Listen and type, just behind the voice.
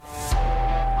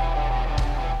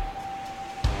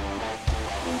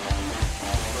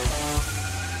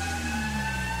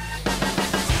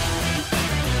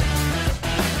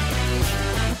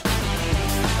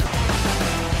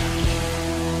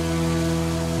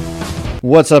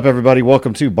What's up, everybody?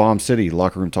 Welcome to Bomb City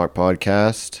Locker Room Talk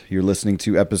Podcast. You're listening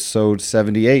to episode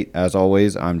 78. As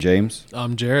always, I'm James.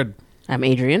 I'm Jared. I'm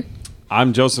Adrian.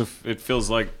 I'm Joseph. It feels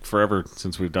like forever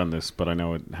since we've done this, but I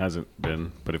know it hasn't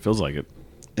been, but it feels like it.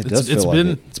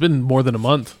 It's been more than a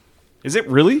month. Is it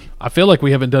really? I feel like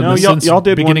we haven't done this since y'all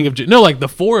did beginning one. of no, like the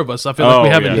four of us. I feel like we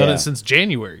haven't done yeah. it since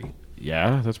January.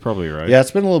 Yeah, that's probably right. Yeah, it's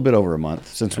been a little bit over a month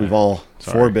since we've all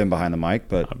four been behind the mic,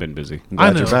 but I've been busy. I'm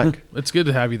glad you're back. It's good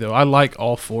to have you, though. I like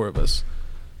all four of us.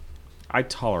 I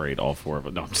tolerate all four of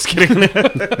them. No, I'm just kidding. What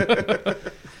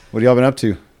have y'all been up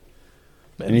to?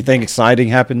 Anything exciting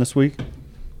happened this week?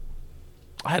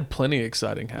 I had plenty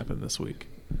exciting happen this week.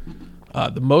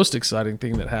 The most exciting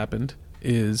thing that happened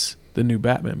is the new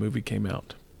Batman movie came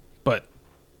out. But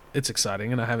it's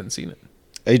exciting, and I haven't seen it.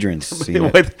 Adrian's seen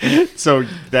it. So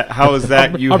how is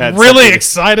that? I'm really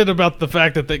excited about the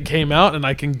fact that it came out and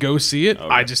I can go see it.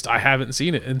 Okay. I haven't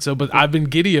seen it, and so but I've been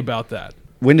giddy about that.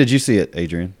 When did you see it,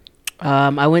 Adrian?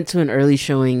 I went to an early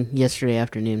showing yesterday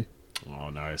afternoon. Oh,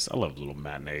 nice. I love little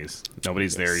matinees.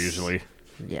 Nobody's there usually.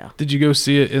 Yeah. Did you go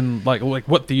see it in like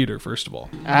what theater? First of all,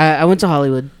 I went to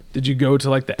Hollywood. did you go to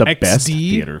like the XD? best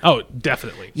theater. Oh,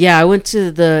 definitely. Yeah, I went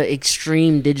to the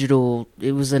Extreme Digital.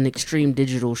 It was an Extreme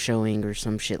Digital showing or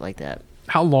some shit like that.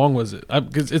 How long was it?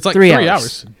 Because it's like 3 3 hours.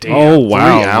 hours. Damn. Oh,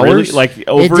 wow. 3 hours? Really? Like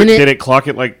over? didn't- Did it clock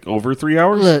it like over 3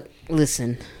 hours? Look,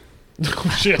 listen.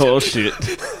 Oh, shit. Oh, shit.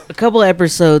 A couple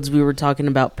episodes we were talking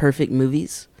about perfect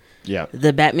movies. Yeah.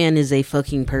 The Batman is a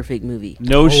fucking perfect movie.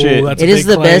 No shit. that's a It is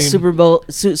big the best claim.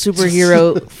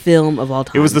 superhero film of all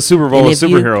time. It was the Super Bowl And of if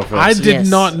you- superhero films. I did Yes.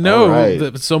 not know All right.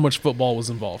 that so much football was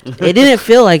involved. It didn't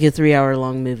feel like a 3 hour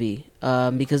long movie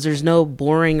because there's no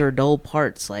boring or dull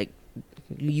parts. Like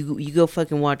you go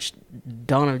fucking watch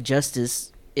Dawn of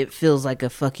Justice, it feels like a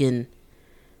fucking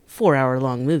 4 hour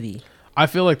long movie. I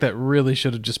feel like that really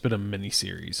should have just been a mini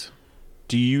series.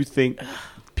 Do you think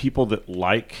people that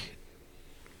like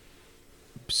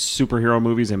superhero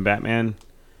movies and Batman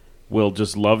will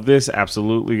just love this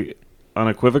absolutely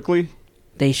unequivocally?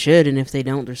 They should, and if they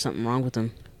don't, there's something wrong with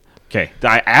them. Okay,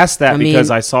 I asked that I because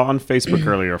mean- I saw on Facebook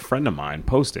earlier a friend of mine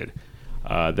posted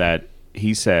that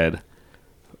he said,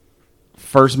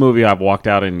 "First movie I've walked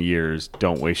out in years.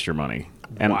 Don't waste your money."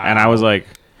 And I was like,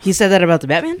 He said that about the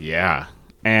Batman? yeah.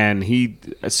 And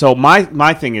so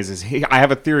my thing is I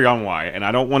have a theory on why, and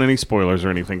I don't want any spoilers or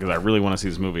anything because I really want to see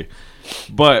this movie.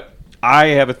 But I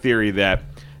have a theory that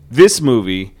this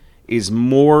movie is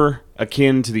more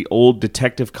akin to the old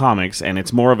detective comics, and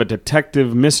it's more of a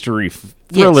detective mystery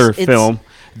thriller film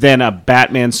than a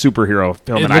Batman superhero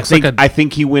film. It And looks I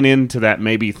think he went into that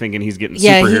maybe thinking he's getting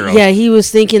superheroes. He was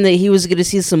thinking that he was going to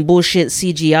see some bullshit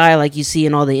CGI like you see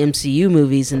in all the MCU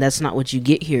movies, and that's not what you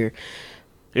get here.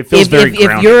 It feels very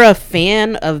grounded. If you're a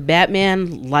fan of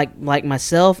Batman like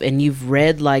myself, and you've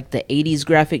read like the 80s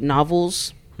graphic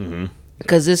novels,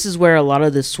 because this is where a lot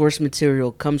of the source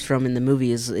material comes from in the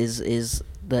movie is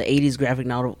the 80s graphic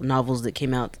novels that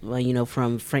came out,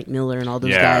 from Frank Miller and all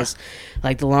those guys,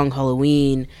 like The Long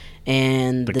Halloween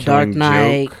and The Dark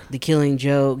Knight, The Killing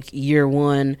Joke, Year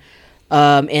One,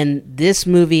 and this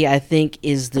movie I think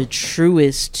is the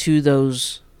truest to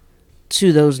those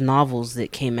novels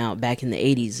that came out back in the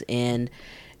 80s. And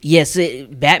yes,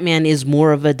 Batman is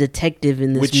more of a detective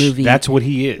in this movie. That's what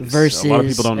he is. Versus a lot of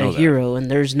people don't know a hero.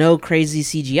 And there's no crazy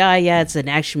CGI. Yeah, it's an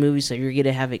action movie, so you're going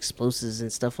to have explosives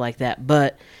and stuff like that.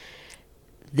 But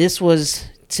this was,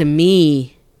 to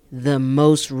me, the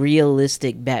most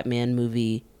realistic Batman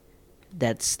movie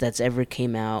that's ever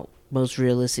came out. Most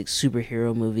realistic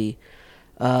superhero movie.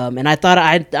 And I thought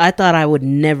I would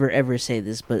never ever say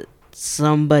this, but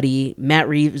Matt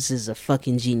Reeves is a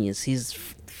fucking genius.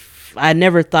 I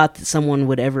never thought that someone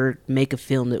would ever make a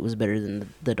film that was better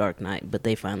than The Dark Knight, but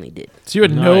they finally did. So you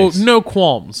had Nice. no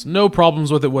qualms, no problems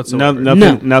with it whatsoever.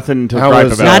 Nothing to How gripe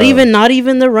was- about. Not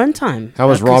even the runtime. How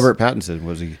was 'Cause Robert Pattinson?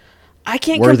 Was he? I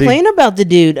can't worthy? complain about the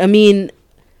dude. I mean,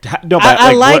 No,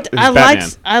 I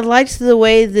Batman. liked the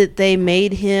way that they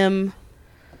made him.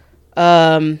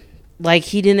 Like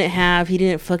he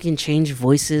didn't fucking change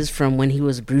voices from when he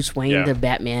was Bruce Wayne to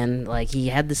Batman. Like he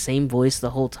had the same voice the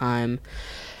whole time.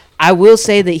 I will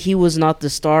say that he was not the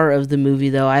star of the movie,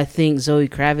 though. I think Zoe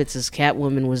Kravitz as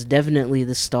Catwoman was definitely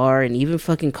the star, and even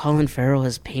fucking Colin Farrell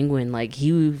as Penguin. Like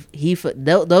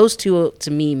those two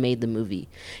to me made the movie,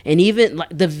 and even like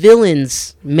the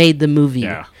villains made the movie.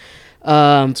 Yeah.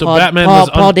 So Batman was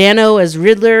Paul Dano as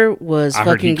Riddler was I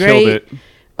heard he fucking great. killed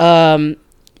it.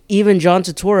 Even John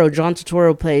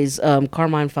Turturro plays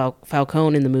Carmine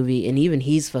Falcone in the movie, and even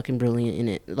he's fucking brilliant in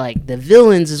it. Like the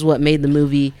villains is what made the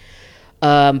movie.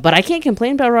 But I can't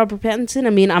complain about Robert Pattinson. I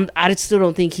mean, I still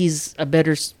don't think he's a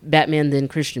better Batman than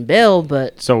Christian Bale,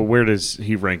 but... So where does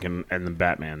he rank in the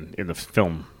Batman in the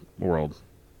film world?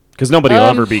 Because nobody will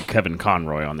ever beat Kevin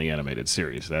Conroy on the animated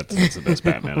series. That's the best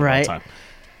Batman right. of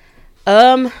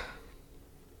all time.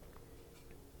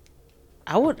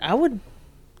 I would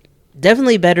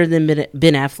definitely better than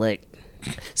Ben Affleck.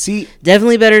 See,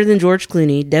 definitely better than George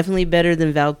Clooney. Definitely better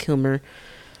than Val Kilmer.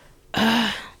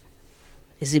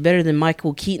 Is he better than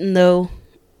Michael Keaton though?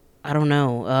 I don't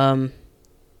know.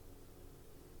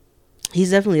 He's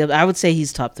definitely up. I would say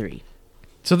he's top 3.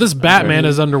 So this Batman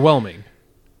is underwhelming.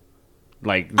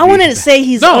 Like I wanted to say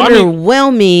he's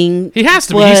underwhelming. He has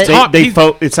to be. He's top.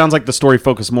 It sounds like the story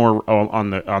focused more on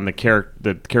the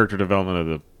character development of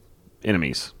the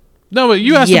enemies. No, but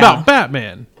you asked about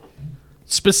Batman.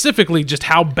 Specifically, just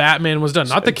how Batman was done,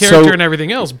 not the character and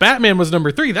everything else. Batman was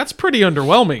number 3. That's pretty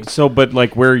underwhelming. So, but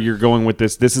like where you're going with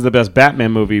this is the best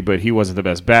Batman movie, but he wasn't the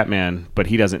best Batman.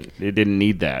 But it didn't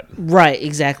need that. Right,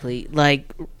 exactly.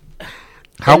 Like,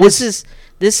 this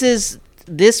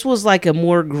was like a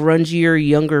more grungier,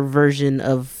 younger version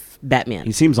of Batman.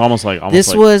 He seems almost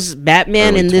was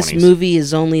Batman, and this 20s. movie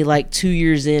is only like 2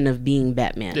 years in of being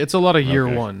Batman. It's a lot of year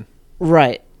one,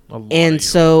 right? And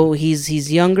so he's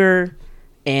younger.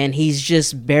 And he's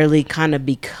just barely kind of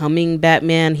becoming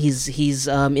Batman. He's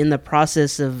in the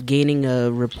process of gaining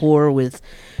a rapport with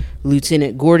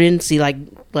Lieutenant Gordon. See, like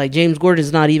James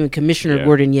Gordon's not even Commissioner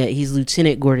Gordon yet. He's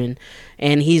Lieutenant Gordon,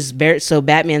 and so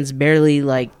Batman's barely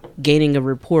like gaining a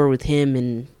rapport with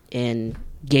him and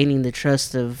gaining the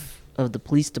trust of the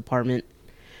police department.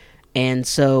 And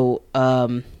so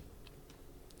I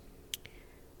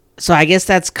guess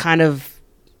that's kind of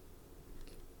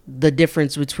the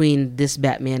difference between this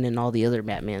Batman and all the other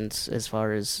Batmans as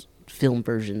far as film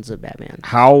versions of Batman.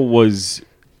 How was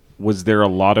there a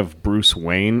lot of Bruce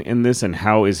Wayne in this, and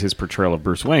how is his portrayal of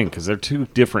Bruce Wayne? Because they're two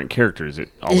different characters.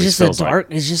 This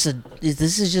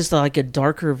is just like a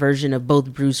darker version of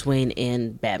both Bruce Wayne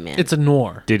and Batman. It's a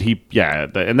noir. Did he? Yeah,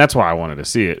 and that's why I wanted to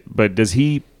see it. But does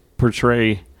he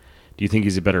portray? Do you think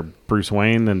he's a better Bruce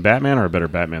Wayne than Batman, or a better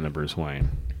Batman than Bruce Wayne?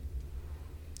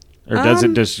 Or does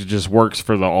it just works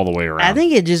for all the way around? I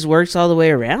think it just works all the way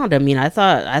around. I mean, I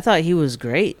thought he was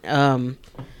great.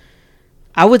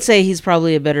 I would say he's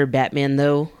probably a better Batman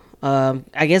though.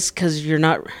 I guess because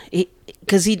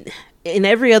he in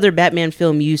every other Batman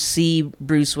film you see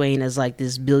Bruce Wayne as like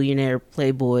this billionaire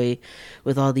playboy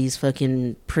with all these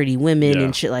fucking pretty women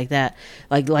and shit like that.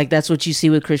 Like that's what you see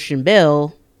with Christian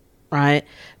Bale, right?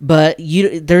 But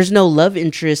there's no love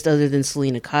interest other than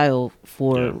Selena Kyle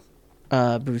for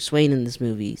Bruce Wayne in this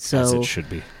movie. So as it should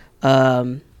be.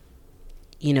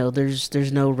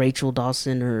 There's no Rachel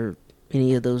Dawson or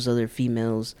any of those other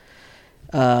females.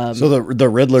 So the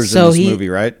Riddler's in this movie,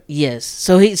 right? Yes.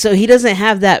 So he doesn't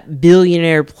have that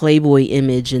billionaire playboy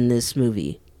image in this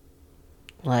movie.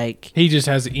 Like he just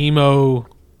has emo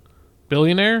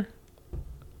billionaire.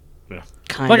 Yeah.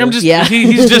 Kind of.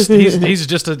 He's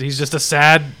just a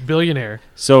sad billionaire.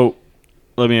 So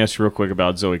let me ask you real quick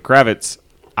about Zoe Kravitz.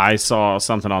 I saw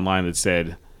something online that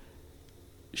said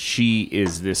she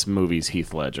is this movie's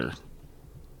Heath Ledger.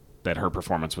 That her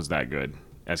performance was that good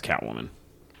as Catwoman.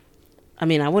 I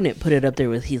mean, I wouldn't put it up there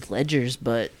with Heath Ledger's,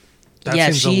 but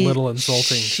that seems a little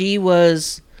insulting. She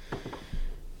was.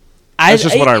 That's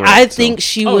just what I read. I think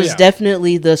she was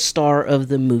definitely the star of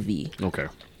the movie. Okay.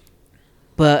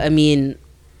 But I mean,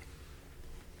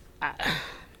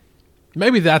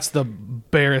 maybe that's the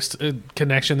barest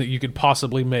connection that you could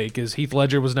possibly make. Is Heath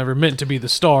Ledger was never meant to be the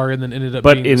star, and then ended up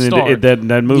being the star.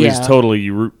 That movie is totally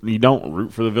you don't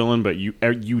root for the villain, but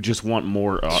you just want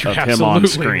more of him on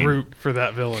screen. Root for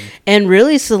that villain. And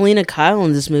really, Selena Kyle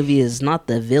in this movie is not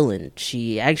the villain.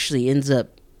 She actually ends up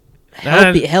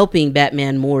helping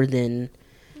Batman more than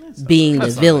being the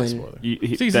villain.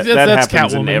 That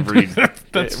happens Catwoman. in every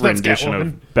that's rendition Catwoman.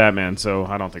 of Batman, so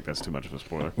I don't think that's too much of a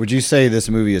spoiler. Would you say this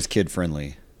movie is kid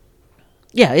friendly?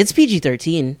 Yeah, it's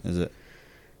PG-13. Is it?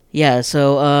 Yeah,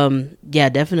 so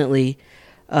definitely.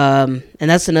 And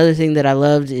that's another thing that I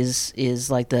loved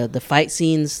is like the fight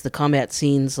scenes, the combat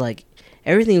scenes, like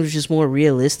everything was just more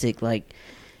realistic. Like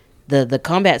the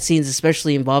combat scenes,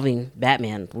 especially involving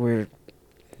Batman, were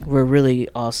really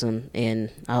awesome, and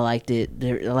I liked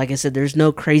it. Like I said, there's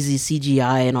no crazy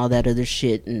CGI and all that other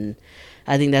shit, and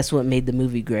I think that's what made the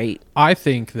movie great. I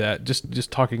think that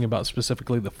just talking about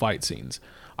specifically the fight scenes,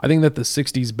 I think that the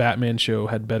 60s Batman show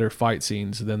had better fight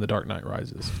scenes than The Dark Knight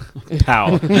Rises.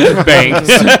 Pow. Bangs.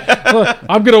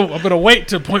 I'm gonna wait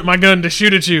to point my gun to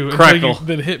shoot at you Crackle. until you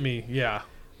then hit me. Yeah.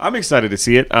 I'm excited to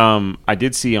see it. I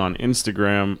did see on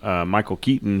Instagram, Michael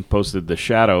Keaton posted The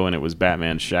Shadow, and it was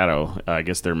Batman's Shadow. I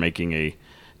guess they're making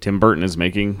Tim Burton is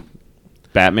making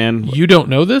Batman. You don't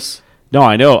know this? No,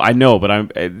 I know,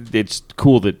 but it's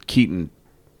cool that Keaton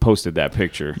posted that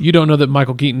picture. You don't know that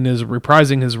Michael Keaton is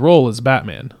reprising his role as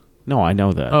Batman? No, I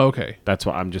know that. Oh, okay. That's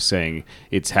why I'm just saying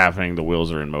it's happening. The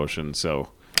wheels are in motion, so...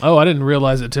 Oh, I didn't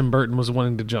realize that Tim Burton was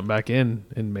wanting to jump back in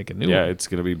and make a new one. Yeah, it's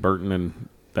going to be Burton and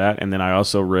that. And then I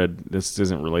also read, this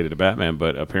isn't related to Batman,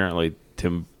 but apparently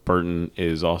Tim Burton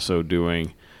is also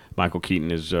doing, Michael Keaton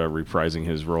is reprising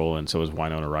his role, and so is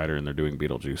Winona Ryder, and they're doing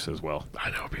Beetlejuice as well. I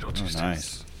know Beetlejuice.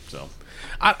 Nice. So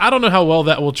I don't know how well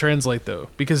that will translate, though,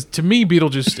 because to me,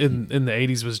 Beetlejuice in the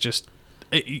 80s was just...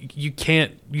 You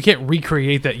can't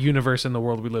recreate that universe in the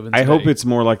world we live in today. I hope it's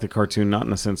more like the cartoon, not in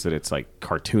the sense that it's like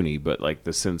cartoony, but like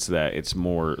the sense that it's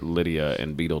more Lydia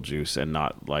and Beetlejuice and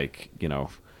not like,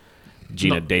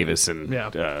 Gina Davis and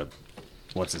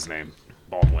what's his name?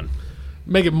 Baldwin.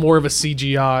 Make it more of a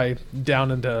CGI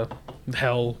down into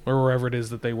hell or wherever it is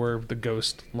that they were, the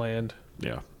ghost land.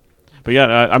 Yeah. But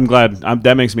yeah, I'm glad.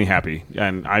 That makes me happy,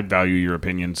 and I value your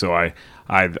opinion, so I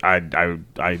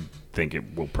think it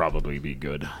will probably be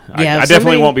good. Yeah, I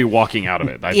definitely won't be walking out of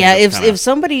it. If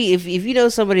somebody, if you know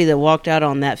somebody that walked out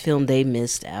on that film, they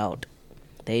missed out.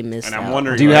 And I'm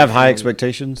wondering, do you have high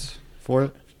expectations for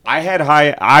it? I had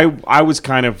high. I was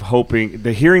kind of hoping,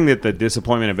 hearing that the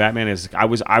disappointment of Batman is. I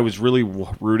was really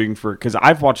rooting for, because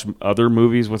I've watched other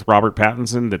movies with Robert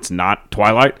Pattinson that's not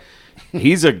Twilight.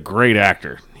 He's a great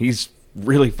actor. He's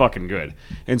really fucking good.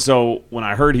 And so when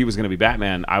I heard he was going to be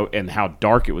Batman, and how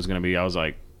dark it was going to be, I was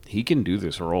like, he can do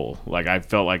this role. Like, I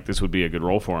felt like this would be a good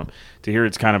role for him. To hear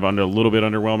it's kind of a little bit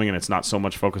underwhelming, and it's not so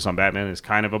much focus on Batman is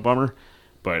kind of a bummer.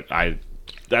 But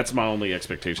that's my only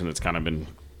expectation that's kind of been.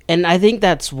 And I think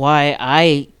that's why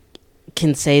I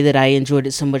can say that I enjoyed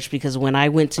it so much, because when I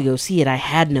went to go see it, I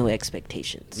had no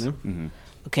expectations. Mm-hmm.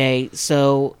 Okay,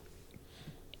 so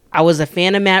I was a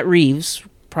fan of Matt Reeves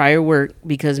prior work,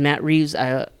 because Matt Reeves,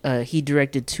 he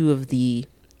directed 2 of the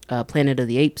Planet of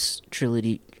the Apes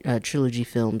trilogy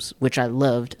films, which I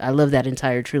loved. I love that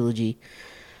entire trilogy.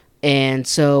 And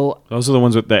so those are the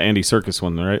ones with the Andy Serkis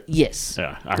one, right? Yes.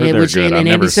 Yeah, I heard they're good. I've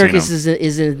never seen them. Andy Serkis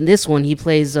is in this one. He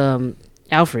plays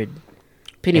Alfred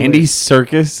Pennyworth. Andy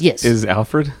Serkis Yes. is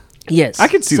Alfred? Yes. I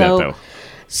could see that, though.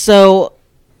 So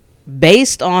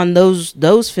based on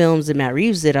those films that Matt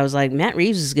Reeves did, I was like, Matt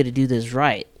Reeves is going to do this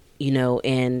right,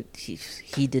 and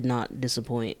he did not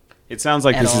disappoint. It sounds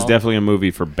like this is definitely a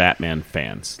movie for Batman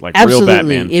fans, like Absolutely. real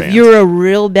Batman fans. If you're a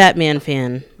real Batman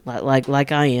fan,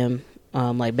 like I am,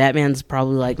 like Batman's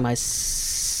probably like my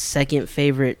second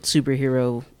favorite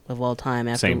superhero of all time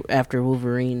after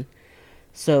Wolverine.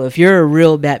 So if you're a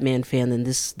real Batman fan, then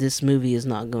this movie is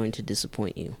not going to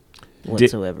disappoint you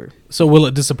whatsoever. So will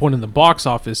it disappoint in the box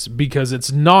office because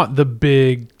it's not the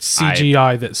big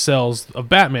CGI that sells of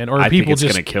Batman, or I people think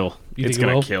it's going to kill. It's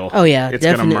going to kill. Oh yeah, it's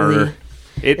definitely. Going to murder.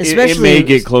 It may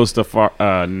get close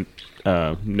to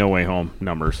No Way Home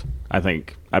numbers. I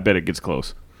bet it gets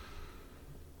close.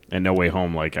 And No Way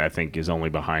Home, I think, is only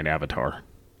behind Avatar.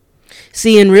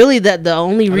 See, and really, that the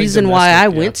only reason why I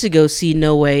went to go see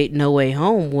No Way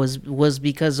Home was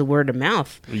because of word of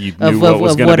mouth of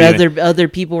what other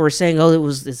people were saying. Oh,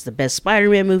 it's the best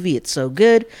Spider-Man movie. It's so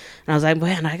good. And I was like,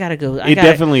 man, I gotta go. It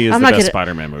definitely is the best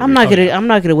Spider-Man movie. I'm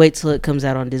not gonna wait till it comes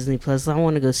out on Disney Plus. I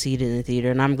want to go see it in the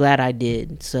theater, and I'm glad I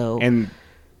did. So and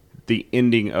the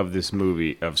ending of this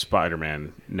movie of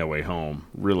Spider-Man No Way Home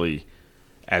really,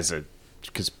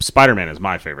 because Spider-Man is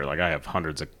my favorite. I have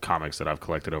hundreds of comics that I've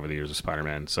collected over the years of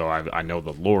Spider-Man, so I know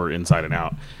the lore inside and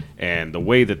out. And the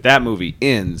way that movie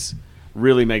ends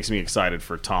really makes me excited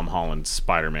for Tom Holland's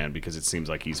Spider-Man, because it seems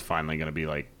like he's finally going to be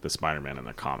like the Spider-Man in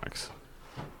the comics.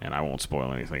 And I won't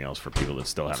spoil anything else for people that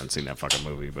still haven't seen that fucking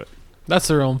movie, but that's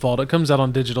their own fault. It comes out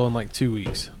on digital in 2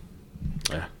 weeks.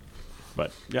 Yeah.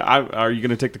 But yeah, are you going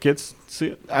to take the kids to see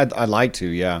it? I'd like to,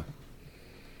 yeah.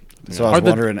 So I was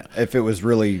wondering if it was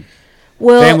really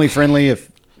family friendly,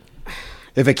 if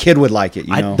a kid would like it,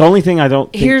 The only thing I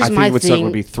think would suck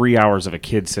would be 3 hours of a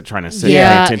kid trying to sit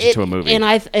and pay attention to a movie. And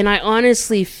I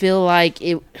honestly feel like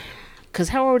it, because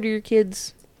how old are your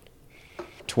kids?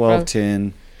 12,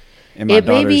 10, and my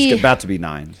daughter's about to be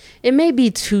 9. It may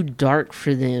be too dark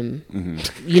for them.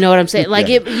 Mm-hmm. You know what I'm saying?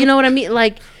 You know what I mean?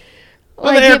 The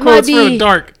air quotes for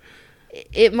dark.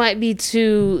 It might be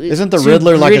too. Isn't the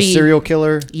Riddler gritty. like a serial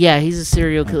killer? Yeah, he's a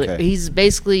serial killer. Okay. He's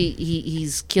basically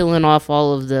he's killing off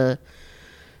all of the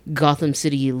Gotham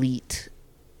City elite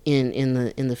in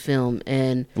the film,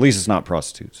 and at least it's not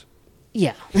prostitutes.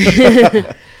 Yeah,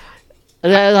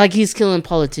 like he's killing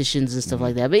politicians and stuff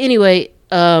like that. But anyway,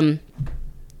 They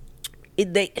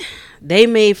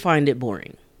may find it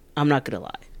boring. I'm not gonna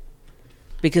lie,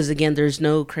 because again, there's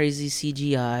no crazy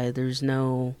CGI. There's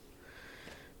no.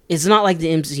 It's not like the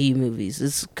MCU movies.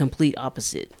 It's complete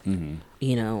opposite. Mm-hmm.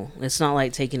 You know, it's not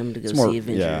like taking them to go see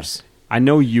Avengers. Yeah. I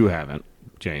know you haven't,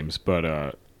 James, but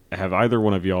have either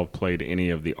one of y'all played any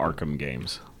of the Arkham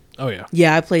games? Oh yeah.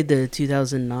 Yeah, I played the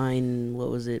 2009. What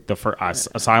was it? The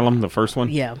Asylum, the first one.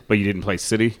 Yeah, but you didn't play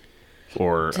City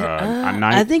or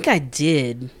Night? I think I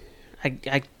did.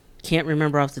 I can't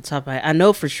remember off the top. I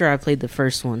know for sure I played the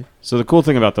first one. So the cool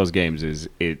thing about those games is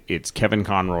it's Kevin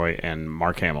Conroy and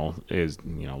Mark Hamill is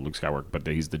Luke Skywalker, but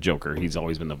he's the Joker. He's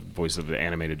always been the voice of the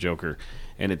animated Joker,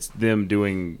 and it's them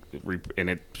doing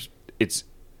and it's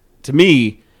to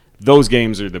me those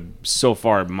games are so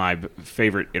far my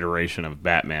favorite iteration of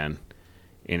Batman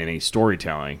in any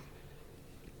storytelling.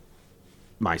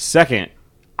 My second,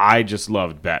 I just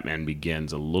loved Batman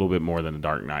Begins a little bit more than The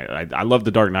Dark Knight. I love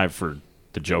The Dark Knight for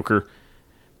the Joker,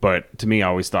 but to me, I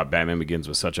always thought Batman Begins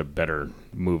was such a better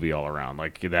movie all around.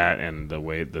 Like that, and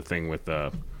the thing with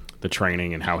the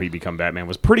training and how he become Batman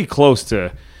was pretty close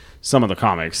to some of the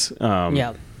comics.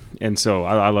 Yeah, and so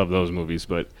I love those movies,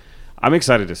 but I'm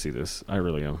excited to see this. I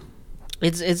really am.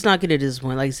 It's not gonna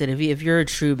disappoint. Like I said, if you're a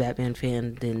true Batman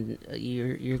fan, then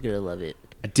you're gonna love it.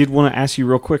 I did want to ask you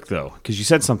real quick though, because you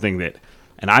said something that.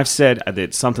 And I've said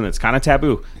that something that's kind of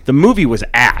taboo. The movie was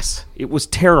ass. It was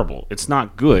terrible. It's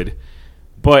not good.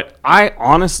 But I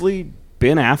honestly,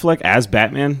 Ben Affleck as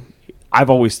Batman,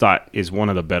 I've always thought is one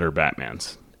of the better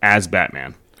Batmans as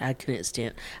Batman. I can't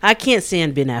stand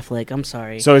Ben Affleck. I'm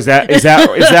sorry. So is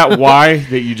that why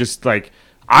that you just like?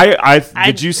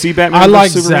 Did you see Batman? I like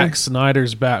Superman? Zack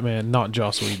Snyder's Batman, not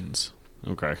Joss Whedon's.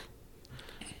 Okay.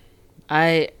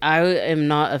 I am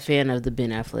not a fan of the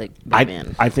Ben Affleck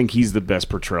Batman. I think he's the best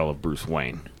portrayal of Bruce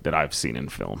Wayne that I've seen in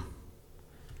film.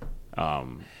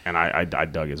 And I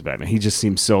dug his Batman. He just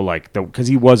seems so like because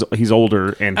he's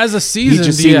older and as a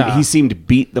seasoned, he seemed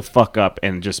beat the fuck up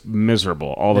and just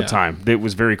miserable all the time. It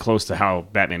was very close to how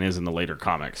Batman is in the later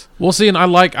comics. Well, see, and I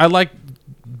like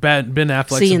Ben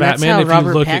Affleck's Batman. If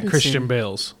you look at Christian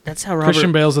Bale's, that's how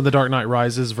Christian Bale's in The Dark Knight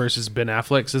Rises versus Ben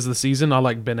Affleck's as the season. I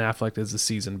like Ben Affleck as the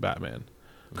seasoned Batman.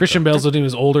 Christian Bale's when he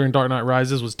was older in Dark Knight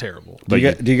Rises was terrible. Do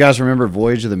you guys remember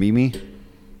Voyage of the Mimi?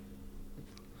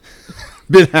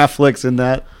 Ben Affleck's in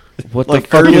that. What the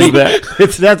fuck is that?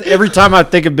 That's every time I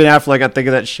think of Ben Affleck, I think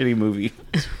of that shitty movie.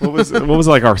 What was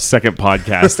like our second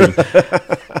podcast? And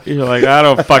you're like, I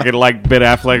don't fucking like Ben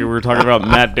Affleck. And we were talking about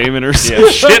Matt Damon or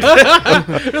some shit.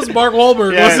 It was Mark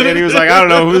Wahlberg, wasn't it? And he was like, I don't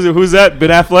know who's that?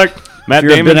 Ben Affleck? Matt if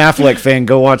you're Damon? a Ben Affleck fan,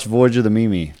 go watch Voyage of the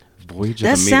Mimi. Voyage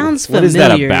that of the Mimi. Sounds familiar. What is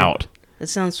that about? That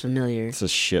sounds familiar. It's a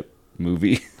ship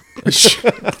movie.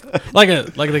 like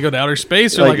they go to outer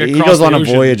space, or like he across goes the on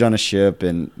ocean? a voyage on a ship,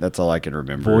 and that's all I can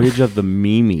remember. Voyage of the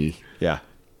Mimi. Yeah,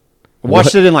 I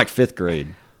watched it in like 5th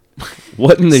grade.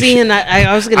 What in the and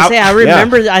I was gonna say I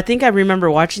remember. Yeah. I think I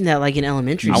remember watching that like in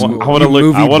elementary school. I want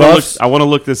to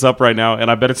look this up right now,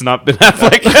 and I bet it's not Ben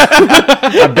Affleck.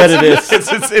 I bet it is.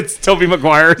 It's Tobey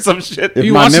Maguire or some shit. If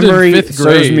my memory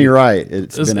serves me right,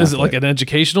 is it like an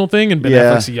educational thing? And Ben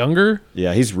Affleck's younger.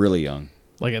 Yeah, he's really young.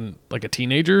 Like a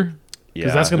teenager.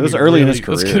 Yeah, that's gonna be early in his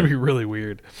career. It's gonna be really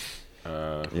weird.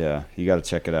 Yeah, you got to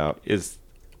check it out. Is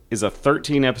a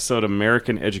 13-episode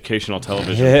American educational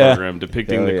television program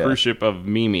depicting the cruise ship of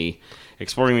Mimi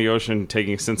exploring the ocean,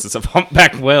 taking a census of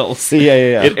humpback whales.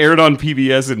 Yeah. It aired on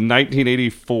PBS in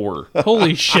 1984.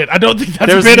 Holy shit! I don't think that's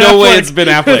There's Ben no Affleck. way it's Ben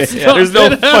Affleck. There's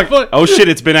no fuck. Oh shit!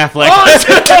 It's Ben Affleck.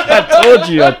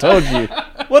 I told you.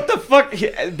 What the fuck?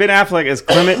 Ben Affleck is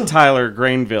Clement Tyler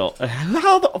Granville.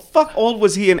 How the fuck old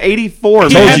was he in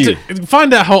 84?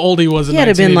 Find out how old he was in 1984. He had to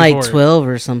have been like 12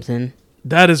 or something.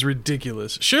 That is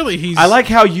ridiculous. Surely he's... I like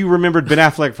how you remembered Ben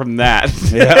Affleck from that.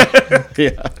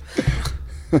 Yeah.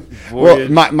 Well,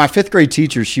 my 5th grade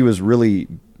teacher, she was really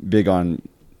big on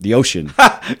the ocean.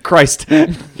 Christ.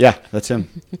 Yeah, that's him.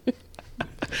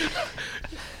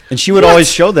 And she would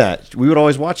always show that. We would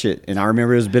always watch it. And I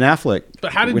remember it was Ben Affleck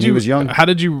when he was young. How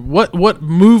did you... What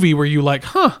movie were you like,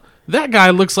 that guy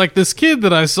looks like this kid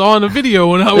that I saw in a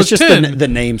video when I was 10. Just the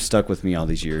name stuck with me all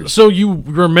these years. So you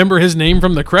remember his name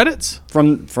from the credits?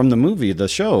 From the movie, the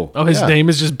show. Oh, his name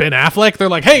is just Ben Affleck? They're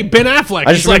like, hey, Ben Affleck.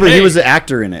 I just remember he was the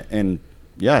actor in it. And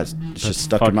yeah, it's just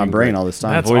stuck in my brain all this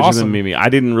time. That's Voyage awesome. of the Mimi. I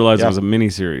didn't realize it was a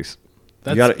miniseries.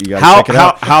 You got to check it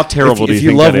out. How terrible do you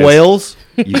think that is? If you love whales,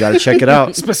 you got to check it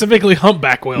out. Specifically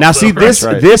humpback whales. Now, see,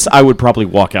 this I would probably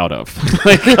walk out of.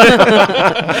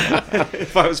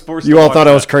 If I was forced you all thought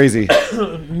I was crazy.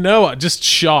 No, just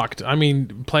shocked. I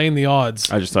mean, playing the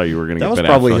odds. I just thought you were going to get Ben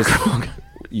Affleck. Probably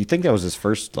you think that was his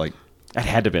first, like, That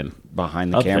had to have been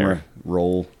behind the up camera there.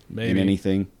 role in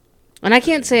anything. And I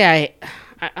can't say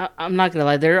I'm not gonna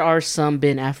lie. There are some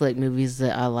Ben Affleck movies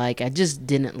that I like. I just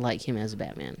didn't like him as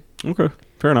Batman. Okay,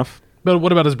 fair enough. But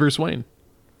what about as Bruce Wayne?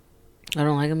 I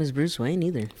don't like him as Bruce Wayne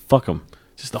either. Fuck him.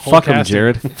 Just the whole Fuck him, casting.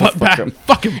 Jared.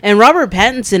 Fuck him. And Robert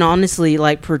Pattinson honestly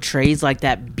like portrays like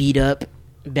that beat up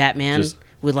Batman Just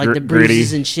with like the gritty.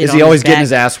 bruises and shit. Is on he always his getting back.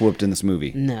 his ass whooped in this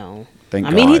movie? No. Thank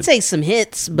I mean, God. he takes some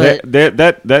hits, but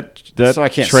So I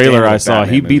can't trailer stand I those saw,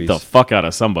 Batman he beat the movies. fuck out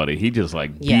of somebody. He just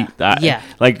like Yeah, beat that. yeah.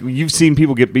 Like you've seen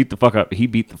people get beat the fuck up. He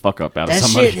beat the fuck up out of that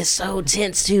somebody. shit is so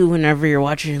tense too. Whenever you're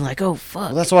watching, you're like, oh fuck.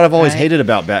 Well, that's what I've always right? hated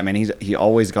about Batman. He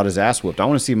always got his ass whooped. I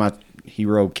want to see my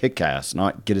hero kick ass,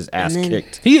 not get his ass then-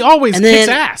 kicked. He always And kicks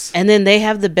then, ass. and then they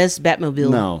have the best Batmobile.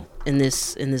 No. in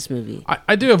this movie.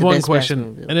 I do have The one best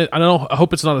question, Batmobile. and I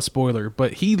hope it's not a spoiler,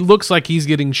 but he looks like he's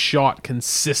getting shot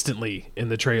consistently in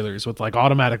the trailers with like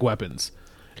automatic weapons.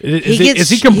 Is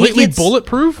he completely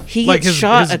bulletproof? He Like gets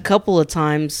shot a couple of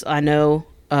times, I know,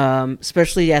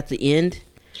 especially at the end.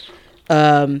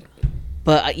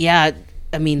 But yeah,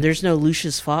 I mean, there's no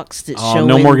Lucius Fox that's showing.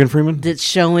 No Morgan Freeman? That's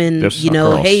showing, This hey, girl,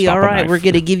 all stop a right, knife. we're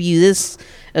going to give you this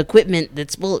equipment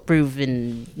that's bulletproof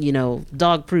and,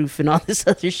 dog proof and all this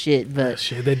other shit. But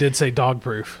shit, they did say dog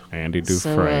proof. Andy So,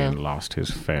 Dufresne lost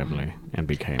his family and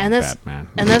became and that's Batman.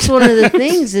 and that's one of the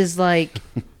things is like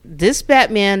this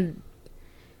Batman,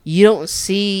 you don't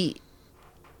see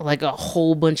like a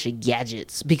whole bunch of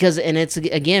gadgets because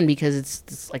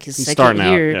it's like his He's second starting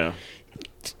year. out.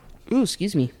 Yeah. Ooh,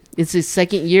 excuse me. It's his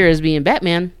second year as being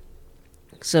Batman,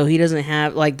 so he doesn't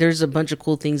have like. There's a bunch of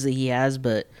cool things that he has,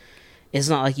 but it's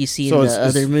not like you see in the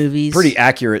other movies. Pretty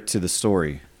accurate to the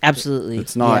story. Absolutely,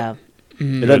 It's not. Yeah.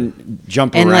 It doesn't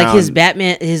jump And around. like his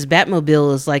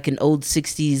Batmobile is like an old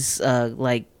 '60s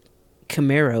like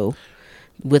Camaro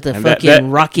with a And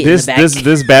fucking rocket this, in the back.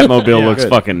 This Batmobile Yeah. looks Good.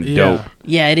 fucking Yeah. dope.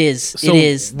 Yeah, it is. So It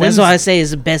is. That's when's- why I say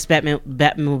is the best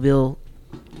Batmobile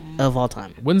of all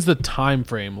time. When's the time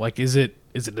frame? Like, is it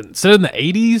instead in the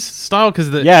 80s style? Because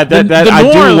the Yeah, the I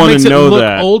noir do want makes to it know look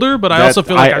that. older, but I also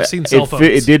feel like I've seen cell phones.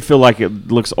 It did feel like it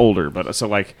looks older, but so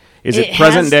like, is it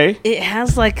present day? It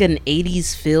has like an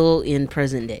 '80s feel in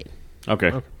present day.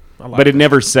 Okay, I like but it that.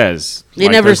 never says. It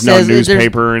like, never there's says no there's-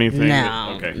 newspaper or anything.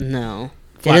 No, Okay. no.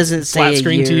 Flat- it doesn't say flat a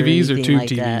screen year TVs or anything tube like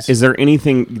TVs? that. Is there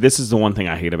anything? This is the one thing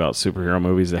I hate about superhero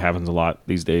movies that happens a lot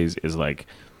these days. Is like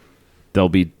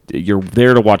you're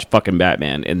there to watch fucking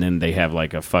Batman, and then they have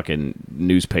like a fucking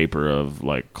newspaper of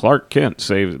like Clark Kent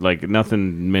saved, like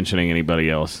nothing mentioning anybody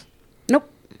else. Nope.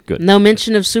 Good. No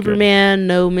mention of Superman.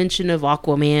 No mention of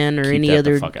Aquaman or Keep any that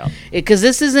the other. fuck out. Because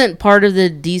this isn't part of the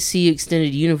DC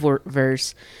extended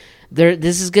universe.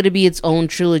 This is going to be its own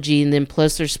trilogy, and then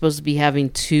plus they're supposed to be having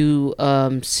two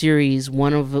series.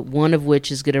 One of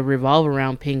which is going to revolve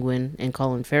around Penguin and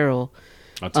Colin Farrell.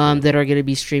 That's cool. That are going to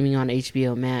be streaming on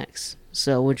HBO Max.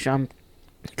 So, which I'm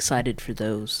excited for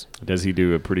those. Does he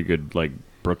do a pretty good like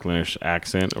Brooklynish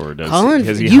accent, or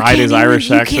does he you hide his can't Irish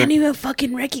even, accent? You can't even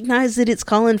fucking recognize that it's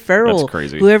Colin Farrell. That's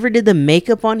crazy. Whoever did the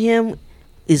makeup on him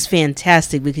is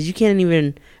fantastic because you can't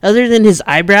even, other than his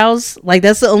eyebrows, like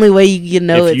that's the only way you can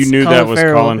know If you it's knew Colin that was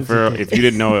Farrell. Colin Farrell, if you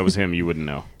didn't know it was him, you wouldn't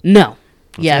know. No.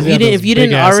 Yeah, if Yeah, you didn't, those if you didn't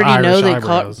big-ass already know Irish that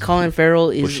eyebrows. Colin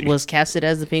Farrell Bushy. was casted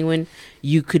as the Penguin,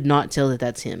 you could not tell that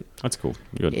that's him. That's cool.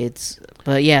 Good.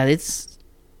 But yeah,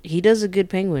 he does a good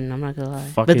Penguin. I'm not gonna lie.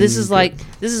 Fucking But this is good.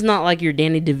 this is not like your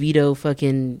Danny DeVito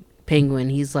fucking Penguin.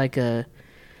 He's like a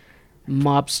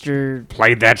mobster,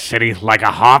 Played that city like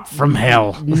a hop from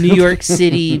hell. New York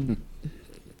City,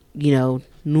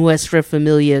 Nuestra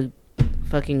Familia,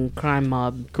 fucking crime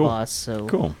mob Cool. boss. So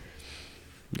Cool.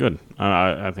 Good.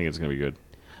 I think it's gonna be good.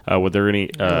 Were there any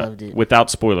loved it. without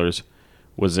spoilers?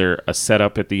 Was there a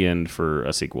setup at the end for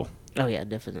a sequel? Oh yeah,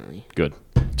 definitely. Good.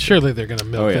 Surely they're gonna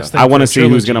milk Oh, yeah. this thing. I want for to a see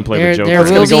who's trilogy. gonna play There, the Joker. there That's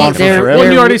will gonna be go on for there, forever.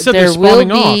 Well, you already said they're there will spawning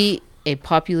be a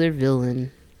popular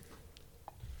villain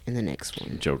in the next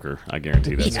one. Joker. I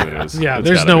guarantee that's who it is. Yeah, It's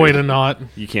there's gotta no be. way to not.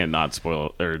 You can't not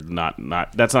spoil or not.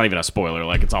 That's not even a spoiler.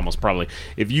 Like it's almost probably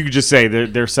if you could just say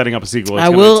they're setting up a sequel. It's I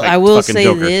gonna will- take I will fucking say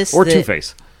Joker this, or that- Two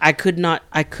Face. I could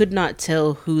not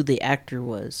tell who the actor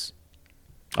was.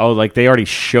 Oh, like they already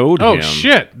showed Oh him.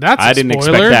 shit, that's I a didn't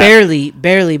spoiler. expect that.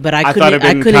 Barely, but I I couldn't. thought it'd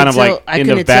I been couldn't kind of tell. like I end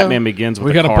couldn't of tell. Batman Begins with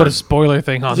We a got to card. put a spoiler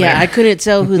thing on Yeah, there. I couldn't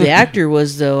tell who the actor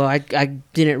was though. I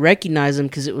didn't recognize him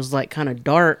because it was like kind of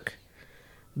dark.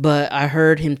 But I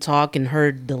heard him talk and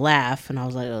heard the laugh, and I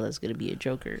was like, "Oh, that's gonna be a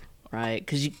Joker, right?"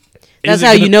 Because that's it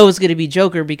how gonna- you know it's gonna be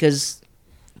Joker because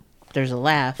there's a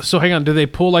laugh. So hang on, do they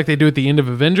pull like they do at the end of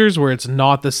Avengers, where it's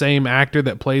not the same actor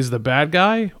that plays the bad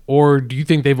guy, or do you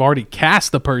think they've already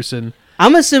cast the person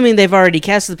I'm assuming they've already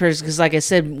cast the person because, like I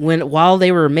said, while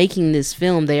they were making this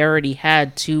film, they already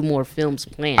had 2 more films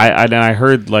planned. I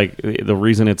heard like the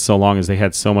reason it's so long is they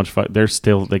had so much.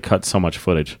 They cut so much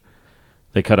footage.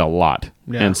 They cut a lot,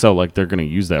 and so like they're going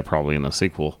to use that probably in the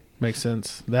sequel. Makes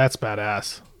sense. That's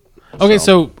badass. Okay,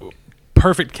 so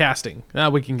perfect casting.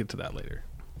 We can get to that later.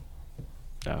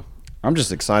 Yeah. I'm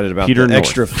just excited about the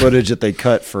extra footage that they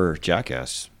cut for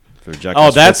Jackass.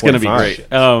 That's going to be great.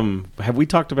 Have we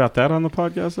talked about that on the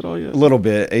podcast at all yet? A little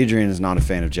bit. Adrian is not a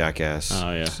fan of Jackass.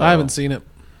 Oh yeah, so I haven't seen it.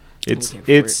 It's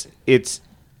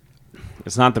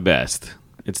not the best.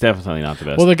 It's definitely not the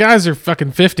best. Well, the guys are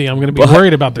fucking 50. I'm going to be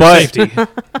worried about their safety.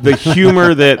 The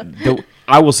humor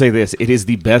I will say this: it is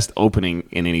the best opening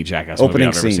in any Jackass movie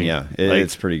I've ever seen. Yeah,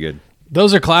 it's pretty good.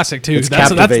 Those are classic too. It's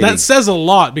that says a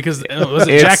lot because was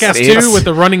it Jackass 2 with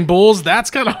the running bulls?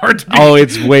 That's kind of hard to beat. Oh,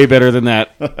 it's way better than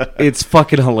that. It's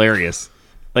fucking hilarious.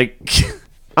 Like,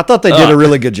 I thought they did a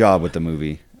really good job with the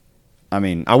movie. I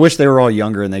mean, I wish they were all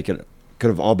younger and they could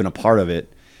have all been a part of it.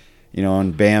 You know,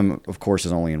 and Bam, of course,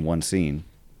 is only in one scene.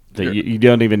 You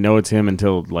don't even know it's him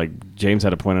until like James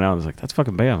had to point it out. I was like, "That's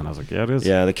fucking Bam," and I was like, "Yeah, it is."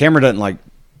 Yeah, the camera doesn't like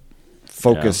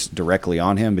focus directly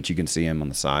on him, but you can see him on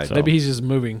the side. So maybe he's just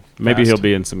moving. Maybe he'll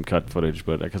be in some cut footage,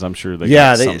 but because I'm sure they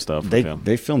got some stuff.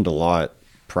 They filmed a lot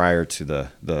prior to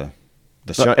the and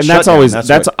that's always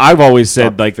I've always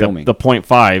said like the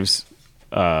 0.5s.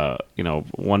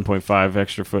 1.5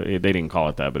 extra foot. They didn't call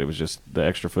it that, but it was just the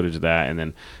extra footage of that, and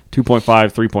then 2.5,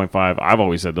 3.5. I've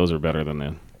always said those are better than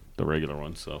the regular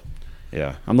ones. So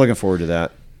yeah, I'm looking forward to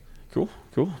that. Cool.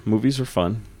 Movies are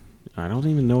fun. I don't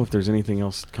even know if there's anything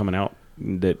else coming out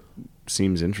that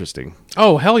seems interesting.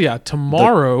 Oh, hell yeah.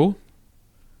 Tomorrow,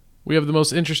 we have the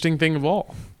most interesting thing of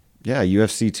all. Yeah,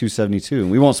 UFC 272.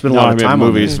 And we won't spend a lot of time on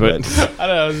movies, but I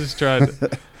know, I was just trying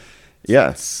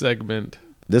to segment.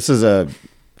 This is a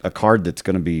card that's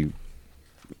going to be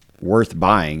worth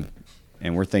buying,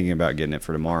 and we're thinking about getting it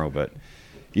for tomorrow. But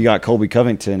you got Colby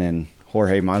Covington and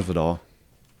Jorge Masvidal.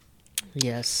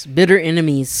 Yes, bitter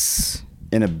enemies.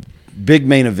 In a big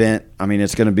main event. I mean,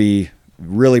 it's going to be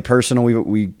really personal.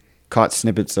 We caught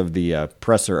snippets of the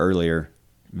presser earlier.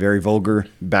 Very vulgar,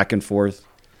 back and forth.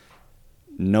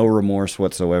 No remorse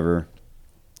whatsoever.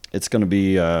 It's going to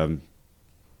be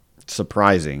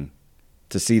surprising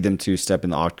to see them two step in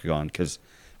the octagon because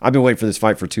I've been waiting for this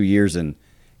fight for 2 years, and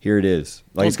here it is.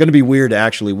 Like, it's going to be weird to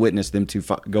actually witness them two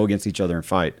go against each other and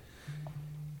fight.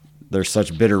 They're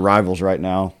such bitter rivals right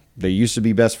now. They used to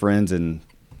be best friends, and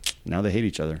now they hate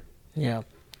each other. Yeah.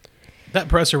 That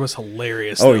presser was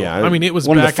hilarious. Oh, yeah. I mean, it was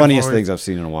one of the funniest things I've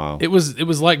seen in a while. It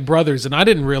was like brothers, and I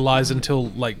didn't realize until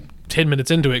like 10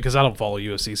 minutes into it, because I don't follow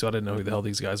UFC, so I didn't know who the hell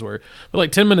these guys were. But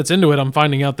like 10 minutes into it, I'm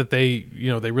finding out that they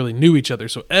really knew each other.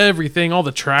 So everything, all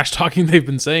the trash talking they've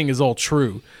been saying is all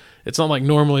true. It's not like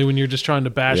normally when you're just trying to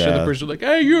bash the other person, like,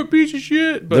 hey, you're a piece of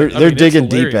shit. But they're digging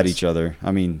deep at each other.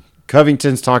 I mean,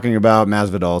 Covington's talking about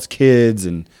Masvidal's kids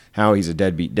and how he's a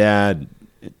deadbeat dad.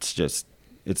 It's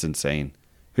insane.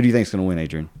 Who do you think's going to win,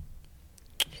 Adrian?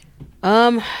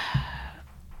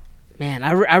 Man,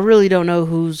 I really don't know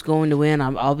who's going to win.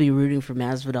 I'll be rooting for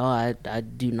Masvidal.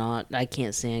 I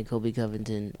can't stand Colby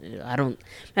Covington.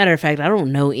 Matter of fact, I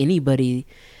don't know anybody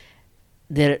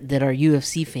that are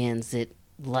UFC fans that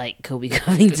like Colby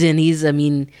Covington.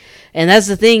 And that's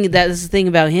the thing. That's the thing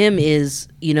about him is,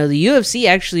 the UFC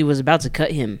actually was about to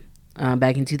cut him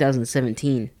back in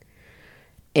 2017,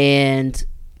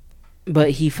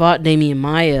 but he fought Damian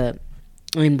Maia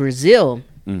in Brazil,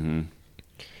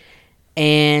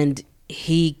 and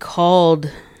he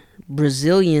called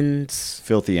Brazilians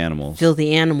filthy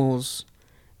animals,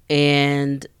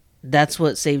 and that's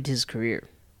what saved his career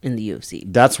in the UFC.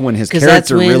 That's when his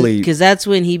character because that's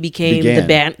when he became the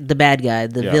bad guy,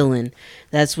 the villain.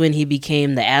 That's when he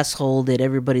became the asshole that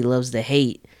everybody loves to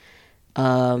hate,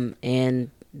 and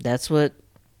that's what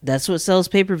sells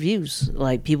pay-per-views.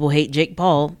 Like, people hate Jake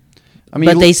Paul.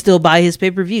 But they still buy his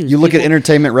pay-per-views. You look at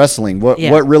entertainment wrestling.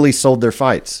 What really sold their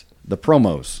fights? The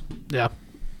promos. Yeah.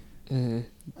 Mm-hmm.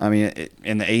 I mean,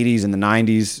 in the 80s and the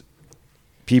 90s,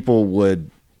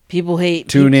 people hate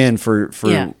tune in for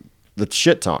the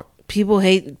shit talk.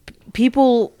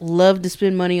 People love to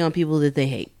spend money on people that they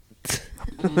hate.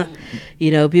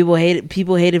 People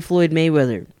hated Floyd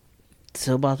Mayweather.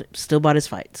 Still bought his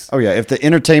fights. Oh yeah, if the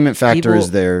entertainment factor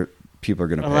is there, people are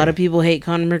going to pay. A lot of people hate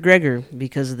Conor McGregor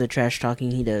because of the trash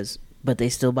talking he does, but they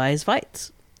still buy his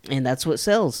fights, and that's what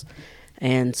sells.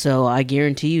 And so I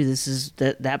guarantee you,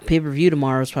 that pay-per-view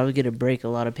tomorrow is probably going to break a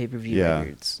lot of pay-per-view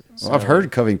records. So. Well, I've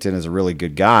heard Covington is a really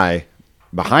good guy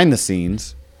behind the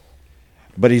scenes,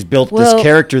 but he's built this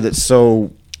character that's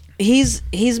so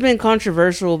he's been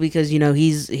controversial because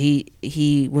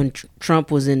he when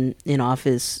Trump was in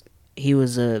office, he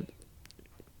was a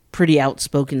pretty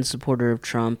outspoken supporter of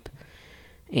Trump,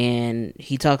 and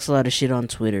he talks a lot of shit on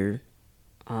Twitter.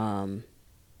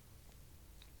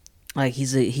 Like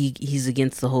he's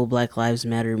against the whole Black Lives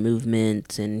Matter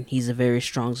movement, and he's a very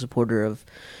strong supporter of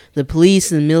the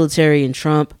police and the military and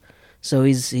Trump. So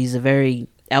he's a very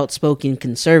outspoken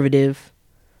conservative,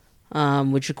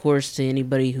 which of course to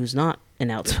anybody who's not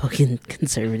an outspoken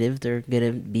conservative, they're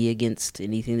gonna be against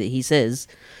anything that he says.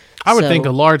 I would think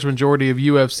a large majority of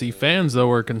UFC fans though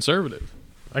are conservative.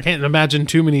 I can't imagine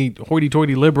too many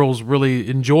hoity-toity liberals really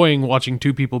enjoying watching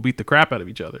two people beat the crap out of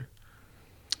each other.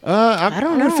 I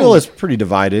don't know. I feel it's pretty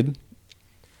divided.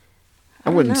 I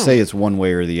wouldn't say it's one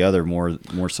way or the other, more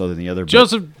so than the other.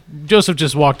 Joseph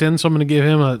just walked in, so I'm going to give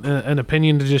him an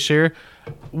opinion to just share.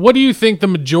 What do you think the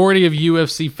majority of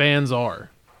UFC fans are?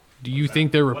 Do you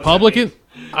think they're Republican?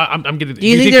 I'm getting. Do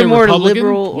you think they're more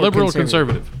Republican, liberal or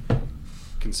conservative?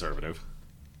 Conservative.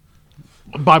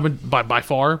 By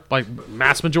far, by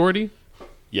mass majority,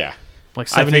 Yeah. like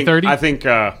 70-30. I think.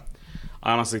 I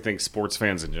honestly think sports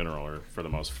fans in general are, for the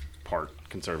most part,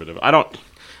 conservative. I don't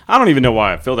even know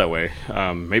why I feel that way.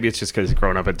 Maybe it's just because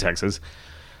growing up in Texas,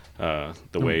 the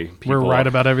way people We're right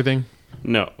about everything.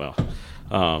 No, well,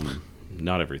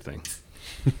 not everything.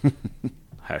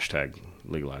 Hashtag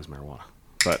legalize marijuana.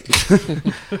 But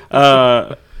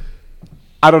I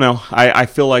don't know. I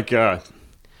feel like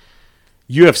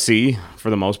UFC, for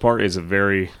the most part, is a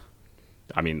very...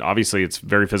 I mean, obviously it's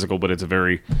very physical, but it's a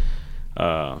very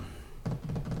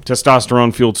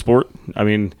testosterone-fueled sport. I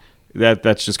mean,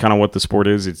 that's just kind of what the sport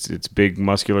is. It's big,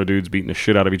 muscular dudes beating the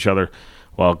shit out of each other,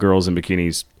 while girls in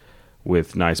bikinis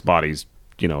with nice bodies,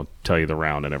 tell you the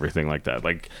round and everything like that.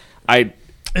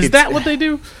 Is that what they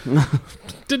do?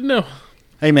 Didn't know.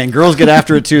 Hey man, girls get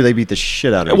after it too. They beat the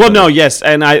shit out of it. Well, no, yes,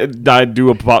 and I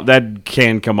do that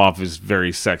can come off as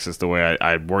very sexist the way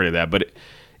I worded that, but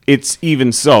it's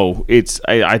even so.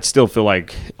 I still feel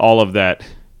like all of that,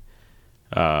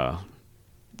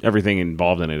 everything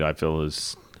involved in it,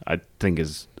 I think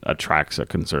attracts a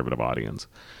conservative audience.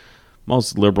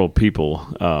 Most liberal people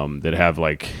that have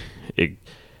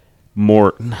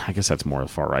more, I guess that's more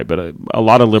far right, but a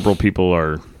lot of liberal people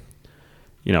are,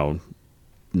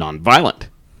 nonviolent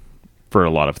for a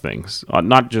lot of things,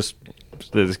 not just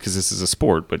because this is a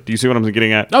sport. But do you see what I'm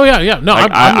getting at? Oh yeah. No,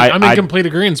 I'm in complete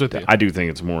agreement with you. I do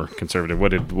think it's more conservative.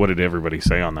 What did everybody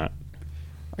say on that?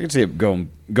 I can see it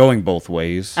going both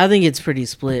ways. I think it's pretty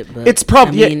split, but It's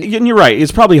probably and you're right.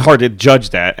 It's probably hard to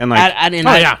judge that. And I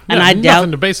doubt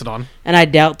nothing to base it on. And I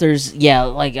doubt there's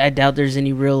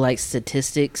any real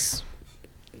thstatistics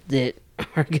that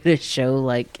are gonna show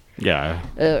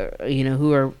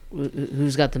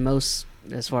who's got the most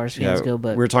as far as fans go.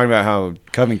 But we were talking about how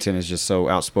Covington is just so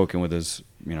outspoken with his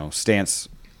stance,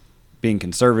 being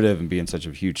conservative and being such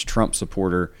a huge Trump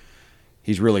supporter.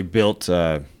 He's really built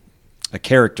a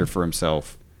character for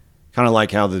himself, kind of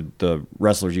like how the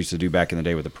wrestlers used to do back in the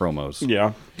day with the promos.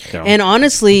 Yeah. And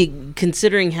honestly,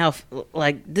 considering how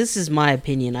this is my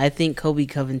opinion, I think Colby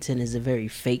Covington is a very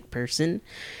fake person.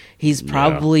 He's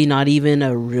probably not even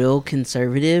a real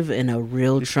conservative and a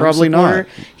real Trump supporter. Not.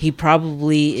 He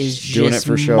probably is just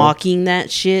mocking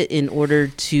that shit in order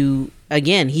to...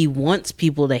 Again, he wants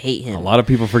people to hate him. A lot of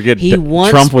people forget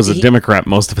Trump was a Democrat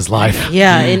most of his life.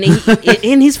 Yeah,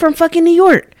 and he's from fucking New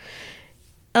York.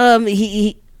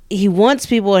 He wants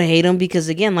people to hate him because,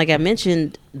 again, like I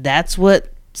mentioned, that's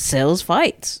what sells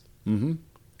fights. Mm-hmm.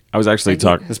 I was actually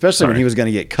talking... Especially when he was going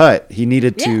to get cut. He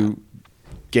needed to...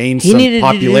 gain some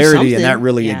popularity, and that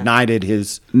really ignited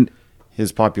his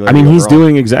popularity. I mean, he's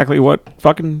doing exactly what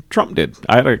fucking Trump did.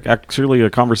 I had actually a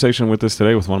conversation with this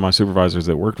today with one of my supervisors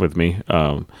that worked with me.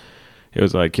 It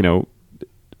was like, we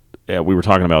were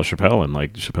talking about Chappelle, and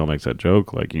Chappelle makes that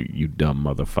joke, you dumb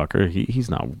motherfucker. He's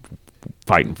not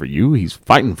fighting for you. He's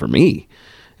fighting for me.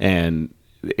 And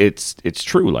it's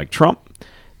true. Trump,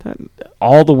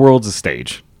 all the world's a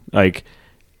stage.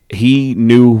 He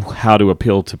knew how to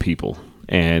appeal to people.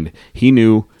 And he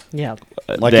knew,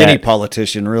 any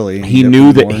politician, really. He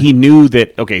knew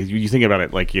that. Okay, you think about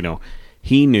it,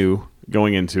 he knew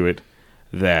going into it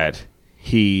that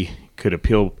he could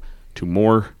appeal to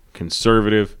more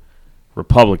conservative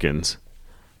Republicans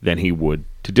than he would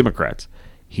to Democrats.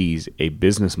 He's a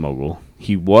business mogul.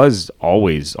 He was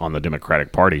always on the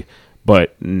Democratic Party,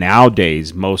 but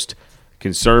nowadays most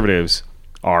conservatives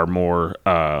are more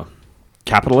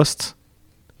capitalists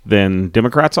than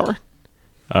Democrats are.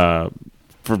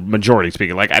 For majority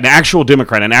speaking, an actual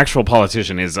Democrat, an actual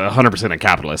politician is 100% a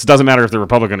capitalist. It doesn't matter if they're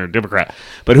Republican or Democrat,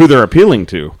 but who they're appealing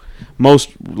to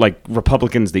most like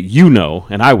Republicans that you know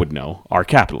and I would know are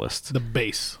capitalists. The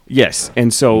base. Yes,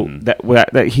 and so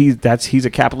he's a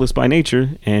capitalist by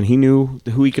nature, and he knew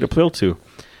who he could appeal to,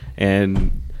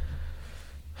 and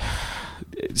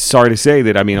sorry to say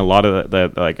that, I mean, a lot of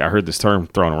that, like, I heard this term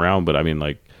thrown around, but I mean,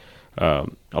 like, a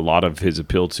lot of his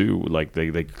appeal to, like,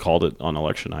 they called it on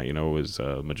election night, was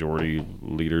majority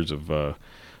leaders of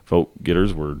vote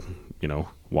getters were,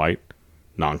 white,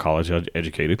 non-college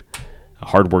educated,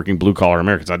 hardworking blue-collar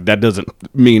Americans. That doesn't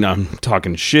mean I'm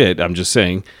talking shit. I'm just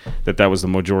saying that was the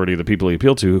majority of the people he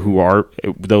appealed to, who are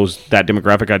that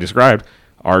demographic I described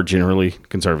are generally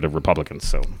conservative Republicans.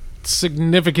 So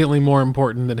significantly more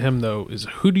important than him, though, is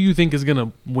who do you think is going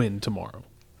to win tomorrow?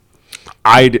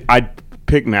 I'd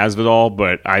pick Masvidal,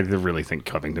 but I really think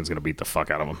Covington's going to beat the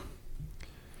fuck out of him.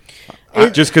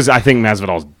 Just because I think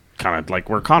Masvidal's kind of like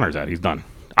where Connor's at. He's done.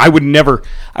 I would never,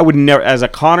 as a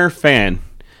Connor fan,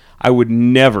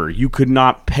 you could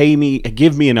not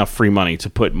give me enough free money to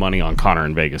put money on Connor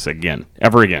in Vegas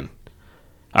ever again.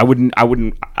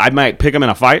 I might pick him in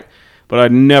a fight, but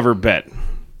I'd never bet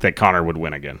that Connor would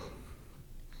win again.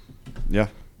 Yeah.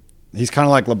 He's kind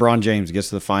of like LeBron James, gets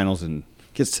to the finals and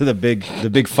gets to the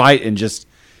big fight and just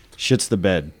shits the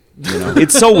bed.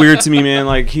 It's so weird to me, man.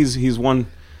 Like he's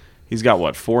got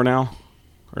what, 4 now?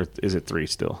 Or is it 3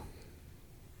 still?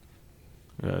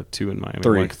 2 in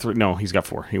Miami. 3. No, he's got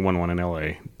 4. He won 1 in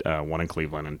LA, 1 in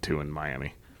Cleveland, and 2 in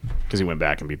Miami. Because he went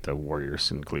back and beat the Warriors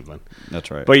in Cleveland.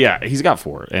 That's right. But yeah, he's got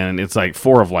 4. And it's like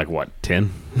 4 of like what,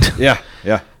 10? Yeah.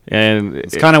 And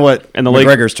it's kind of what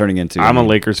McGregor's turning into. I'm a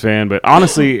Lakers fan, but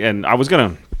honestly, and I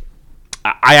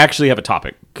actually have a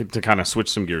topic to kind of switch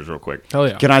some gears real quick. Hell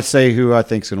yeah. Can I say who I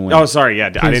think's going to win? Oh, sorry.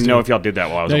 Yeah, I didn't know if y'all did that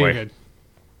while I was away. You're good.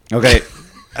 Okay.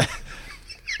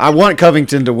 I want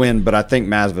Covington to win, but I think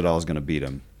Masvidal is going to beat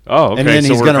him. Oh, okay. And then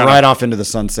he's going to ride off into the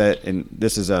sunset, and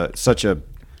this is such a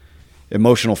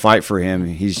emotional fight for him.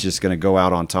 He's just going to go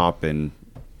out on top and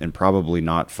probably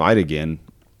not fight again,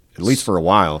 at least for a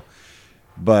while.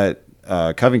 But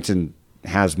Covington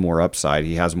has more upside.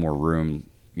 He has more room,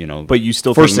 But you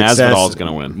still think Masvidal is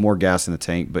going to win? More gas in the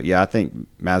tank. But yeah, I think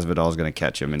Masvidal is going to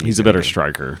catch him, and he's a better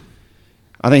striker.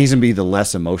 I think he's going to be the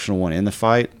less emotional one in the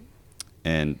fight,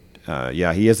 and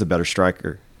he is a better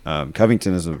striker.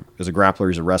 Covington is a grappler.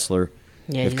 He's a wrestler.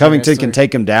 Yeah, if Covington can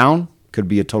take him down, could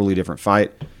be a totally different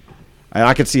fight.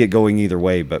 I could see it going either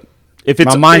way, but if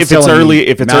it's early,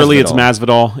 it's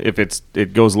Masvidal. If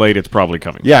it goes late, it's probably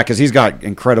Covington. Yeah, because he's got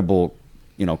incredible,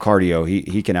 cardio.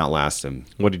 He can outlast him.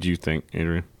 What did you think,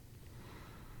 Adrian?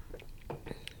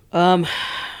 I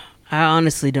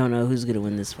honestly don't know who's gonna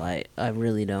win this fight. I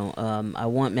really don't. I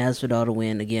want Masvidal to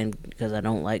win again because I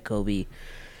don't like Kobe.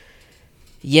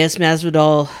 Yes,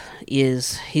 Masvidal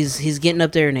he's getting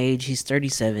up there in age. He's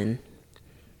 37.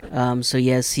 So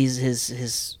yes,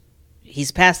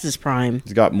 he's past his prime.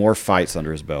 He's got more fights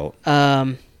under his belt.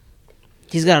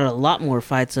 He's got a lot more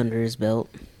fights under his belt.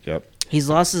 Yep. He's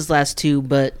lost his last 2,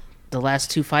 but the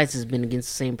last 2 fights has been against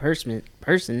the same person.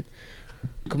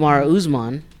 Kamaru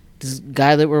Usman, this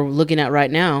guy that we're looking at right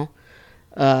now.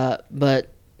 But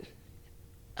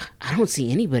I don't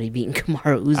see anybody beating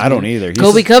Kamaru Usman. I don't either.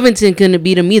 Kobe Covington couldn't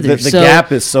beat him either. The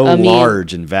gap is so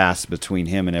large and vast between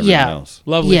him and everyone else.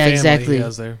 Lovely family exactly. he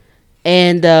has there.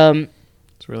 And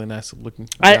it's really nice looking.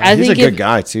 I he's think a good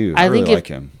guy too. I really like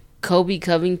him. Kobe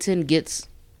Covington gets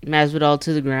Masvidal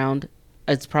to the ground,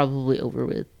 it's probably over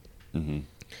with. Mm-hmm.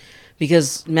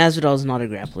 Because Masvidal is not a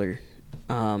grappler.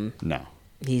 No,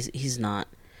 he's not.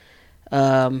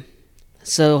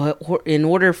 So in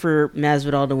order for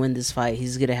Masvidal to win this fight,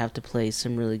 he's gonna have to play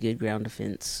some really good ground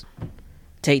defense,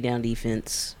 takedown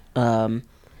defense.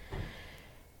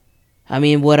 I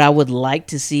mean, what I would like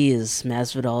to see is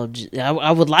Masvidal.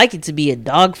 I would like it to be a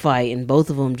dogfight and both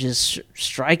of them just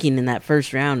striking in that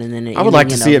first round, and then I would like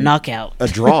to see a knockout, a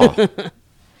draw.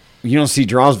 You don't see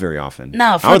draws very often.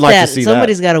 No, fuck I would like that. To see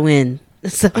Somebody's got to win.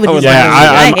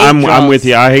 I'm with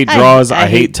you. I hate draws. I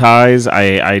hate ties.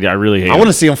 I really hate. I want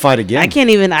to see them fight again. I don't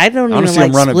even like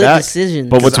split decisions.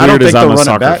 But what's weird is I'm a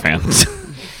soccer fan,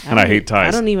 and I hate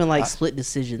ties. I don't even like split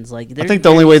decisions. Like I think the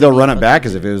only way they'll run it back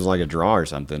is if it was like a draw or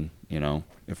something. You know,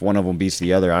 if one of them beats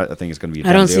the other, I think it's going to be.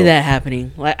 I don't see that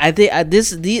happening. Like I think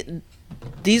these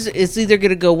it's either going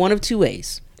to go one of two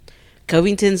ways.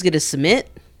 Covington's going to submit,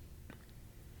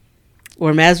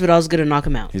 or Masvidal's going to knock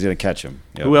him out. He's going to catch him.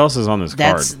 Yep. Who else is on this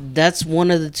card? That's one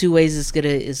of the two ways it's gonna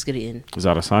end. Is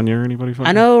that Adesanya or anybody fighting?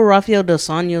 I know Rafael Dos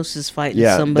Anjos is fighting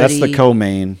somebody. That's the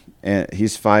co-main, and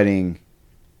he's fighting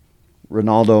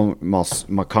Ronaldo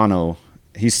Macano.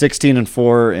 He's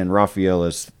 16-4, and Rafael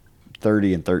is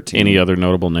 30-13. Any other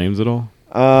notable names at all?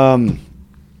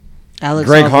 Alex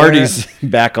Greg Oliveira- Hardy's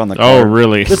back on the Oh, card.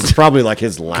 really? This is probably like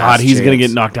his last. God, he's going to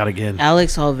chance. get knocked out again.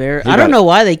 Alex Oliveira. He I don't got- know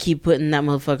why they keep putting that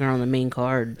motherfucker on the main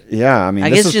card. Yeah, I mean, I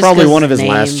this guess is just probably 'cause one of his name.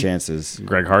 last chances.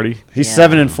 Greg Hardy? He's Yeah.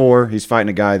 7-4. He's fighting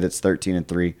a guy that's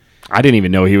 13-3. I didn't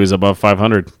even know he was above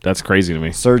 500. That's crazy to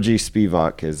me. Sergey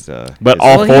Spivak is. But is-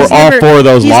 all Well, he's all four of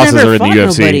those he's losses never are in the fought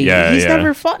UFC. Nobody. Yeah, He's yeah.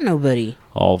 never fought nobody.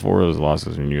 All 4 of those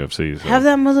losses are in UFC. So. Have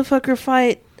that motherfucker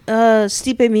fight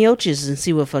Stipe Miocic and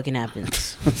see what fucking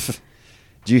happens.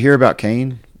 Did you hear about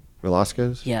Cain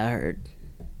Velasquez? Yeah, I heard.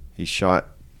 He shot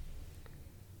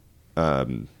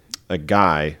a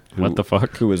guy who, What the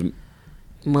fuck? who was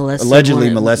Molested allegedly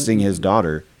one- molesting his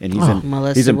daughter, and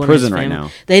molested he's in one of his prison right family.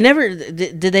 now. They never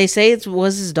did they say it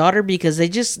was his daughter because they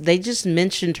just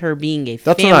mentioned her being a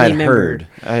That's family what I had member. heard.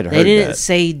 I had They heard didn't that.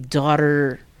 say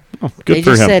daughter. Oh, good They for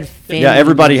just him. said family. Yeah,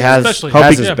 everybody member. has Especially- has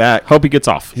Hope his he- back. Hope he gets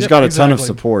off. He's Yep, got a ton of exactly.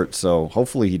 support, so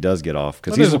hopefully he does get off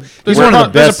because There's, he's there's one a,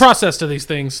 of the there's a best. process to these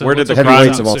things. So Where did let's the hope it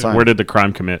heavyweights comes of all out soon. time. Where did the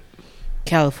crime commit?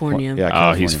 California. Yeah,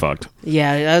 Oh, he's California. fucked.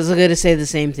 Yeah, I was going to say the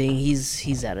same thing.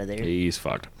 He's out of there. He's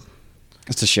fucked.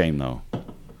 It's a shame though.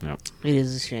 Yep. It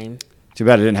is a shame. Too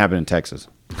bad it didn't happen in Texas.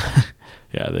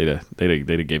 Yeah,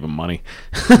 they gave him money.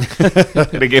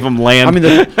 They gave him land. I mean,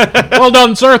 the, Well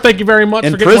done, sir. Thank you very much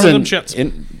in for getting one of them prison,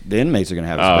 shits. the inmates are going to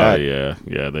have his oh back.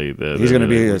 yeah. He's going to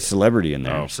be a celebrity in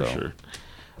there. Oh, so for sure.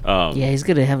 Yeah, he's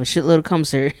going to have a shitload of cum,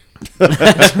 sir.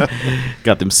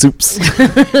 Got them soups.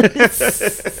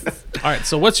 All right.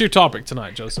 So what's your topic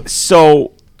tonight, Joseph?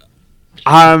 So,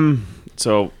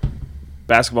 so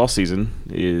basketball season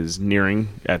is nearing.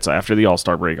 That's after the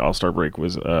All-Star break. All-Star break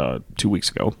was 2 weeks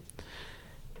ago.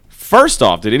 First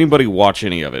off, did anybody watch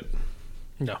any of it?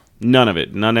 No. None of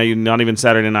it. Not even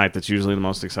Saturday night. That's usually the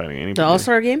most exciting. The Anybody?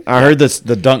 All-Star game? I heard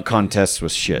the dunk contest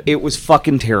was shit. It was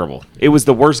fucking terrible. It was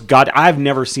the worst. God, I've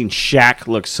never seen Shaq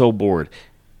look so bored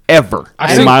ever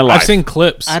in my life. I've seen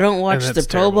clips. I don't watch and the that's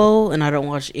Pro terrible. Bowl, and I don't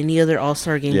watch any other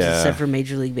All-Star games Yeah. except for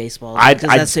Major League Baseball. I- Because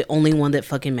I- that's the only one that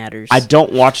fucking matters. I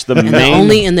don't watch the and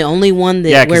main. the only one that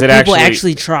Yeah, 'cause where it people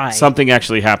actually try. Something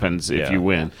actually happens if Yeah. you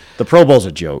win. The Pro Bowl's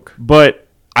a joke. But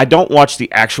I don't watch the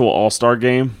actual All-Star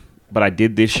game, but I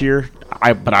did this year.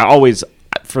 But I always,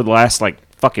 for the last like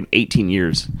fucking 18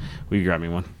 years, will you grab me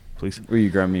one, please? Will you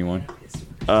grab me one?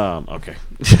 Okay.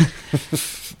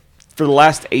 For the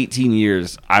last 18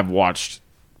 years, I've watched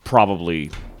probably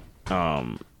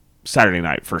Saturday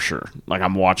night for sure. Like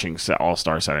I'm watching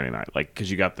All-Star Saturday night, like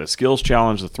because you got the skills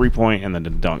challenge, the 3-point, and then the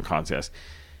dunk contest.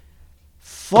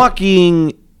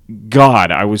 Fucking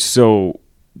God, I was so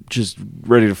just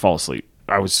ready to fall asleep.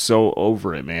 I was so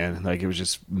over it, man. Like it was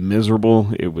just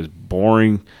miserable. It was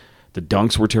boring. The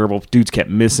dunks were terrible. Dudes kept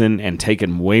missing and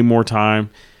taking way more time.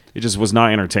 It just was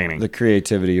not entertaining. The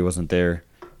creativity wasn't there.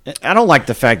 I don't like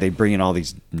the fact they bring in all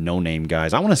these no-name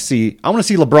guys. I want to see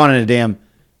LeBron in a damn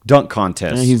dunk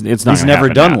contest. He's never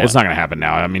happen done now. one. It's not going to happen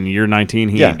now. I mean, you're 19.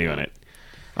 He Yeah. ain't doing it.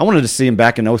 I wanted to see him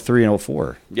back in 03 and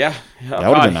 04. Yeah, That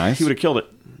would've been nice. He would have killed it.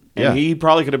 And Yeah. he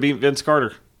probably could have beat Vince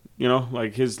Carter. You know,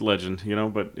 like his legend. You know,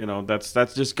 but you know that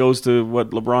just goes to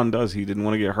what LeBron does. He didn't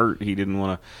want to get hurt. He didn't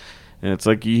want to. And it's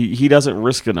like he doesn't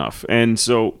risk enough. And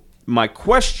so my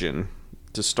question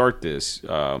to start this.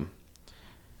 So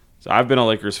I've been a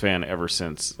Lakers fan ever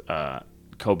since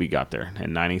Kobe got there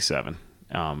in '97.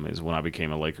 Is when I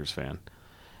became a Lakers fan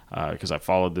because I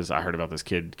followed this. I heard about this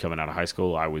kid coming out of high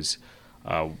school. I was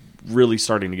really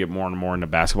starting to get more and more into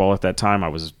basketball at that time. I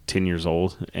was 10 years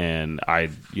old, and I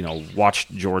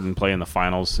watched Jordan play in the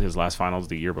finals, his last finals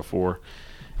the year before,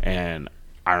 and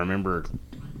I remember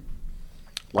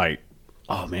like,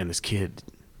 oh man, this kid,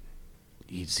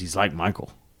 he's like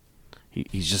Michael.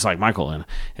 He's just like Michael,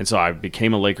 and so I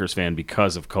became a Lakers fan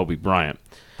because of Kobe Bryant.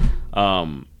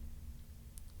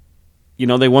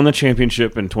 They won the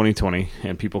championship in 2020,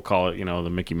 and people call it, the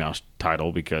Mickey Mouse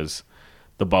title because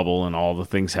the bubble and all the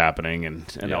things happening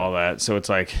and all that. So it's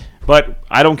like, but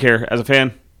I don't care. As a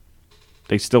fan,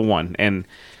 they still won, and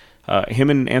him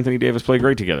and Anthony Davis play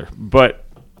great together. But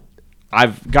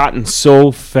I've gotten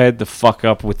so fed the fuck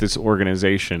up with this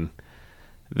organization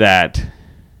that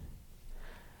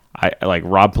I like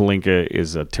Rob Pelinka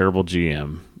is a terrible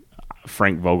GM.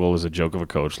 Frank Vogel is a joke of a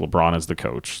coach. LeBron is the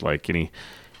coach. Like, and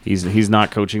he's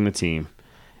not coaching the team.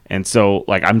 And so,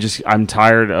 like, I'm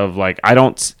tired of, like,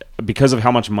 because of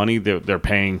how much money they're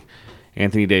paying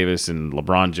Anthony Davis and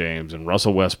LeBron James and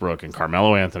Russell Westbrook and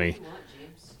Carmelo Anthony.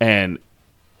 And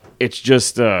it's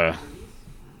just,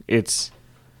 it's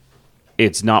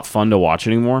not fun to watch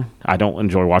anymore. I don't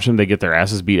enjoy watching them. They get their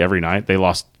asses beat every night. They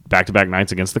lost back-to-back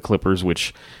nights against the Clippers,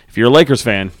 which, if you're a Lakers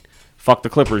fan, fuck the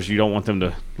Clippers. You don't want them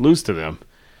to lose to them.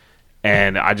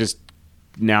 And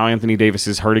now Anthony Davis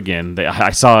is hurt again.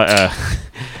 I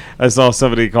saw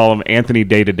somebody call him Anthony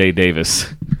Day-to-Day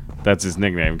Davis. That's his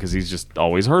nickname because he's just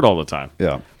always hurt all the time.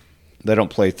 Yeah. They don't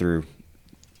play through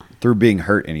being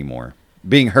hurt anymore.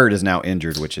 Being hurt is now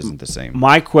injured, which isn't the same.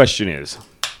 My question is,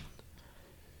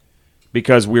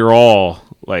 because we're all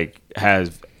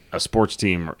has a sports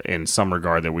team in some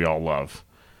regard that we all love.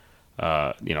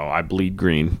 I bleed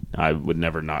green. I would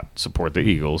never not support the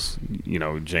Eagles.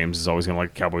 James is always going to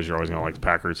like the Cowboys. You're always going to like the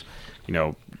Packers.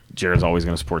 Jared's always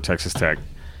going to support Texas Tech.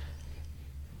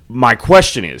 My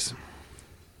question is,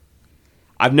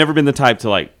 I've never been the type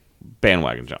to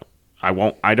bandwagon jump.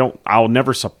 I'll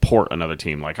never support another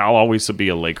team. I'll always be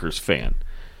a Lakers fan.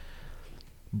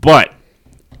 But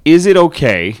is it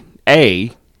okay,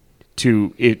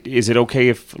 is it okay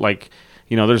if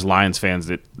there's Lions fans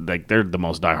that they're the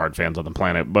most diehard fans on the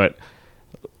planet, but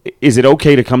is it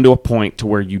okay to come to a point to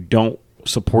where you don't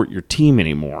support your team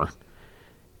anymore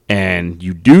and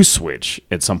you do switch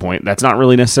at some point? That's not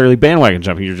really necessarily bandwagon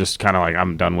jumping. You're just kind of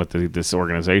I'm done with this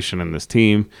organization and this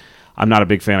team. I'm not a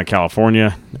big fan of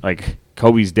California.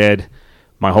 Kobe's dead.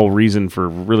 My whole reason for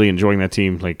really enjoying that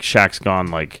team, Shaq's gone,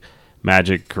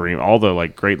 Magic, Kareem, all the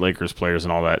great Lakers players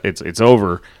and all that, it's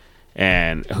over.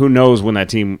 And who knows when that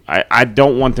team I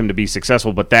don't want them to be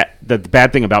successful, but the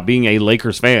bad thing about being a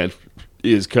Lakers fan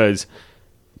is because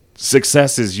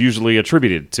success is usually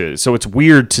attributed to. So it's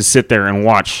weird to sit there and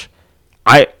watch.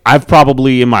 I've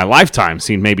probably in my lifetime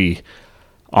seen maybe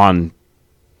on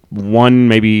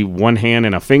one hand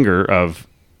and a finger of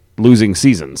losing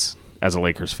seasons as a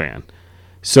Lakers fan.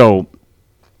 So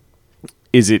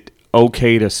is it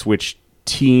okay to switch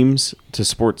teams to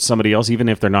support somebody else even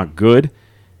if they're not good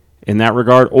in that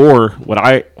regard? Or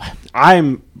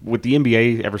I'm with the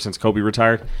NBA ever since Kobe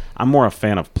retired, I'm more a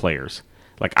fan of players.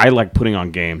 I like putting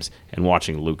on games and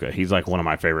watching Luka. He's one of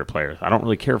my favorite players. I don't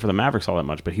really care for the Mavericks all that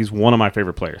much, but he's one of my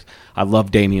favorite players. I love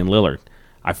Damian Lillard.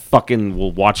 I fucking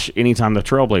will watch anytime the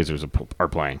Trailblazers are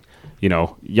playing.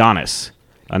 Giannis,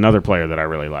 another player that I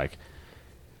really like.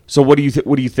 So what do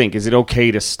you think? Is it okay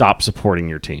to stop supporting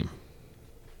your team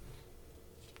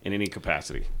in any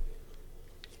capacity?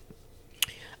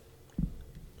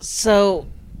 So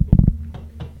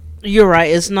you're right.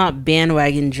 It's not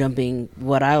bandwagon jumping.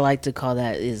 What I like to call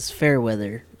that is fair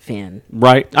weather fan.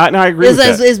 Right. I agree with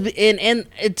that.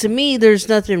 And to me, there's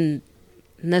nothing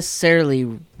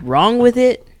necessarily wrong with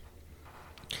it.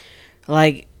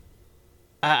 I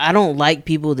don't like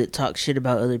people that talk shit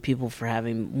about other people for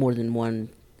having more than one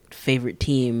favorite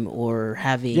team or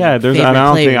having I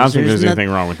don't think there's anything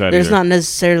wrong with that. There's not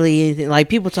necessarily anything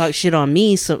people talk shit on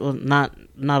me. So not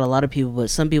a lot of people, but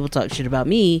some people talk shit about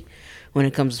me when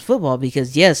it comes to football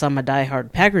because yes, I'm a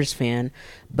diehard Packers fan,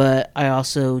 but I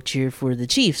also cheer for the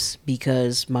Chiefs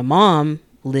because my mom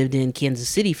lived in Kansas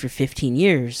City for 15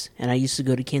 years and I used to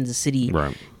go to Kansas City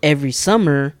every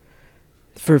summer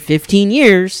for 15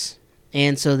 years.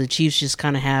 And so the Chiefs just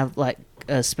kind of have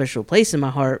a special place in my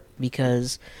heart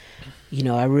because,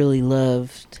 I really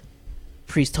loved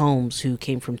Priest Holmes, who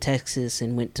came from Texas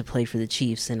and went to play for the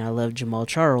Chiefs. And I love Jamal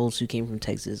Charles, who came from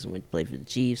Texas and went to play for the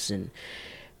Chiefs. And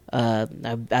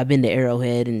I've been to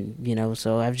Arrowhead and,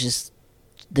 so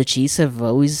the Chiefs have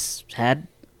always had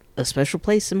a special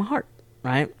place in my heart,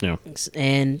 right? Yeah.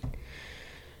 And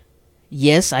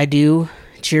yes, I do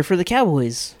cheer for the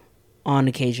Cowboys on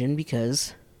occasion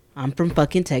because I'm from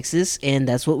fucking Texas, and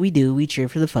that's what we do. We cheer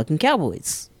for the fucking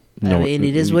Cowboys. No, and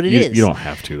it is what it is. You don't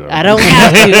have to, though. I don't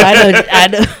have to. I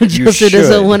know Joseph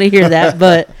doesn't want to hear that,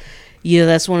 but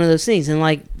that's one of those things.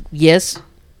 And yes,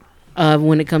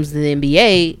 when it comes to the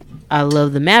NBA, I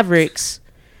love the Mavericks,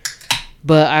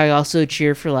 but I also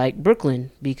cheer for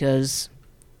Brooklyn because,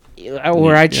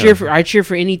 I cheer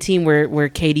for any team where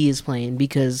KD is playing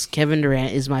because Kevin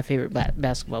Durant is my favorite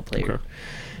basketball player,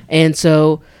 and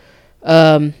so.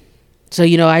 I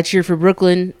cheer for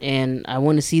Brooklyn, and I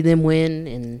want to see them win,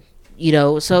 and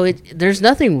so there's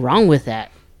nothing wrong with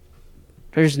that.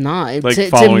 There's not.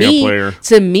 Following a player.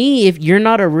 To me, if you're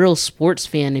not a real sports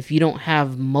fan, if you don't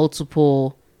have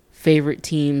multiple favorite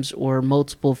teams or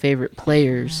multiple favorite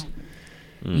players,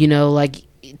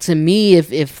 to me,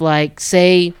 if let's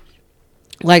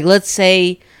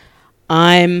say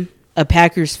I'm a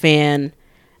Packers fan.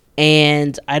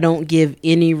 And I don't give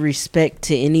any respect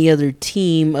to any other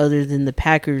team other than the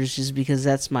Packers, just because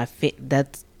that's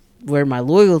that's where my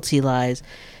loyalty lies.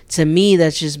 To me,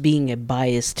 that's just being a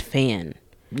biased fan.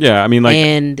 Yeah, I mean,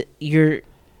 and you're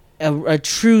a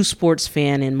true sports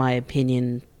fan, in my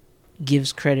opinion,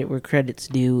 gives credit where credit's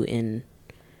due, and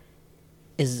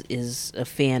is a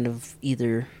fan of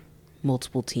either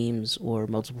multiple teams or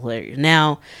multiple players.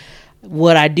 Now,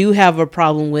 what I do have a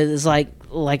problem with is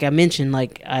like I mentioned,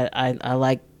 like I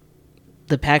like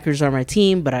the Packers are my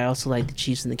team, but I also like the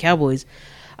Chiefs and the Cowboys.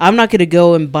 I'm not going to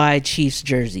go and buy Chiefs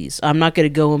jerseys. I'm not going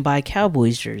to go and buy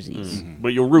Cowboys jerseys. But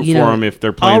you'll root for them if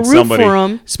they're playing I'll root somebody, for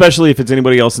 'em, especially if it's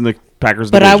anybody else in the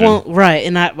Packers but division. I won't. Right,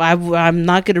 and I'm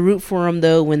not going to root for them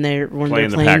though when they're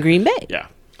playing Green Bay. Yeah.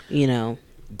 You know.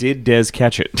 Did Dez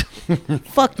catch it?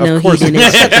 Fuck no, he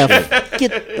didn't. Shut the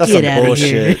get out of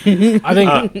here.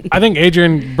 I think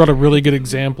Adrian brought a really good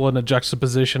example in a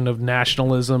juxtaposition of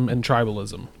nationalism and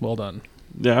tribalism. Well done.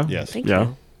 Yeah. Yes. Thank Yeah.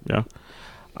 you. Yeah.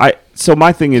 So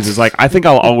my thing is like I think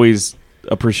I'll always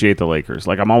appreciate the Lakers.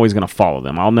 Like I'm always going to follow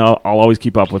them. I'll always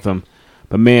keep up with them.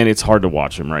 But man, it's hard to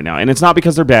watch them right now. And it's not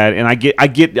because they're bad, and I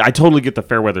totally get the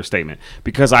fair weather statement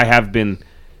because I have been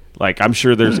like I'm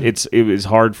sure it was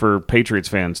hard for Patriots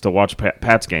fans to watch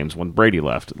Pats games when Brady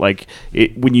left. Like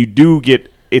when you do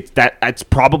get that's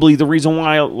probably the reason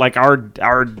why like our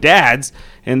dads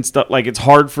and stuff like it's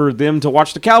hard for them to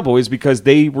watch the Cowboys because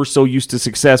they were so used to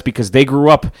success because they grew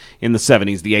up in the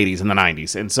 70s, the 80s, and the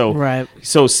 90s, and so Right.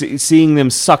 So seeing them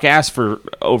suck ass for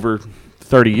over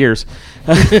 30 years,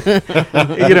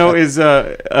 is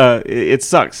it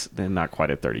sucks. And not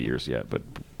quite at 30 years yet, but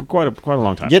quite a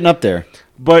long time. Getting up there.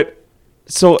 But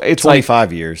so it's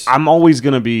 25 years. I'm always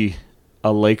going to be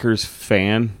a Lakers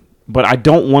fan, but I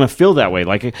don't want to feel that way.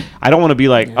 Like I don't want to be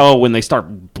like, oh, when they start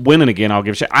winning again, I'll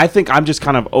give a shit. I think I'm just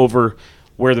kind of over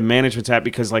where the management's at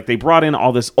because like they brought in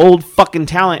all this old fucking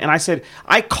talent, and I said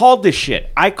I called this shit,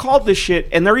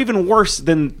 and they're even worse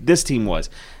than this team was.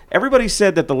 Everybody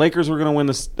said that the Lakers were going to win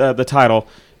the title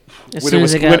when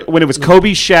it was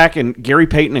Kobe, Shaq, and Gary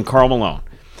Payton and Karl Malone.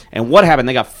 And what happened?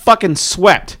 They got fucking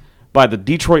swept by the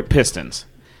Detroit Pistons.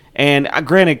 And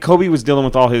granted, Kobe was dealing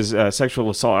with all his sexual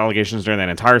assault allegations during that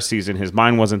entire season. His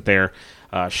mind wasn't there.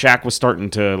 Shaq was starting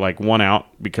to like one out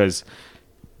because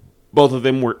both of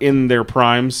them were in their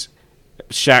primes.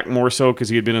 Shaq more so because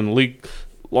he had been in the league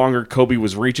longer. Kobe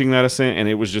was reaching that ascent, and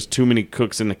it was just too many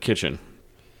cooks in the kitchen.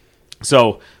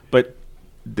 So, but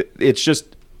it's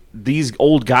just these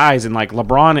old guys and like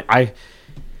LeBron,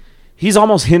 he's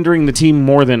almost hindering the team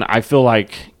more than I feel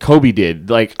like Kobe did.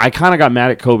 Like I kind of got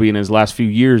mad at Kobe in his last few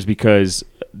years because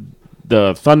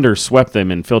the Thunder swept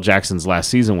them in Phil Jackson's last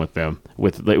season with them.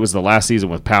 It was the last season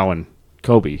with Powell and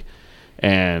Kobe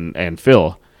and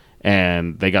Phil,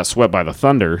 and they got swept by the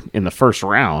Thunder in the first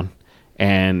round,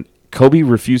 and Kobe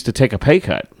refused to take a pay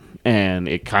cut, and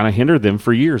it kind of hindered them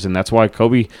for years, and that's why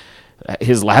Kobe,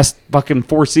 his last fucking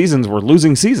 4 seasons were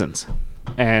losing seasons,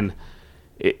 and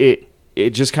it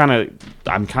just kind of,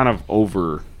 I'm kind of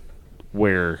over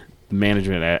where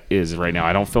management is right now.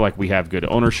 I don't feel like we have good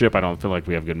ownership. I don't feel like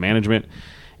we have good management,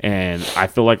 and I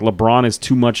feel like LeBron is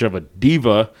too much of a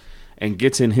diva and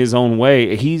gets in his own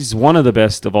way. He's one of the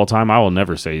best of all time. I will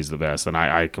never say he's the best, and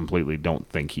I completely don't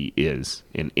think he is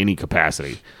in any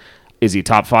capacity. Is he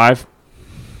top 5?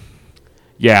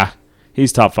 Yeah,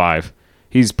 he's top 5.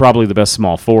 He's probably the best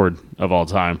small forward of all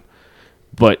time,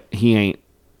 but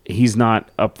he's not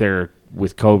up there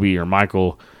with Kobe or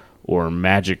Michael or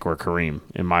Magic or Kareem,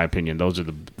 in my opinion. Those are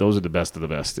the best of the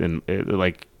best, and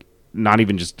like not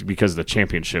even just because of the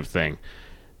championship thing.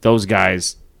 Those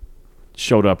guys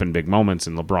showed up in big moments,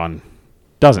 and LeBron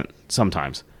doesn't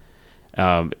sometimes.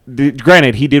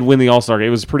 Granted, he did win the All-Star game.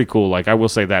 It was pretty cool. Like I will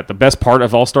say that the best part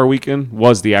of All-Star Weekend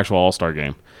was the actual All-Star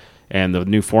game and the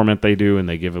new format they do, and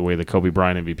they give away the Kobe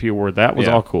Bryant MVP award. That was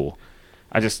all cool.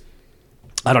 I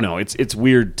don't know. It's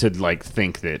weird to like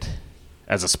think that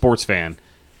as a sports fan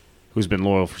who's been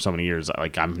loyal for so many years,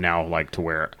 like I'm now like to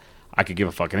where I could give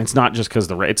a fuck. And it's not just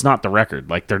because it's not the record.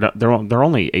 Like they're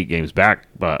only 8 games back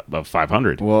of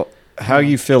 500. Well, how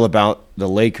you feel about the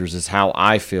Lakers is how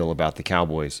I feel about the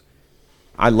Cowboys.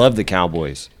 I love the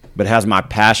Cowboys, but has my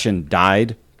passion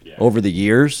died over the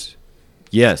years?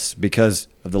 Yes, because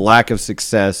of the lack of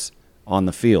success on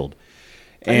the field.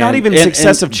 And not even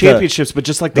success of championships, but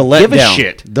just like the give a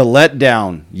shit. The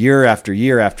letdown year after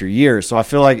year after year. So I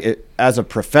feel like as a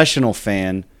professional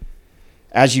fan,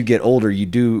 as you get older, you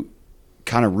do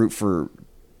kind of root for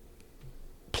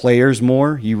players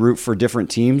more. You root for different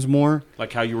teams more.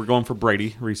 Like how you were going for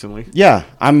Brady recently. Yeah,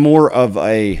 I'm more of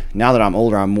now that I'm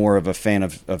older, I'm more of a fan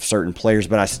of certain players,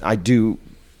 but I do,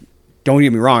 don't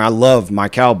get me wrong, I love my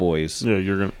Cowboys.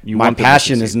 Yeah, my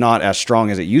passion is not as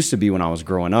strong as it used to be when I was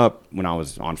growing up, when I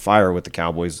was on fire with the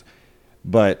Cowboys.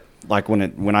 But like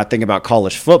when I think about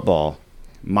college football,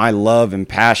 my love and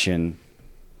passion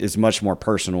is much more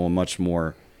personal and much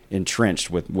more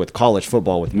entrenched with college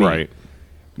football with me. Right.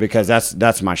 Because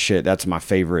that's my shit. That's my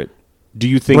favorite. Do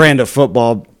you think brand of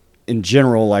football in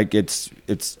general? Like it's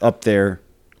up there.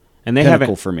 And they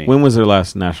pinnacle for me. When was their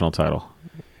last national title?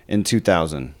 in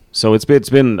 2000. So it's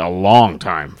been a long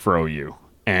time for OU,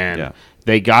 and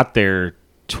they got there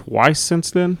twice since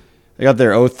then. They got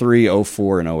there 03,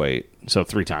 04, and 08. So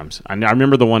 3 times. I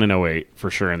remember the one in 08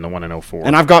 for sure, and the one in 04.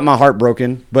 And I've got my heart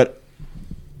broken, but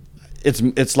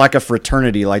it's like a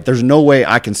fraternity. Like there's no way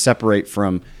I can separate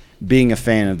from being a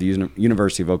fan of the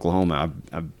University of Oklahoma.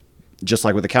 I've just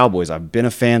like with the Cowboys, I've been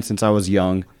a fan since I was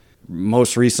young.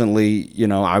 Most recently,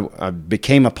 I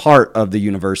became a part of the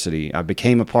university. I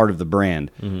became a part of the brand,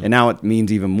 and now it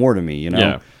means even more to me.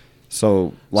 Yeah.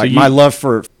 So my love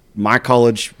for my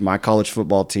college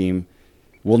football team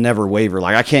will never waver.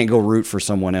 Like I can't go root for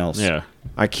someone else. Yeah.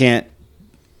 I can't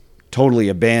totally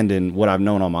abandon what I've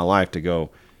known all my life to go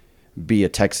be a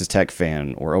Texas Tech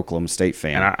fan or Oklahoma State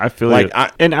fan. And I feel like,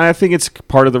 and I think it's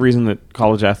part of the reason that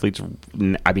college athletes,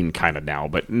 I mean, kind of now,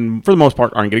 but for the most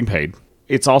part, aren't getting paid.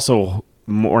 It's also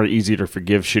more easy to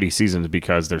forgive shitty seasons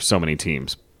because there's so many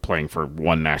teams playing for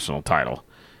one national title,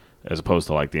 as opposed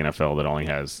to like the NFL that only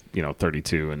has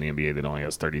 32 and the NBA that only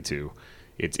has 32.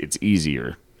 It's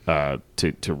easier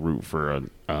to root for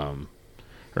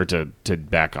or to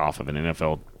back off of an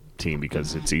NFL team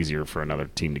because it's easier for another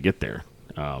team to get there.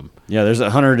 There's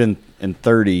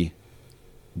 130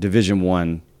 Division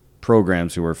I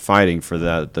programs who are fighting for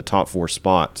the top 4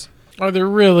 spots. Are there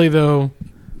really though?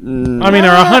 I mean,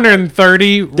 are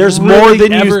 130? There's really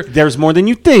more than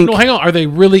you think. No, hang on. Are they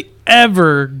really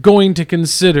ever going to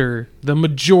consider the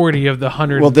majority of the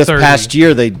 130? Well, this past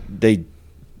year they did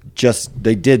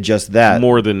just that.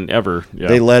 More than ever. Yeah.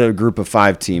 They let a group of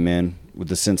 5 team in with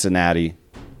the Cincinnati,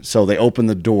 so they opened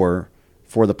the door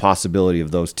for the possibility of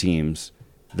those teams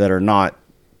that are not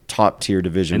top tier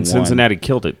Division I. And Cincinnati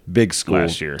killed it big school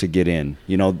last year to get in.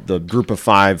 The group of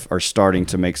 5 are starting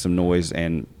to make some noise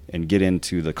and get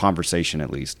into the conversation at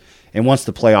least. And once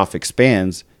the playoff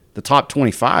expands, the top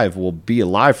 25 will be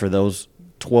alive for those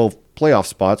 12 playoff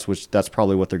spots, which that's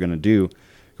probably what they're going to do,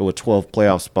 go with 12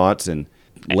 playoff spots. And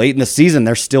late in the season,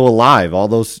 they're still alive, all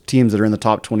those teams that are in the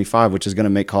top 25, which is going to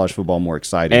make college football more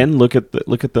exciting. And look at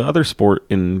the other sport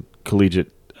in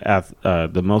collegiate,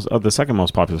 the second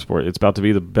most popular sport. It's about to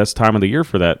be the best time of the year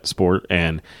for that sport,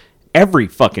 and every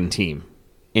fucking team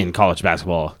in college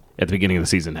basketball at the beginning of the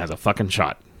season has a fucking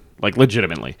shot. Like,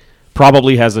 legitimately.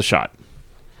 Probably has a shot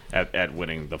at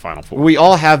winning the Final Four. We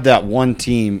all have that one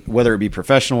team, whether it be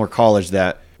professional or college,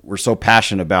 that we're so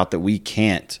passionate about that we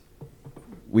can't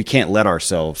let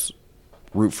ourselves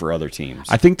root for other teams.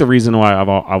 I think the reason why I've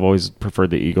always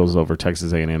preferred the Eagles over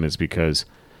Texas A&M is because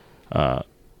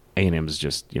A&M is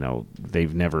just,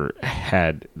 they've never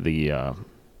had the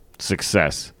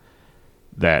success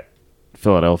that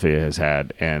Philadelphia has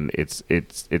had, and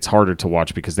it's harder to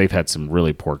watch because they've had some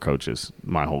really poor coaches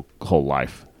my whole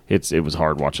life. It was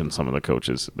hard watching some of the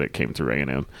coaches that came through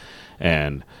A&M,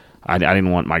 and I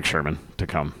didn't want Mike Sherman to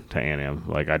come to A&M.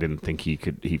 Like, I didn't think he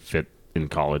fit in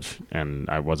college, and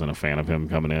I wasn't a fan of him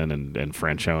coming in, and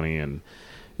Franchione, and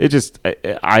it just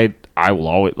I will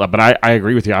always. But I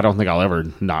agree with you. I don't think I'll ever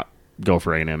not go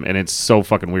for A&M, and it's so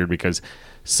fucking weird because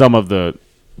some of the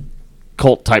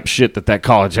cult type shit that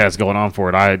college has going on for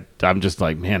it, I'm just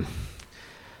like, man,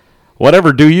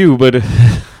 whatever, do you, but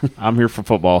I'm here for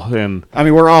football. And I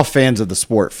mean, we're all fans of the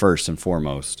sport first and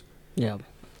foremost. Yeah.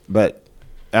 But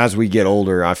as we get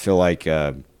older, I feel like,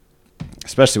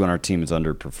 especially when our team is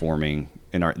underperforming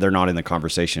and they're not in the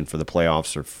conversation for the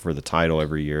playoffs or for the title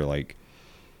every year, like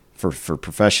for the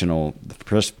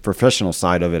professional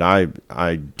side of it,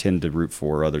 I tend to root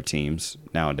for other teams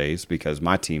nowadays because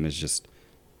my team is just,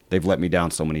 they've let me down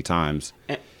so many times.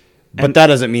 But that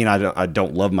doesn't mean I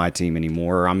don't love my team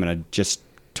anymore. I'm going to just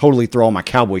totally throw all my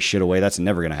Cowboy shit away. That's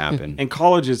never going to happen. And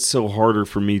college is so harder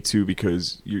for me too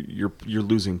because you're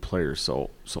losing players so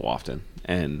often.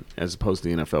 And as opposed to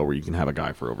the NFL where you can have a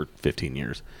guy for over 15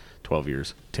 years, 12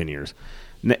 years, 10 years.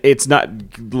 It's not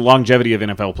the longevity of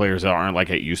NFL players aren't like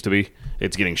it used to be.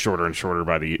 It's getting shorter and shorter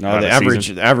by the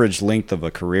average length of a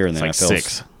career in the NFL like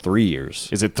is 3 years.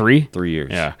 Is it 3? 3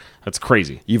 years. Yeah, that's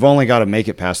crazy. You've only got to make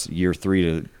it past year 3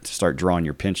 to start drawing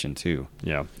your pension too.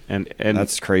 Yeah, and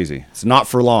that's crazy. It's not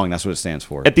for long. That's what it stands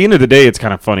for. At the end of the day, it's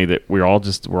kind of funny that we're all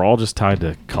just tied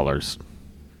to colors.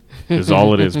 Is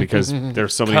all it is because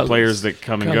there's so many players that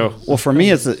come and go. Well, for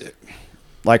me, it's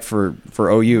like for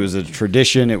OU, it was a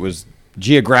tradition. It was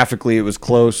geographically, it was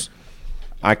close.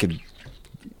 I could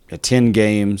attend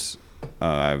games.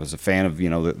 I was a fan of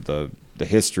the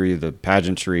history, the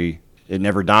pageantry. It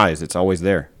never dies. It's always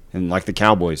there. And like the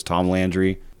Cowboys, Tom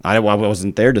Landry. I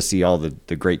wasn't there to see all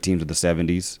the great teams of the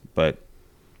 70s, but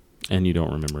and you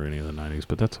don't remember any of the 90s,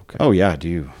 but that's okay. Oh yeah, I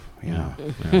do. Yeah.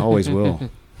 I always will.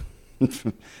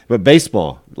 But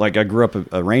baseball, like I grew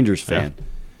up a Rangers fan.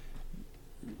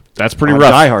 That's pretty I'm a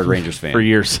rough. diehard Rangers fan. For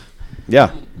years.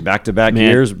 Yeah, back-to-back Man.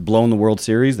 years, blowing the World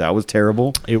Series. That was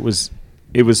terrible. It was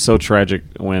so tragic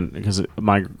because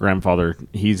my grandfather,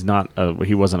 he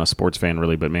wasn't a sports fan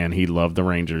really, but man, he loved the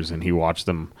Rangers and he watched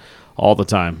them all the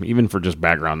time, even for just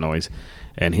background noise.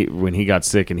 And when he got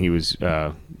sick and he was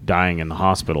dying in the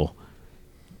hospital,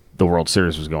 the World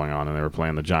Series was going on and they were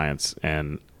playing the Giants,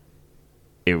 and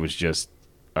it was just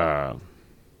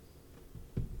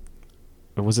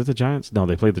was it the Giants? No,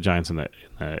 they played the Giants in the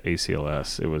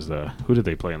ACLS. It was who did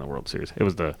they play in the World Series? It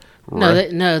was the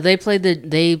They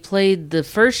played the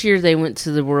first year they went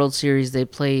to the World Series. They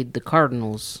played the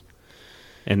Cardinals,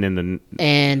 and then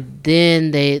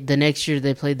the next year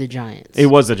they played the Giants. It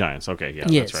was the Giants. Okay, yeah,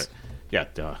 Yes. that's right. Yeah,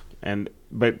 duh.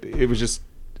 But it was just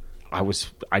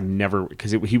I never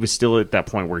because he was still at that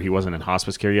point where he wasn't in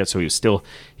hospice care yet, so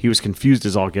he was confused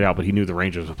as all get out. But he knew the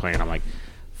Rangers were playing. I'm like,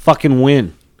 fucking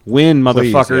win,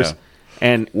 motherfuckers, yeah.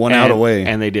 and One out away,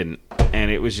 and they didn't,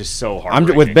 and it was just so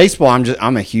hard. With baseball,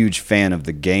 I'm a huge fan of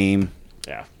the game,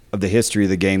 yeah, of the history of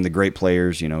the game, the great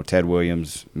players, Ted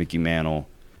Williams, Mickey Mantle.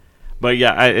 But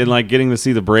yeah, and like getting to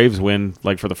see the Braves win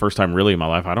like for the first time really in my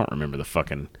life, I don't remember the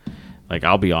fucking. Like,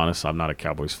 I'll be honest, I'm not a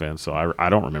Cowboys fan, so I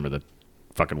don't remember the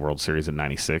fucking World Series in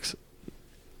 '96.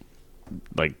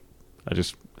 Like,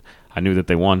 I knew that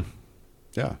they won.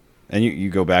 Yeah, and you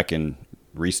go back and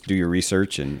do your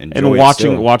research and enjoy and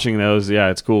it watching those, yeah,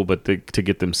 it's cool. But to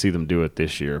get them see them do it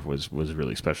this year was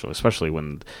really special, especially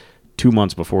when 2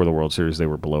 months before the World Series they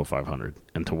were below 500,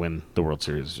 and to win the World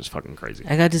Series is just fucking crazy.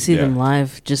 I got to see them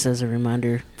live just as a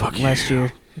reminder last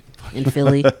year in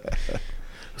Philly.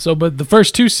 So, but the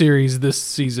first two series this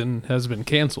season has been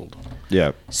canceled.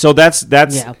 Yeah. So that's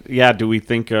yeah. Do we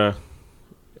think is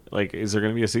there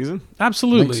going to be a season?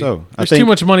 Absolutely. I think so. There's too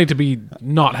much money to be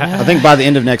not I having. think by the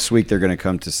end of next week they're going to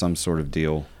come to some sort of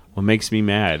deal. What makes me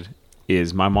mad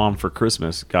is my mom for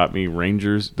Christmas got me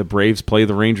Rangers. The Braves play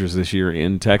the Rangers this year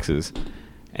in Texas,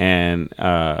 and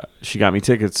she got me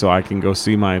tickets so I can go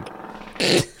see my.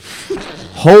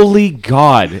 Holy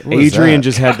God! Adrian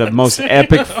just had the most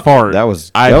epic fart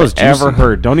I've ever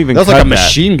heard. Don't even. That was cut like a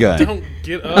machine gun. Don't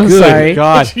get up. I'm Good sorry.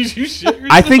 God! Did you shit yourself?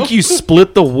 I think you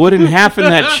split the wood in half in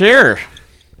that chair.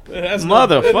 It has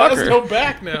Motherfucker. No, it has no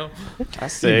back now. I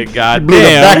say, God Blew the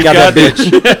damn, back out of that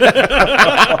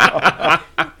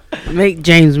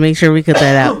bitch. Make sure we cut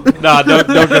that out. No, don't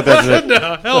cut that.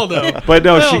 No, hell no. But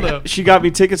no, Hell no. she got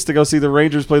me tickets to go see the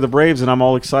Rangers play the Braves, and I'm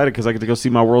all excited because I get to go see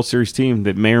my World Series team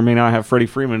that may or may not have Freddie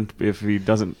Freeman if he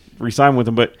doesn't re-sign with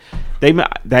them. But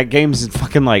that game's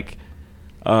fucking like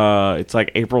it's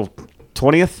like April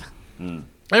 20th.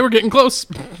 Hey, we're getting close.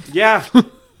 Yeah,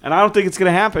 and I don't think it's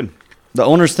gonna happen. The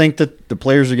owners think that the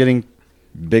players are getting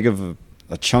big of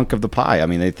a chunk of the pie. I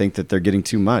mean, they think that they're getting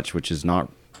too much, which is not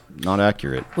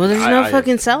accurate. Well, there's no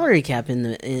fucking salary cap in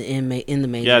the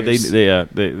majors. Yeah,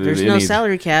 there's no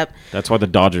salary cap. That's why the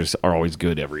Dodgers are always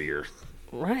good every year.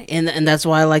 Right, and that's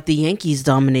why the Yankees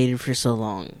dominated for so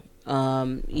long.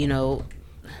 And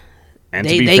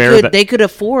they could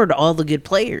afford all the good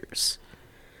players.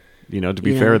 To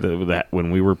be fair, that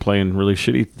when we were playing really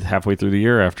shitty halfway through the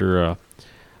year after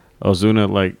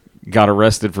Ozuna got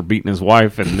arrested for beating his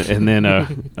wife, and then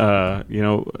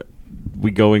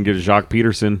we go and get Jacques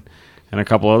Peterson and a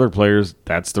couple other players.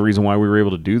 That's the reason why we were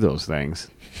able to do those things.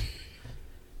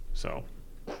 So,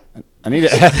 I need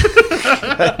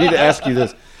to ask you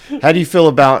this: how do you feel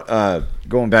about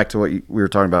going back to what we were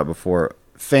talking about before?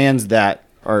 Fans that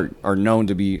are known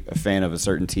to be a fan of a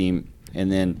certain team,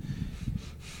 and then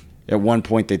at one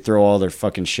point they throw all their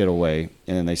fucking shit away,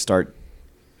 and then they start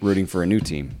rooting for a new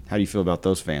team. How do you feel about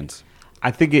those fans?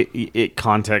 I think it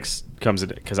context comes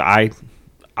into, because I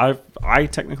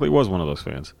technically was one of those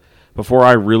fans before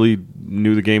I really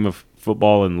knew the game of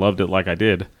football and loved it like I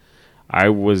did. I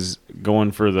was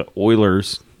going for the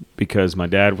Oilers because my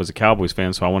dad was a Cowboys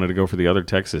fan, so I wanted to go for the other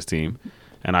Texas team,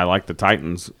 and I liked the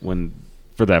Titans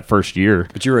for that first year.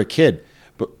 But you were a kid.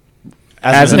 But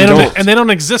as an adult, and they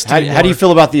don't exist anymore. How do you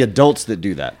feel about the adults that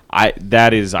do that?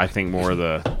 That is, I think, more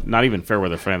the not even fair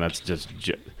weather fan. That's just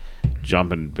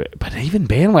jumping, but even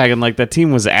bandwagon, that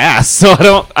team was ass.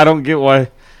 So I don't get why.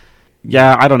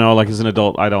 Yeah, I don't know. As an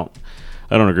adult, I don't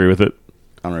agree with it.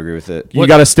 I don't agree with it. You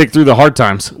got to stick through the hard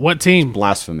times. What team?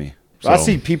 Blasphemy. So. I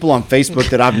see people on Facebook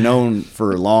that I've known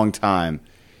for a long time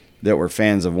that were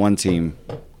fans of one team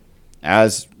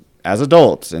as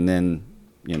adults, and then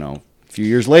a few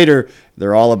years later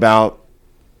they're all about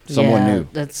someone new.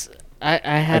 That's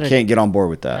I can't get on board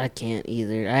with that. I can't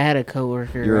either. I had a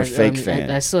coworker. You're a fake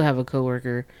fan. I still have a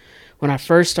coworker. When I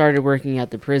first started working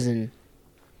at the prison,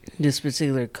 this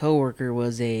particular coworker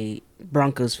was a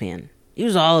Broncos fan. He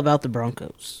was all about the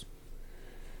Broncos.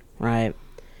 Right.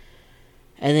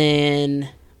 And then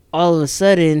all of a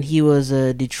sudden he was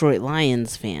a Detroit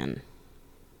Lions fan.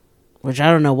 Which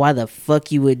I don't know why the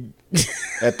fuck you would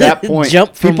At that point,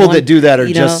 jump from people one, that do that are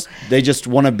you know. just they just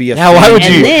want to be a Now,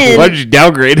 fan. why would you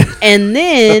downgrade? And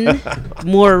then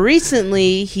more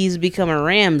recently he's become a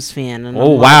Rams fan. And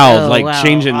Oh, I'm wow, like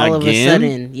changing all of a again?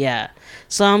 sudden, yeah.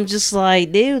 So I'm just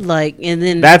like, dude, like, and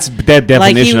then That's that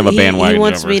definition of a bandwagon He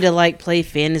wants jumper. me to like play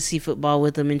fantasy football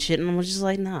with him and shit, and I'm just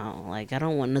like, no, like I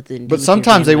don't want nothing to do But with your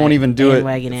sometimes they won't even do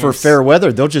bandwagon it for ass. fair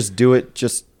weather. They'll just do it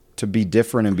just to be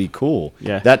different and be cool.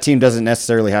 Yeah. That team doesn't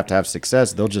necessarily have to have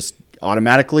success. They'll just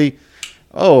automatically,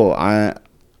 I'm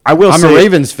will a say,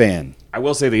 Ravens fan. I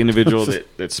will say the individual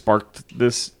that sparked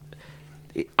this.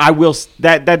 I will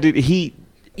that dude he.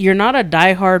 You're not a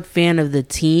diehard fan of the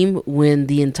team when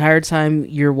the entire time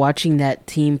you're watching that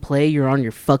team play, you're on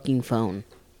your fucking phone.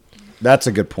 That's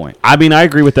a good point. I mean, I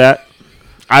agree with that.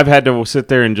 I've had to sit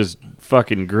there and just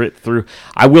fucking grit through.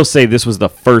 I will say this was the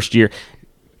first year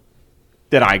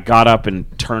that I got up and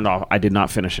turned off. I did not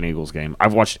finish an Eagles game.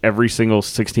 I've watched every single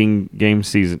 16 game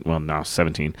season. Well, no,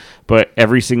 17, but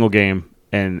every single game,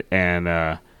 and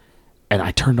I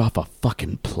turned off a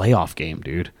fucking playoff game,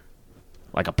 dude.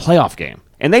 Like a playoff game,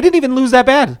 and they didn't even lose that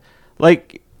bad.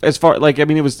 Like as far like I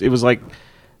mean, it was like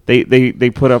they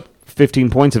put up 15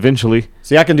 points eventually.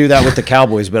 See, I can do that with the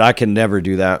Cowboys, but I can never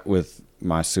do that with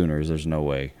my Sooners. There's no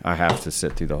way. I have to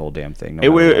sit through the whole damn thing. It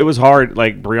was hard.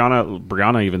 Like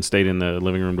Brianna even stayed in the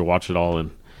living room to watch it all,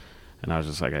 and I was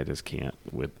just like, I just can't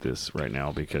with this right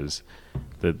now because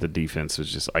the defense was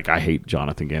just like, I hate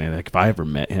Jonathan Gannon. Like if I ever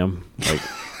met him, like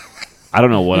I don't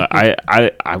know what I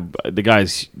the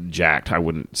guy's jacked. I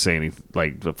wouldn't say anything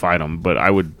like to fight him, but I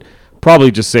would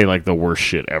probably just say like the worst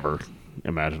shit ever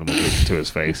imaginable to his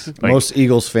face. Like, Most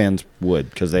Eagles fans would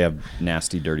because they have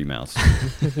nasty, dirty mouths.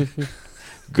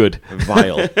 good.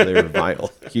 Vile. They're vile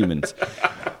humans.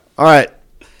 All right,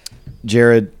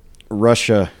 Jared,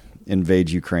 Russia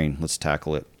invades Ukraine. Let's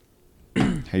tackle it.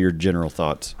 How your general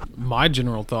thoughts? My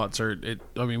general thoughts are,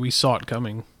 I mean, we saw it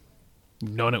coming.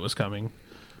 We've known it was coming.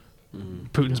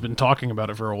 Putin's been talking about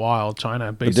it for a while.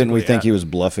 China basically. But didn't we think he was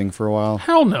bluffing for a while?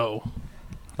 Hell no.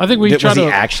 I think we Was tried he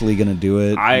to. actually going to do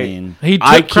it? He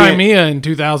I took can't- Crimea in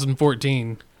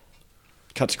 2014.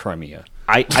 Cuts Crimea.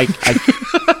 I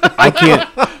can't.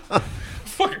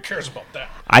 Fucking cares about that.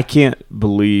 I can't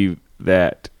believe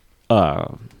that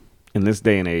in this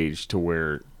day and age to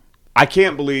where I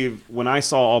can't believe when I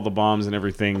saw all the bombs and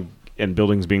everything and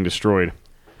buildings being destroyed,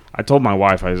 I told my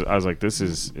wife, I was like, this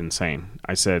is insane.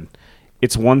 I said,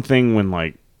 it's one thing when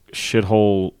like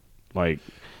shithole, like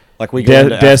we go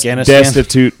into Afghanistan.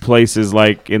 destitute places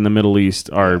like in the Middle East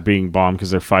are being bombed because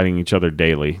they're fighting each other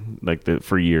daily, like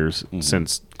for years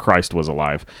since Christ was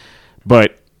alive.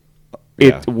 But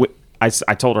I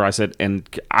told her, I said, and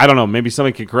I don't know, maybe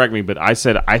somebody could correct me, but I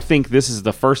said, I think this is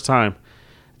the first time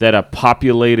that a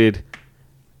populated,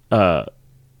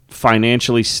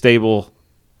 financially stable,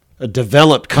 a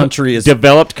developed country is has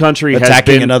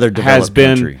attacking another developed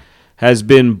country. Has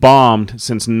been bombed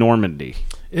since Normandy.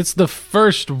 It's the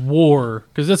first war,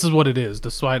 because this is what it is.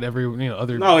 Despite every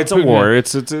other. No, it's a Putin- war.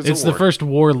 It's the first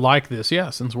war like this,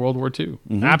 since World War II.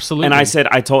 Absolutely. And I said,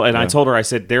 I told her, I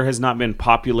said, there has not been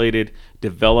populated,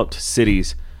 developed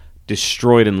cities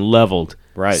destroyed and leveled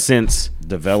since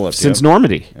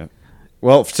Normandy. Yep.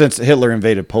 Well, since Hitler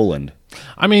invaded Poland.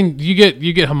 I mean, you get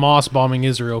Hamas bombing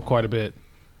Israel quite a bit,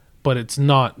 but it's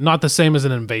not the same as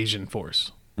an invasion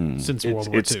force since World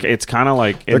War II. It's kind of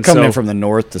like They're coming in from the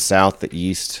north, the south, the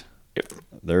east.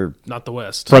 They're not the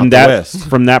west. From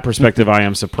that perspective, I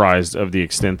am surprised of the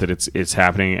extent that it's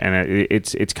happening, and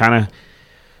it's kind of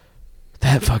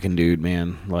that fucking dude,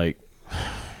 man. Like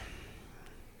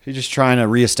he's just trying to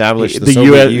reestablish the Soviet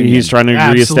Soviet Union. He's trying to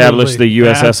reestablish the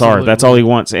USSR. Absolutely. That's all he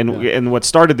wants. And what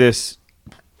started this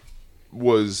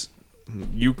was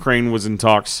Ukraine was in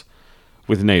talks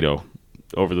with NATO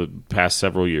over the past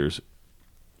several years,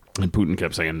 and Putin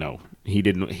kept saying no. He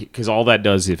didn't, because all that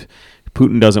does, if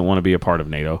Putin doesn't want to be a part of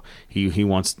NATO, he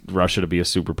wants Russia to be a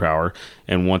superpower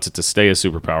and wants it to stay a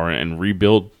superpower and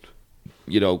rebuild,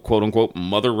 quote unquote,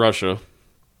 Mother Russia.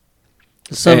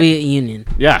 Soviet Union.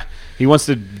 Yeah, he wants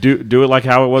to do it like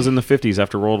how it was in the 50s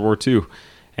after World War II.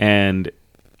 And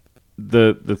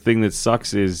the thing that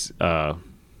sucks is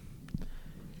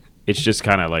it's just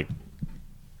kind of like,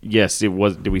 yes, it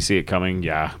was. Did we see it coming?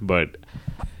 Yeah, but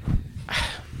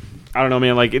I don't know,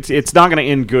 man. Like it's not going to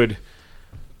end good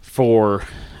for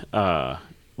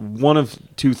one of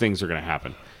two things are going to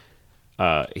happen.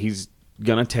 He's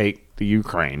going to take the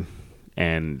Ukraine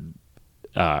and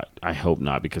I hope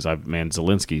not, because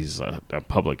Zelensky's a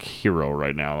public hero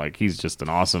right now. Like, he's just an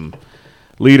awesome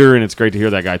leader, and it's great to hear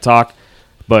that guy talk.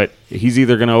 But he's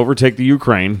either going to overtake the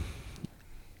Ukraine,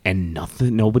 and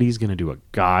nobody's going to do a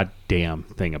goddamn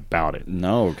thing about it.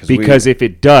 No, because if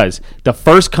it does, the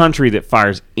first country that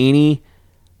fires any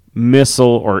missile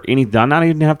or any,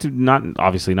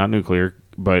 obviously not nuclear,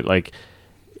 but like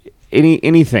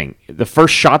anything, the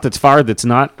first shot that's fired that's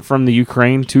not from the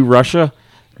Ukraine to Russia,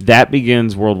 that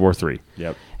begins World War III.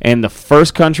 Yep. And the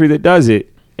first country that does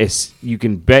it is, you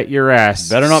can bet your ass,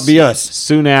 better not be us.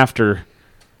 Soon after,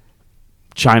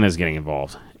 China's getting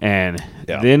involved, and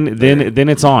Yeah. then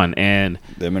it's on. And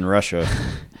Them in Russia.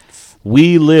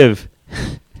 we live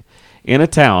in a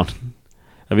town.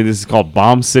 I mean, this is called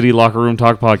Bomb City Locker Room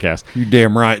Talk Podcast. You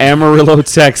damn right. Amarillo,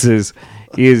 Texas,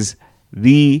 is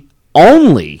the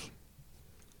only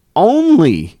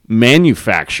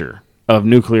manufacturer of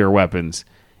nuclear weapons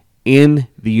in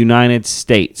the United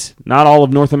States. Not all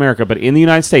of North America, but in the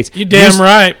United States. You damn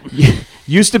right.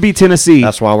 Used to be Tennessee.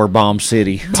 That's why we're Bomb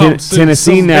City.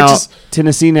 Tennessee now.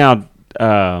 Tennessee now.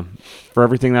 For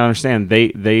everything that I understand,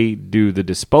 they do the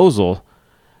disposal,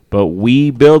 but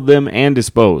we build them and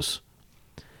dispose.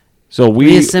 So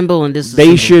we assemble and disassemble.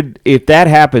 They should, if that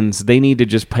happens, they need to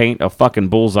just paint a fucking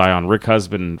bullseye on Rick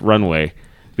Husband runway,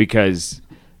 because,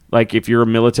 like, if you're a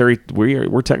military,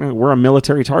 we're a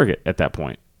military target at that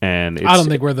point. And I don't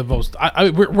think we're the most.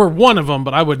 We're one of them,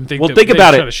 but I wouldn't think. Well, that think they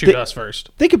about try it. to shoot us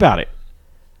first. Think about it.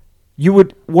 You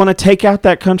would want to take out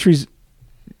that country's,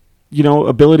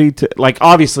 ability to, like,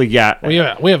 obviously, yeah. Well,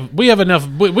 yeah, we have enough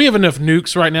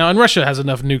nukes right now, and Russia has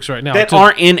enough nukes right now that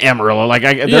aren't in Amarillo. Like,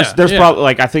 there's probably,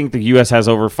 like, I think the U.S. has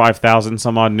over 5,000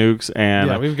 some odd nukes, and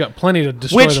yeah, we've got plenty to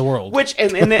destroy the world.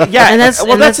 And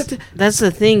that's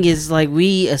the thing is, like,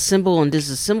 we assemble and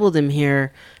disassemble them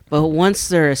here, but once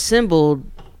they're assembled,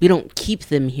 we don't keep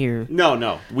them here.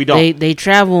 No, we don't. They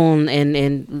travel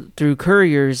and through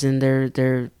couriers, and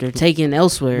they're taken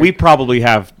elsewhere. We probably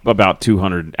have about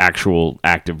 200 actual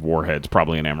active warheads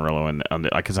probably in Amarillo, and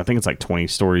because I think it's like 20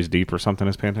 stories deep or something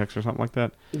as Pantex or something like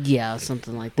that. Yeah,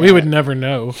 something like that. We would never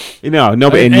know. No, and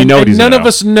nobody's none of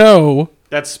us know.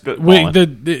 That's the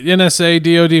NSA,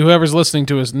 DOD, whoever's listening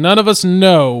to us. None of us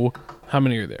know how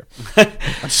many are there. I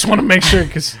just want to make sure,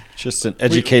 because just an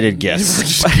educated guess. We're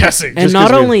just guessing. And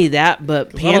not only that,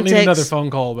 but I don't need Pantex. another phone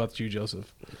call about you,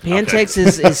 Joseph. Pantex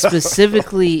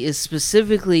is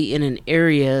specifically in an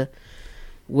area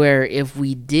where if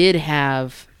we did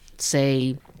have,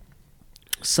 say,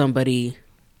 somebody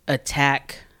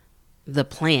attack the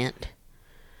plant,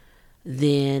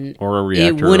 then or a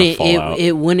reactor or a fallout,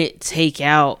 it wouldn't take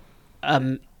out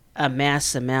a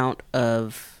mass amount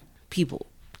of people.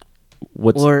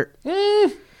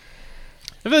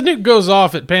 If the nuke goes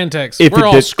off at Pantex, we're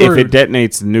all screwed. If it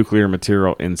detonates nuclear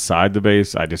material inside the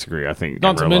base, I disagree. I think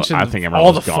not to mention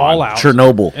all the gone. fallout,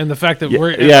 Chernobyl, and the fact that all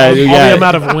the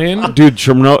amount of wind, dude.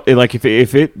 Chernobyl, like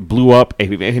if it blew up a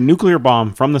nuclear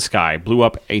bomb from the sky, blew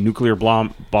up a nuclear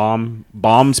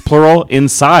bombs plural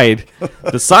inside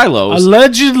the silos,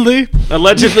 allegedly,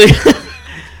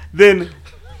 then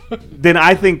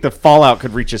I think the fallout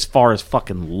could reach as far as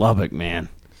fucking Lubbock, man.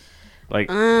 Like.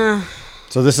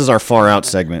 So this is our far out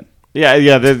segment.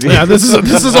 Yeah. This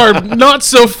is our not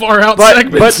so far out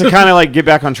segment. But to kind of like get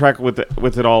back on track with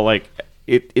it all, like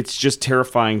it's just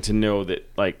terrifying to know that,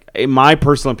 like, in my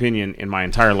personal opinion, in my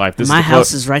entire life, my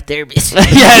house is right there. This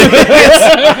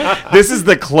is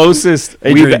the closest.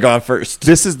 Adrian gone first.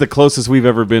 This is the closest we've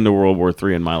ever been to World War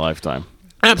III in my lifetime.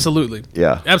 Absolutely.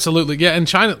 Yeah. Absolutely. Yeah. And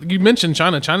China, you mentioned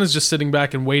China. China's just sitting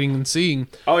back and waiting and seeing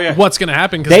what's going to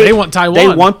happen, because they want Taiwan. They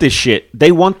want this shit.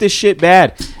 They want this shit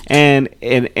bad. And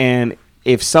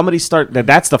if somebody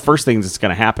that's the first thing that's going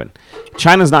to happen.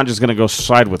 China's not just going to go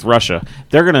side with Russia.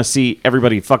 They're going to see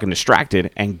everybody fucking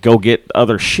distracted and go get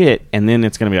other shit. And then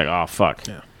it's going to be like, oh, fuck.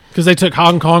 Yeah. Because they took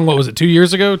Hong Kong, what was it, 2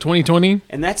 years ago, 2020?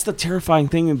 And that's the terrifying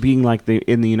thing of being like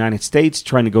in the United States,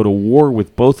 trying to go to war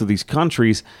with both of these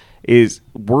countries, is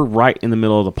we're right in the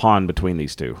middle of the pond between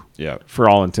these two. Yeah. For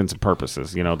all intents and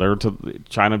purposes. They're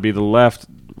China be the left,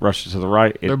 Russia to the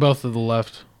right. They're both to the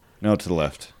left. No, to the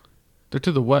left. They're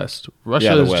to the west.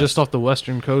 Russia is just off the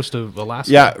western coast of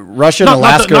Alaska. Yeah, Russia and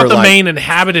Alaska not are the like, main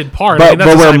inhabited part. But,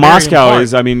 that's where the Moscow part.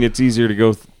 is, I mean, it's easier to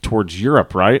go towards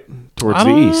Europe, right? Towards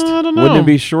the east. I don't know. Wouldn't it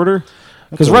be shorter?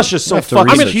 Because Russia's so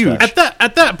fucking huge.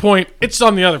 At that point, it's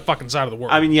on the other fucking side of the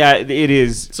world. I mean, yeah, it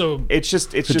is. So it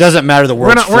doesn't matter. The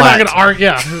world's we're not going to argue.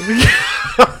 Yeah.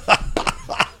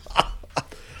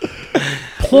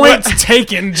 Points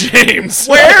taken, James.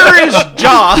 Where is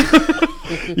John?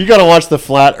 You got to watch the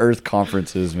Flat Earth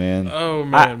conferences, man. Oh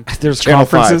man, there's Channel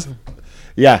conferences. 5.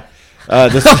 Yeah.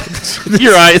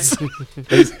 Your eyes.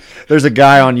 There's a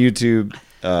guy on YouTube.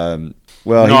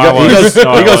 Well, No, he goes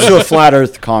I was. to a flat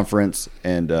Earth conference,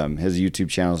 and his YouTube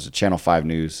channel is Channel 5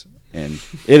 News, and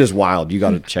it is wild. You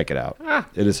got to check it out.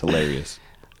 It is hilarious.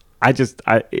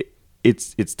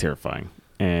 It's terrifying,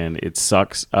 and it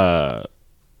sucks.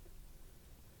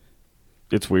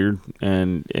 It's weird,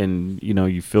 and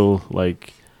you feel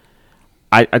like.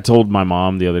 I told my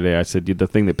mom the other day, I said, the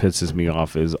thing that pisses me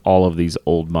off is all of these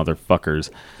old motherfuckers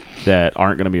that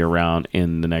aren't going to be around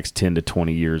in the next 10 to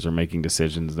 20 years are making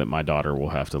decisions that my daughter will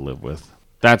have to live with.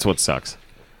 That's what sucks.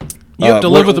 You have to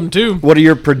live with them too. What are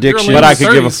your predictions? You're But only I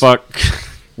could give a 30s. fuck.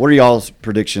 What are y'all's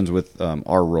predictions with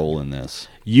our role in this?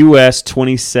 U.S.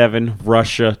 27,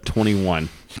 Russia 21.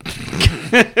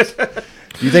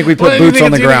 You think we put Well, you boots think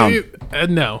on the it's ground?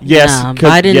 No. Yes, Nah, 'cause-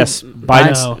 Biden- yes,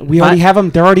 Biden's. No. We already have them.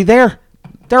 They're already there.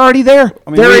 They're already there. I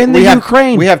mean, They're in the have,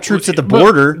 Ukraine. We have troops at the But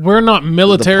border. We're not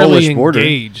militarily Polish border.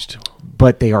 engaged.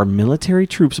 But they are military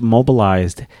troops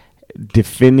mobilized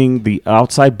defending the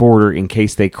outside border in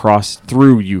case they cross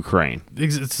through Ukraine.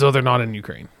 So they're not in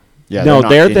Ukraine. Yeah, No, not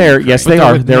they're in there. Ukraine. Yes, But they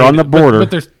are. with They're on NATO. the border.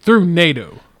 But they're through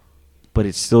NATO. But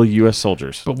it's still U.S.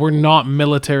 soldiers. But we're not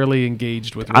militarily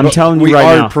engaged with. I'm telling you we right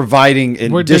are now. providing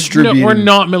and We're distributing. we're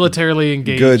not militarily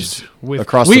engaged goods with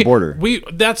across the border.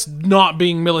 That's not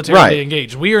being militarily Right.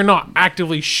 engaged. We are not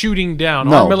actively shooting down.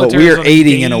 No, Our but military we is are not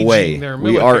aiding in a engaging way. their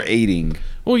We are military. aiding.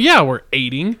 Well, yeah, we're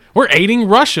aiding. We're aiding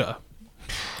Russia.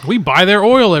 We buy their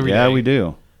oil every day. Yeah, we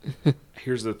do.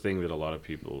 Here's the thing that a lot of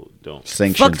people don't.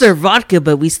 Sanctions. Fuck their vodka,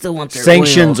 but we still want their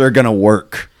Sanctions oil. are gonna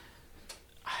work.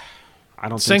 I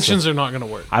don't Sanctions think so. are not going to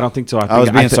work. I don't think so. I was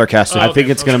being sarcastic. I think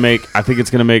Okay, it's gonna make. I think it's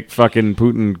gonna make fucking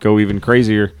Putin go even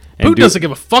crazier. and Putin do- doesn't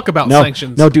give a fuck about No,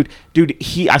 sanctions. no, dude.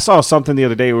 I saw something the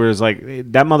other day where it was like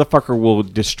that motherfucker will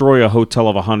destroy a hotel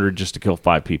of 100 just to kill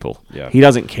 5 people. Yeah. He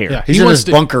doesn't care. Yeah. He's He in wants his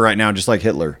to- bunker right now, just like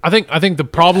Hitler. I think the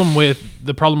problem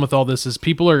with all this is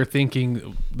people are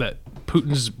thinking that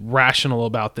Putin's rational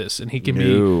about this, and he can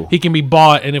No. be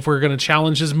bought. And if we're going to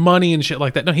challenge his money and shit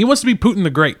like that, no, he wants to be Putin the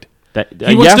Great.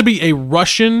 He wants yeah. to be a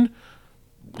Russian,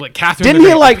 like Catherine. Didn't the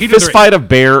he Great, like Peter fist the Great. fight a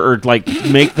bear or like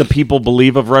make the people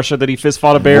believe of Russia that he fist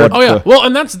fought a bear? What? Oh yeah, well,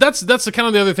 and that's the kind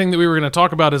of the other thing that we were going to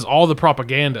talk about is all the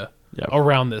propaganda Yep.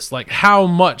 around this, like how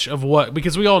much of what,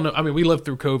 because we all know. I mean, we lived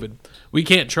through COVID. We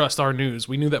can't trust our news.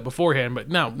 We knew that beforehand, but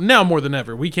now more than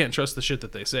ever, we can't trust the shit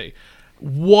that they say.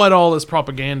 What all is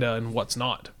propaganda and what's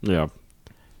not? Yeah.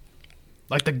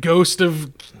 Like the ghost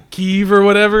of Kiev or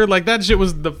whatever. Like that shit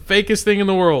was the fakest thing in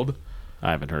the world.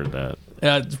 I haven't heard that.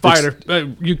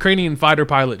 Ukrainian fighter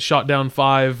pilots shot down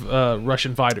 5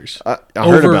 Russian fighters. I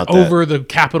heard about that. Over the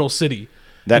capital city.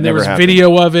 That and there never was happened.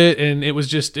 video of it, and it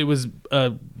was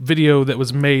a video that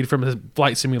was made from a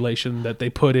flight simulation that they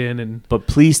put in. And But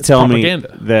please tell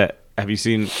propaganda. me that have you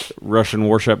seen Russian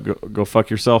warship go fuck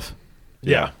yourself?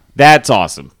 yeah, That's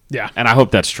awesome. yeah, And I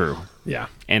hope that's true. yeah.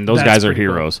 And those That's guys are pretty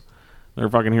cool. heroes. They're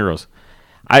fucking heroes.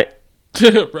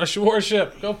 Russian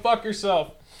warship, go fuck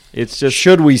yourself. It's just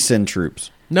Should we send troops?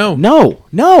 No,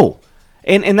 no.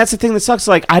 And that's the thing that sucks.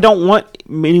 Like, I don't want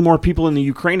many more people in the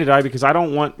Ukraine to die because I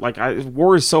don't want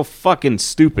war is so fucking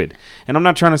stupid. And I'm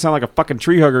not trying to sound like a fucking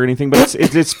tree hugger or anything, but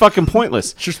it's fucking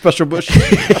pointless. It's your special bush.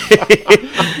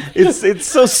 It's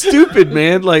so stupid,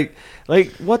 man. Like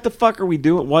what the fuck are we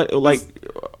doing? What like?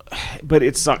 But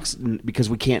it sucks because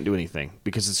we can't do anything.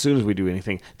 Because as soon as we do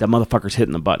anything, that motherfucker's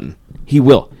hitting the button. He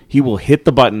will hit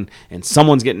the button, and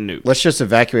someone's getting nuked. Let's just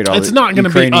evacuate all It's the not gonna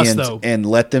be us, Ukrainians though. and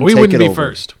let them we take wouldn't it be over.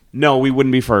 first. No, we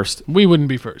wouldn't be first. We wouldn't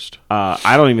be first.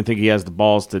 I don't even think he has the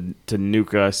balls to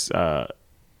nuke us,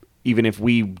 even if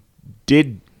we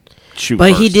did shoot.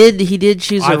 But first. he did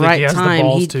choose I the think he right has the time.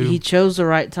 balls to. He chose the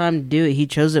right time to do it. He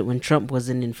chose it when Trump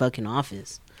wasn't in fucking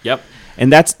office. Yep,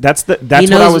 and that's He what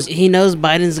knows, I was. He knows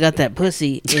Biden's got that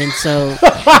pussy, and so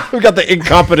We got the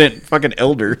incompetent fucking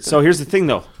elder. So here's the thing,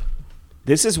 though.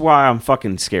 This is why I'm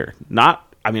fucking scared.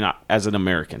 As an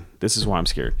American, this is why I'm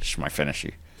scared. Shh, my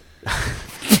finishy.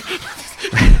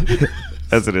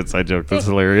 That's an inside joke. That's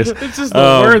hilarious. It's just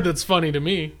the word that's funny to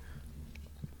me.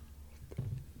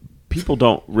 People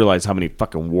don't realize how many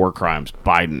fucking war crimes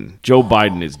Joe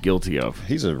Biden is guilty of.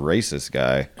 He's a racist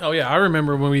guy. Oh yeah, I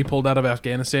remember when we pulled out of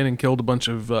Afghanistan and killed a bunch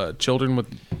of children with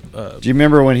Do you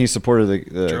remember when he supported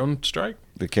the drone strike.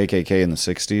 the KKK in the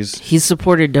 60s? he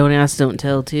supported Don't Ask, Don't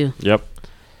Tell too. Yep. What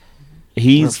a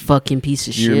He's fucking piece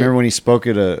of Do you shit. remember when he spoke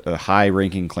at a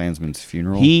high-ranking Klansman's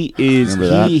funeral? he is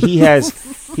Remember that?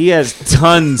 he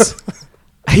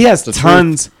has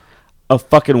tons of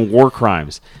fucking war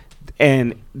crimes.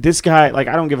 And this guy, like,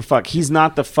 I don't give a fuck. He's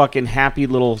not the fucking happy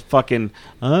little fucking,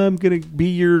 I'm going to be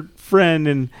your friend.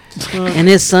 And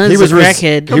his son's a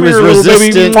crackhead. He was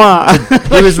resistant.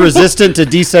 He was resistant to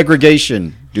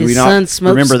desegregation. Do we not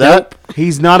remember that?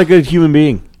 He's not a good human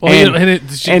being. Well,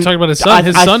 she's talking about his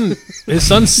son. His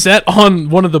son sat on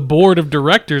one of the board of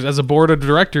directors as a board of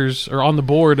directors, or on the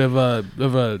board of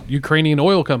a Ukrainian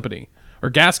oil company or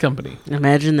gas company.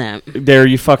 Imagine that. There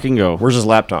you fucking go. Where's his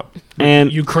laptop?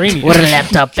 And Ukrainian. What a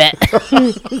laptop at?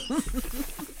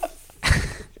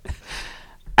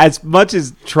 As much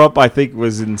as Trump, I think,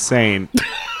 was insane,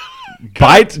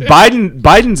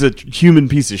 Biden's a human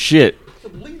piece of shit.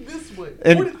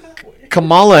 And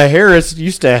Kamala Harris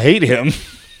used to hate him.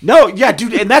 No, yeah,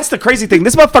 dude, and that's the crazy thing.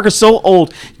 This motherfucker's so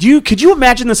old. Could you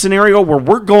imagine the scenario where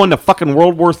we're going to fucking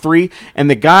World War III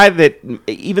and the guy that,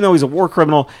 even though he's a war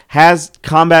criminal, has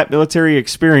combat military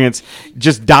experience,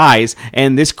 just dies,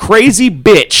 and this crazy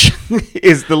bitch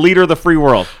is the leader of the free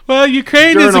world? Well,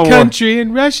 Ukraine is a country,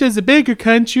 and Russia is a bigger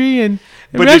country, and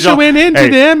Russia went into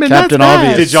them, and Captain that's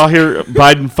Obvious. Did y'all hear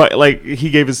Biden he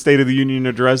gave his State of the Union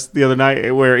address the other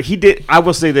night where he did? I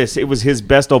will say this: it was his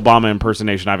best Obama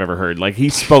impersonation I've ever heard. Like, he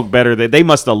spoke better. They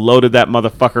must have loaded that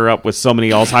motherfucker up with so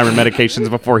many Alzheimer's medications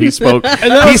before he spoke.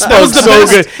 He spoke so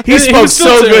good. He spoke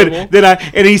so good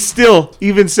and he still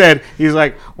even said, he's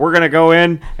like, we're gonna go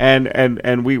in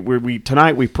and we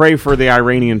tonight we pray for the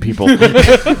Iranian people.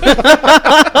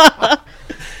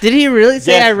 Did he really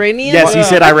say Iranian? Yes, he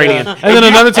said Iranian. And then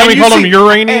another time he called him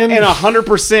Uranian. And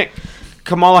 100%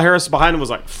 Kamala Harris behind him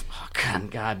was like, fuck,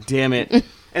 God damn it.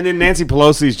 And then Nancy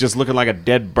Pelosi's just looking like a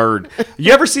dead bird.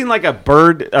 You ever seen like a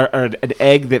bird or an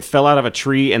egg that fell out of a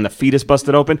tree and the fetus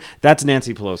busted open? That's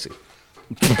Nancy Pelosi.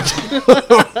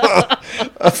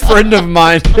 A friend of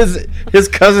mine, his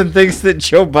cousin thinks that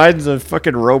Joe Biden's a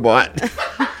fucking robot.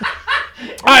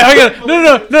 I got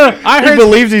no. He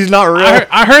believes he's not real.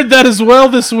 I heard that as well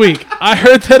this week.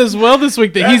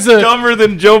 That he's dumber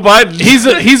than Joe Biden.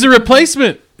 He's a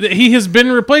replacement. That he has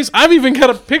been replaced. I've even got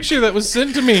a picture that was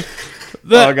sent to me.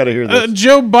 I gotta hear this.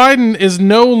 Joe Biden is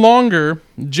no longer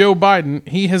Joe Biden.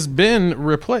 He has been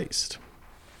replaced.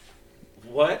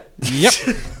 What? Yep.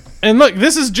 And look,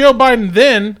 this is Joe Biden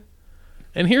then,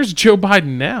 and here's Joe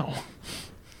Biden now.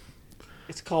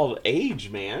 It's called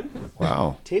age, man.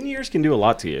 Wow. 10 years can do a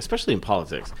lot to you, especially in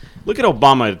politics. Look at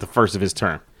Obama at the first of his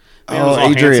term.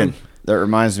 Man, Adrian. handsome. That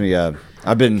reminds me. I've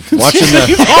been watching the.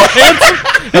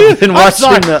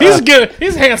 He's good.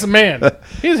 He's a handsome man.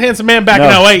 He's a handsome man back in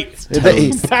 08.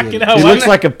 Back in 08. He looks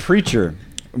like a preacher.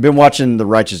 I've been watching The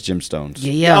Righteous Gemstones.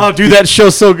 Yeah. Oh, dude, that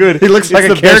show's so good. He looks like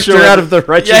a character out of The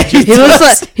Righteous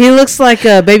Gemstones. He looks like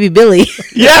Baby Billy.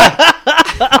 Yeah.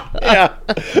 Yeah.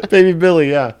 Baby Billy,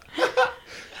 yeah.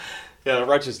 Yeah, The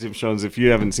Righteous Gemstones. If you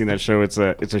haven't seen that show, it's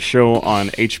a show on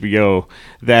HBO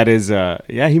that is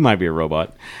he might be a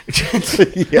robot.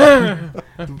 Yeah.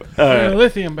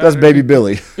 Lithium battery. That's Baby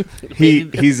Billy.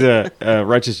 He's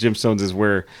Righteous Gemstones is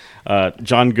where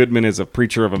John Goodman is a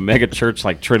preacher of a mega church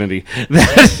like Trinity.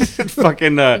 That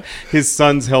fucking his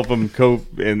sons help him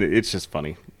cope, and it's just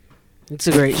funny. It's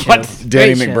a great show.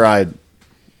 Danny Great show. McBride,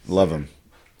 love him.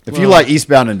 If you like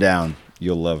Eastbound and Down,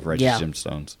 you'll love Righteous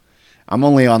Gemstones. I'm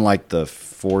only on like the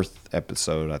 4th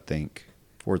episode, I think,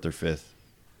 4th or 5th.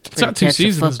 It's got 2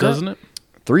 seasons, doesn't it?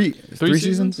 Three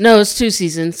seasons? No, it's 2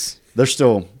 seasons. They're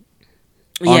still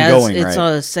Yeah, ongoing, it's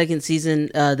right? a second season.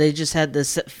 They just had the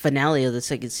finale of the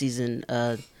second season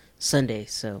Sunday,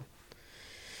 so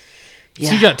yeah.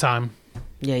 So you got time.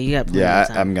 Yeah, you got plenty of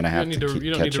time. I'm gonna have You to don't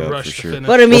need catch to up rush for to sure. finish.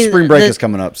 But I mean, spring break is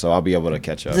coming up, so I'll be able to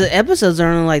catch up. the episodes are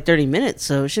only like 30 minutes,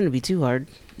 so it shouldn't be too hard.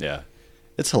 Yeah,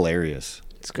 it's hilarious.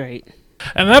 It's great.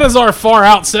 And that is our far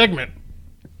out segment.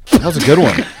 That was a good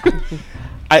one.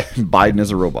 Biden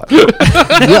is a robot.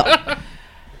 Yeah.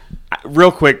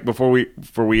 Real quick before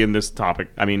we end this topic,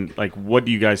 I mean, like, what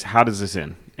do you guys? How does this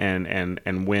end?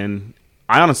 And when?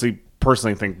 I honestly,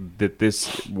 personally think that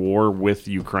this war with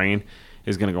Ukraine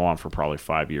is going to go on for probably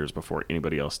 5 years before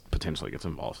anybody else potentially gets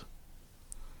involved.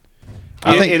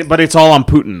 But it's all on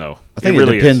Putin, though. I think it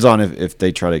really depends is. on if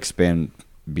they try to expand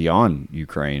beyond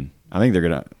Ukraine. I think they're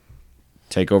gonna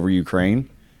take over Ukraine,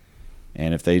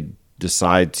 and if they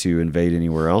decide to invade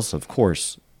anywhere else, of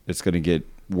course, it's going to get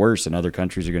worse, and other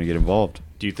countries are going to get involved.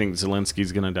 Do you think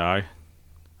Zelensky's going to die?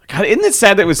 God, isn't it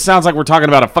sad that it sounds like we're talking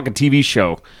about a fucking TV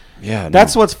show? Yeah,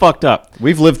 That's what's fucked up.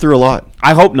 we've lived through a lot.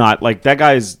 I hope not. Like, that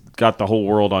guy's got the whole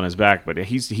world on his back, but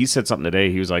he said something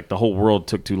today. He was like, the whole world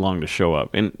took too long to show up.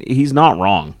 And he's not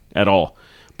wrong at all.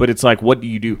 But it's like, what do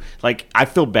you do? Like, I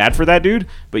feel bad for that dude,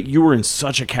 but you were in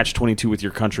such a catch-22 with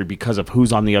your country because of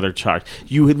who's on the other side.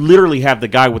 You literally have the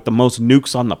guy with the most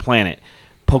nukes on the planet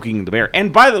poking the bear.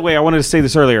 And by the way, I wanted to say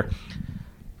this earlier.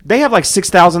 They have like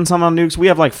 6,000 some odd nukes. We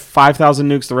have like 5,000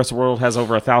 nukes. The rest of the world has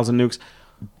over 1,000 nukes.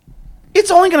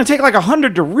 It's only going to take like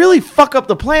 100 to really fuck up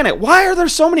the planet. Why are there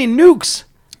so many nukes?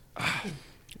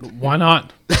 Why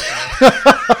not?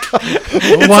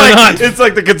 It's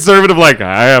like the conservative, like,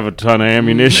 I have a ton of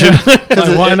ammunition.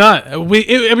 Why not?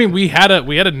 We had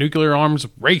a nuclear arms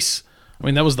race. I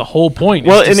mean, that was the whole point.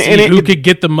 Well, to see who could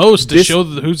get the most to show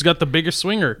who's got the biggest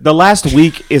swinger. The last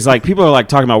week is like, people are like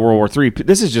talking about World War III.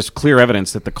 This is just clear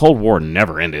evidence that the Cold War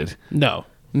never ended. No.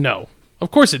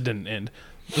 Of course it didn't end.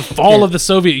 The fall of the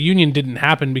Soviet Union didn't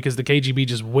happen because the KGB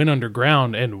just went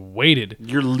underground and waited.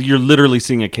 You're literally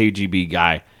seeing a KGB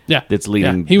guy. Yeah, that's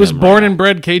leading. Yeah. He was born and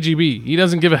bred KGB. He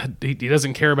doesn't he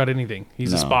doesn't care about anything.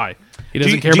 He's a spy. He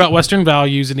doesn't care about Western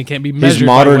values, and he can't be measured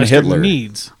by Western Hitler.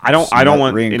 needs. I don't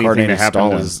want anything to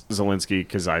happen to Stalin. Zelensky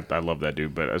because I love that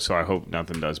dude. But so I hope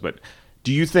nothing does. But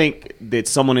do you think that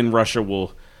someone in Russia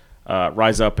will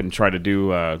rise up and try to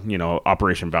do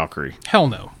Operation Valkyrie? Hell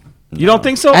no. You don't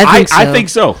think so? I think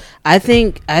so. I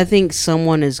think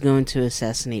someone is going to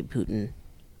assassinate Putin.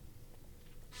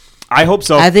 I hope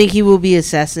so. I think he will be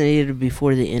assassinated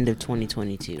before the end of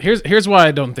 2022. Here's why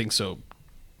I don't think so.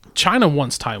 China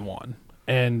wants Taiwan,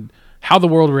 and how the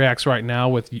world reacts right now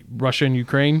with Russia and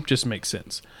Ukraine just makes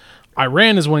sense.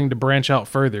 Iran is wanting to branch out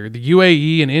further. The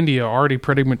UAE and India are already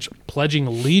pretty much pledging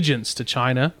allegiance to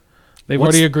China. They've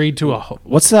already agreed to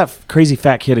What's that crazy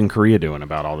fat kid in Korea doing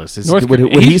about all this?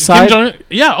 Would he side?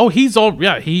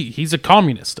 He's a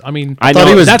communist. I mean, I thought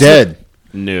he was dead.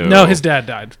 No, his dad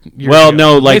died.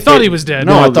 They thought he was dead.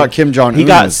 No, I thought Kim Jong-un he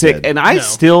got was sick, dead. and I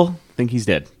still think he's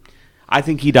dead. I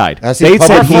think he died. Our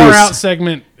far out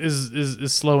segment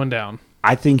is slowing down.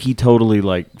 I think he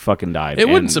totally fucking died. It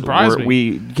wouldn't surprise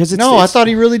me. I thought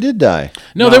he really did die.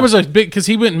 No, there was a big because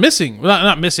he went missing. Well,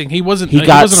 not missing. He wasn't. He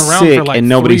got wasn't around sick, for like and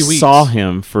nobody 3 weeks. saw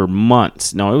him for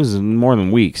months. No, it was more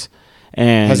than weeks.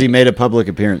 And has he made a public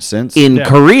appearance since? in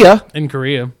Korea? In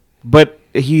Korea, but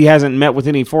he hasn't met with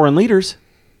any foreign leaders.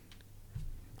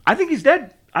 I think he's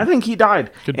dead. I think he died,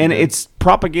 and it's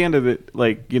propaganda that,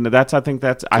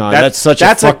 that's such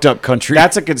a fucked up country.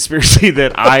 That's a conspiracy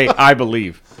that I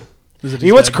believe. You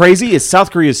know what's crazy is South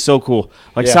Korea is so cool.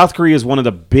 South Korea is one of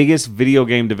the biggest video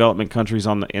game development countries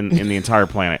in the entire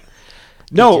planet.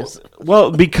 No,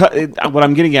 well, because what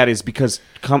I'm getting at is because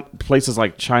places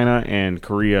like China and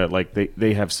Korea,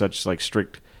 they have such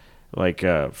strict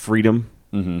freedom.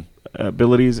 Mm-hmm.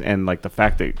 Abilities, and the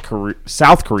fact that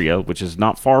South Korea, which is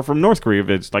not far from North Korea,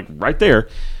 it's right there,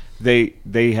 they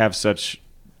have such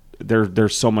they're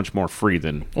so much more free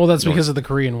than. Well, that's because of the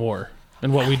Korean War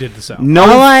and what we did to South.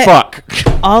 Fuck.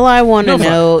 All I want to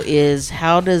know is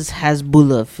how does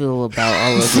Hezbollah feel about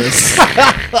all of this?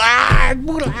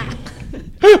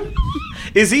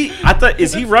 Is he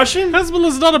Russian?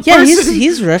 Hezbollah's not a person. Yeah,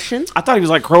 he's Russian. I thought he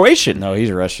was Croatian. No, he's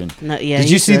Russian. No, yeah. Did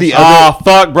you see Russian. the other? Oh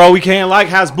fuck, bro, we can't like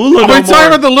Hezbollah. Are we talking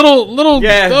about the little?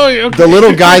 Yeah. Oh, okay. The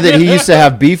little guy that he used to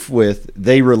have beef with?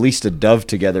 They released a dove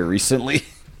together recently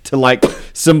to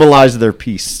symbolize their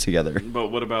peace together. But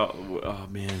what about? Oh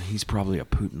man, he's probably a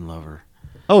Putin lover.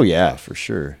 Oh yeah, for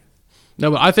sure.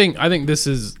 No, but I think this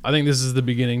is the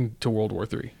beginning to World War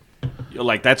III.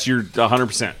 That's your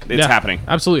 100%. It's happening.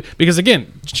 Absolutely. Because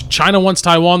again, China wants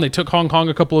Taiwan. They took Hong Kong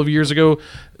a couple of years ago.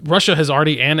 Russia has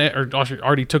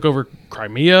already took over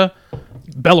Crimea.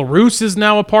 Belarus is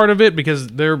now a part of it because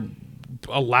they're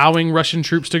allowing Russian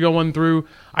troops to go on through.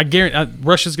 I guarantee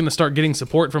Russia's going to start getting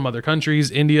support from other countries.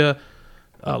 India,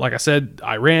 like I said,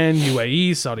 Iran,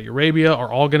 UAE, Saudi Arabia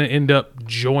are all going to end up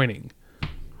joining.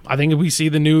 I think we see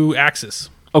the new axis.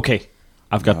 Okay,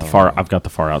 I've got the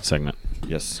far out segment.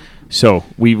 Yes. So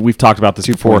we've talked about this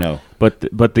before, but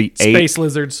the space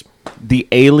lizards, the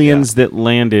aliens that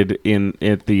landed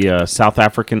at the South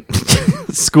African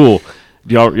school.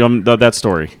 Y'all know that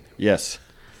story? Yes.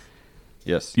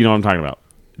 Yes. You know what I'm talking about.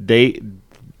 They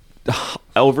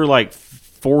over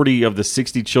 40 of the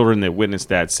 60 children that witnessed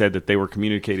that said that they were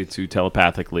communicated to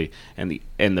telepathically, and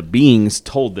the beings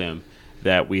told them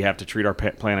that we have to treat our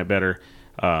planet better,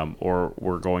 or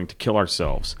we're going to kill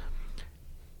ourselves.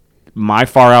 My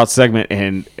far out segment,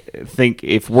 and think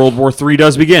if World War III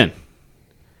does begin,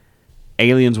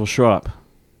 aliens will show up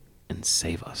and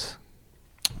save us.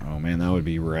 Oh man, that would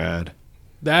be rad.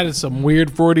 That is some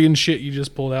weird Freudian shit you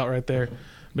just pulled out right there.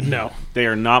 But no, they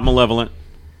are not malevolent.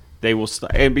 They will,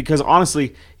 and because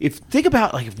honestly, think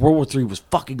about if World War III was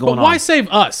fucking going on. But why save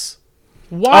us?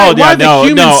 Why? Oh yeah, why the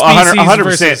human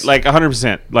species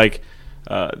 100%,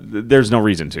 100%. There's no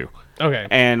reason to. Okay.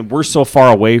 And we're so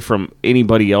far away from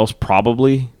anybody else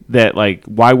probably that like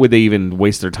why would they even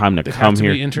waste their time to come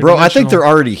here? Bro, I think they're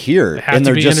already here, have and to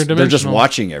they're be just interdimensional.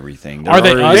 watching everything. Are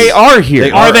they us? They are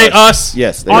here. Are they us?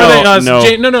 Yes, they Are are. they us?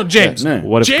 No. No, James. Yeah, no.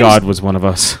 What if James- God was one of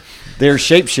us? They're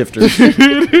shapeshifters.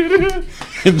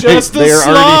 Just they a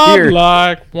are already here.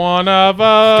 like one of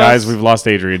us. Guys, we've lost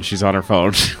Adrian. She's on her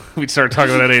phone. We started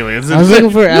talking about aliens. I was looking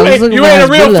for. You ain't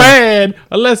a real fan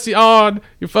unless you're on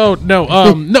your phone. No,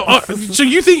 so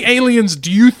you think aliens?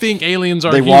 Do you think aliens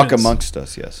are? They humans? walk amongst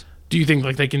us. Yes. Do you think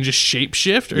like they can just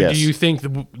shapeshift, or Yes. do you think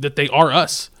that they are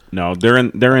us? No, they're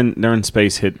in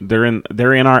space hidden.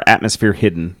 They're in our atmosphere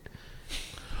hidden.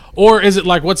 Or is it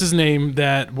like what's his name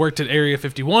that worked at Area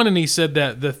 51 and he said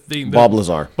that the Bob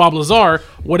Lazar. Bob Lazar,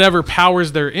 whatever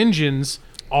powers their engines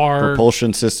are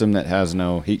Propulsion system that has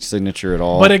no heat signature at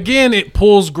all. But again, it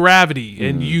pulls gravity,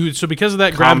 and so because of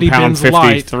that, gravity Compound bends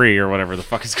light. 53 or whatever the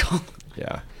fuck it's called.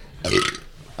 Yeah.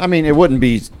 I mean, it wouldn't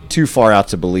be too far out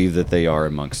to believe that they are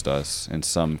amongst us in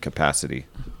some capacity.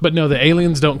 But no, the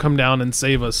aliens don't come down and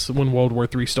save us when World War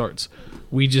III starts.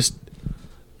 We just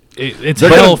it's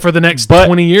hell for the next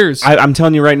 20 years. I'm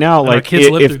telling you right now, our like kids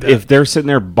live through that. if they're sitting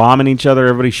there bombing each other,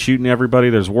 everybody's shooting everybody,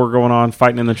 there's war going on,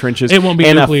 fighting in the trenches, It won't be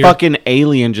and nuclear. a fucking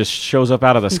alien just shows up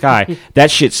out of the sky,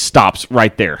 that shit stops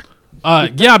right there.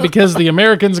 Yeah, because the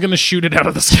Americans going to shoot it out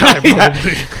of the sky.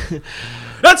 Probably.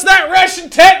 That's that Russian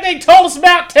tech they told us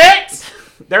about, techs.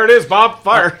 There it is, Bob.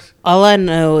 Fire. All I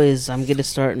know is I'm gonna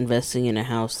start investing in a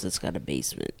house that's got a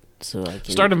basement, so I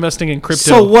can Start investing in crypto.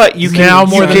 So what? You can now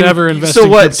more you than can- ever invest So in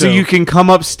what? crypto. So you can come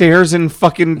upstairs in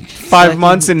fucking 5 can-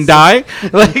 months and die?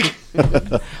 Like,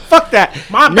 fuck that.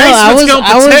 My No, basement's going to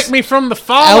I was- protect me from the I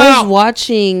fallout.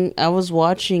 was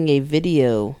watching a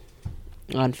video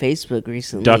on Facebook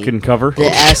recently. Duck and cover.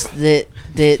 that asked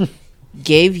that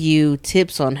gave you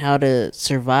tips on how to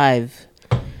survive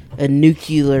a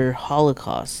nuclear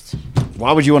holocaust.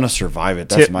 Why would you want to survive it?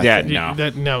 That's Tip my that,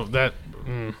 thing. no.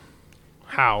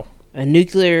 How? A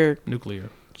nuclear Nuclear.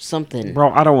 something.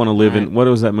 Bro, I don't want to live in. What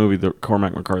was that movie? The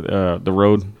Cormac McCarthy, The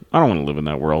Road. I don't want to live in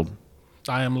that world.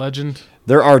 I Am Legend.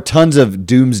 There are tons of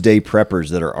doomsday preppers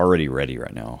that are already ready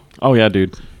right now. Oh yeah,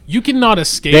 dude. You cannot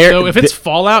escape, There- though. If it's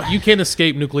fallout, you can't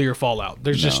escape nuclear fallout.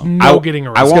 There's just no getting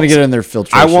around. I It's won't going to get in their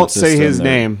filtration I won't say system his there.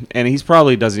 name, and he's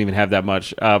probably doesn't even have that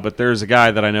much. But there's a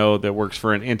guy that I know that works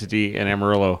for an entity in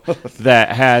Amarillo that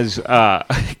has,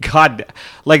 God,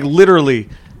 like literally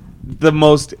the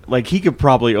most. Like he could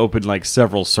probably open like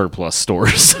several surplus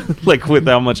stores, like with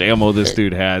how much ammo this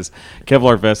dude has.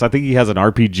 Kevlar vest. I think he has an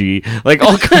RPG. Like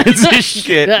all kinds of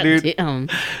shit, God dude. damn.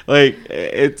 Like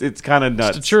it's kind of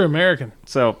nuts. It's a true American.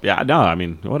 So yeah, no, I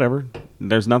mean whatever.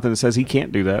 There's nothing that says he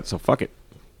can't do that. So fuck it.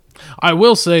 I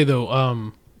will say,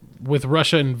 though, with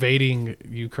Russia invading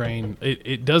Ukraine,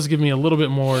 it does give me a little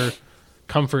bit more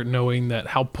comfort knowing that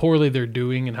how poorly they're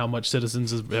doing and how much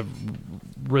citizens have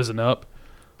risen up.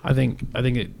 I think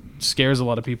it scares a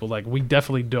lot of people. Like, we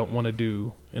definitely don't want to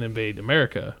do and invade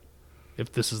America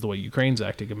if this is the way Ukraine's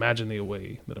acting. Imagine the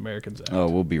way that Americans act. Oh,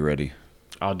 we'll be ready.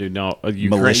 Oh, dude, no.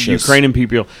 Malicious. Ukrainian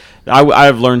people.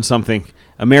 I've learned something.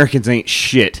 Americans ain't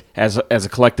shit as a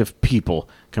collective people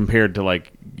compared to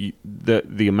like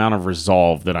the amount of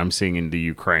resolve that I'm seeing in the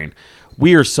Ukraine.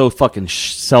 We are so fucking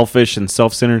selfish and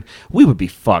self-centered. We would be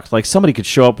fucked. Like somebody could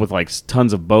show up with like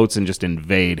tons of boats and just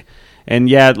invade. And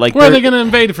yeah, like Where are they going to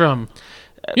invade from?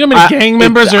 You know how many gang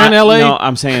members are in LA? No,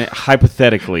 I'm saying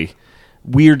hypothetically,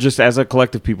 we're just as a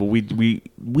collective people, we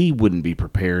wouldn't be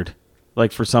prepared.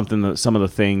 Like for some of the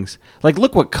things. Like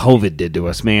look what COVID did to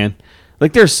us, man.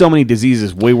 Like there's so many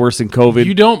diseases way worse than COVID.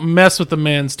 You don't mess with the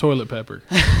man's toilet pepper.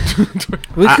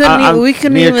 We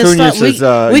couldn't Mia even Kunis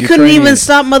stop. is, We couldn't even Ukrainian.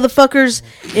 stop motherfuckers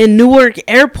in Newark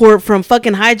Airport from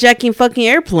fucking hijacking fucking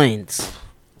airplanes.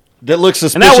 That looks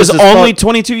and suspicious. that was as only fuck.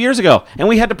 22 years ago. And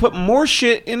we had to put more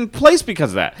shit in place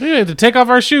because of that. We had to take off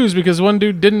our shoes because one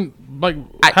dude didn't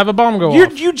have a bomb go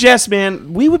off. You just,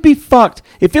 man, we would be fucked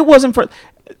if it wasn't for.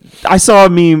 I saw a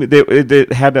meme that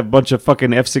had a bunch of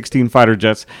fucking F-16 fighter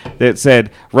jets that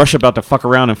said Russia about to fuck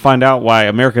around and find out why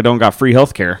America don't got free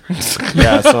health care.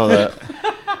 Yeah, I saw that.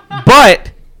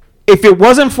 But if it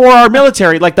wasn't for our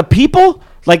military, like the people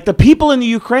in the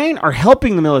Ukraine are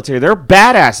helping the military. They're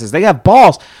badasses. They have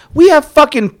balls. We have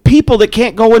fucking people that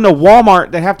can't go into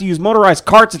Walmart that have to use motorized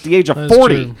carts at the age of That's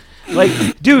 40. true.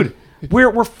 Like, dude,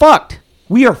 we're fucked.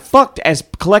 We are fucked as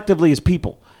collectively as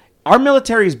people. Our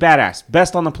military is badass,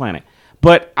 best on the planet.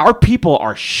 But our people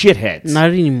are shitheads. Not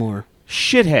anymore.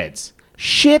 Shitheads.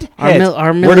 Shitheads.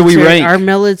 Our Where do we military- rank? Our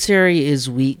military is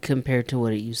weak compared to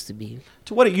what it used to be.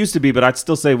 To what it used to be, but I'd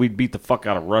still say we'd beat the fuck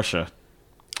out of Russia.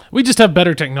 We just have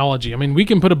better technology. I mean, we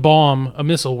can put a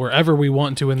missile wherever we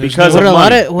want to, and there's Because What of a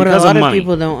lot money. of what a Because of lot of money.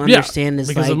 people don't yeah, understand is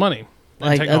because like of money. and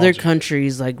like other technology.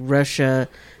 countries like Russia,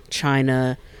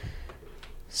 China,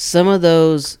 some of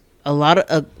those, a lot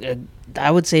of, I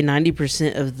would say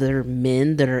 90% of their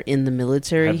men that are in the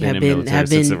military Have been have in been military have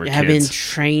since been they were have been kids.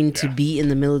 trained to be in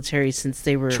the military since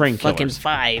they were Train fucking killers.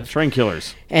 5. Train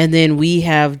killers. And then we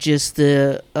have just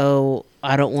the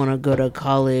I don't want to go to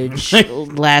college.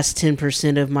 Last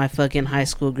 10% of my fucking high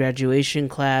school graduation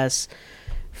class.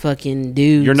 Fucking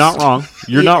dudes. You're not wrong.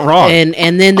 You're not wrong.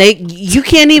 And then you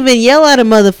can't even yell at a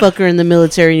motherfucker in the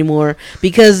military anymore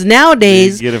because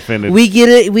nowadays You get offended. we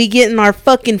get in our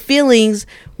fucking feelings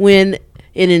when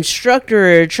an instructor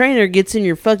or a trainer gets in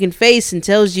your fucking face and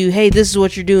tells you, hey, this is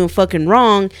what you're doing fucking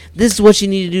wrong. This is what you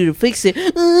need to do to fix it.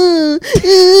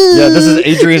 Yeah, this is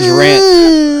Adrian's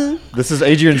rant. This is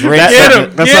Adrian's rant. That's,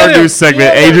 segment. that's Get our new him.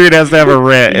 segment. Adrian has to have a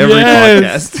rant every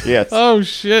Yes. podcast. Yes. Oh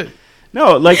shit!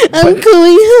 No, like I'm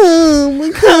going home.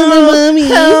 I'm calling my mommy.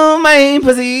 oh my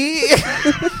pussy.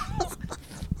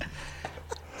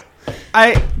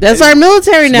 That's our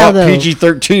military now, Not though.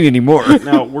 PG-13 anymore.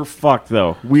 No, we're fucked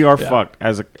though. We are fucked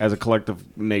as a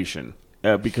collective nation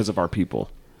because of our people.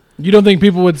 You don't think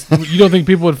people would? You don't think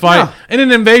people would fight No. in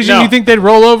an invasion? No. You think they'd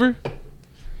roll over?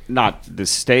 Not the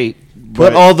state.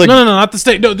 Put all the No, not the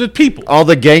state. No, the people. all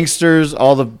the gangsters,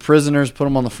 all the prisoners, put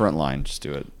them on the front line. Just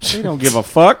do it. They don't give a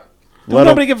fuck. Let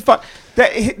Nobody give a fuck.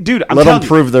 Dude, I'm Let telling them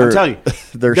prove you, their I'm telling you.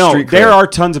 their No, street there cred. are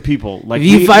tons of people. Like If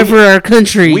you fight for our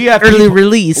country, we have early people-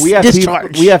 release, we have discharge.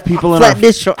 people- we have people in flat our-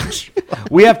 discharge.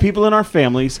 We have people in our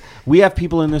families. We have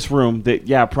people in this room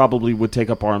that probably would take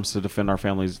up arms to defend our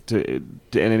families to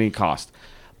at any cost.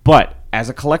 But as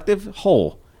a collective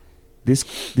whole,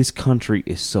 this country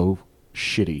is so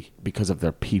shitty because of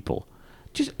their people.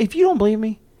 Just if you don't believe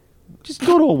me, just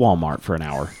go to a Walmart for an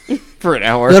hour. for an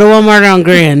hour. Go to Walmart on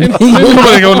Grand. There's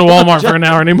nobody going to Walmart for an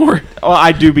hour anymore. Well,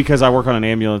 I do because I work on an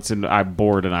ambulance and I'm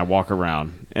bored and I walk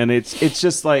around. And it's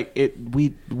just like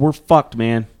we're fucked,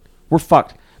 man. We're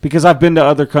fucked. Because I've been to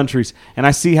other countries and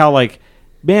I see how like,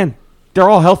 man, they're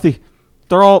all healthy.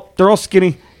 They're all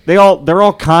skinny. They're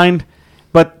all kind,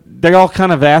 but they're all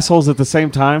kind of assholes at the same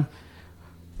time.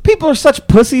 People are such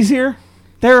pussies here.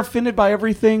 They're offended by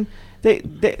everything.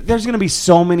 There's going to be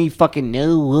so many fucking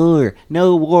no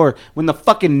war when the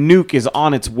fucking nuke is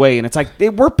on its way. And it's like,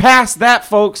 we're past that,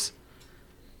 folks.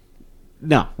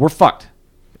 No, we're fucked.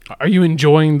 Are you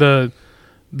enjoying the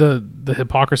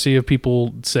hypocrisy of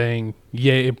people saying,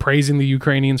 praising the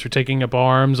Ukrainians for taking up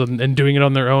arms and doing it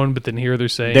on their own, but then here they're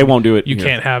saying They won't do it You here.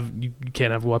 can't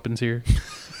have weapons here.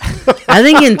 I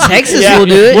think in Texas we'll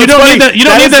do it. You don't need that. You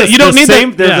don't need that. You don't need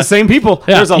that. They're Yeah. the same people.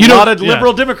 Yeah. There's a You don't- lot of yeah.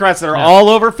 liberal Democrats that are Yeah. all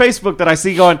over Facebook that I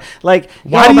see going like,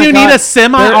 Why oh do my you need God, a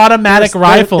semi-automatic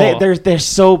rifle? They're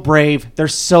so brave. They're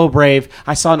so brave.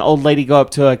 I saw an old lady go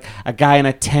up to a guy in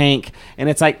a tank, and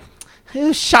it's like,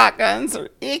 shotguns are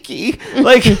icky.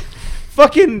 Like,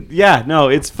 fucking yeah. No,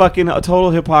 it's fucking a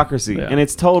total hypocrisy, Yeah. and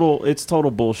it's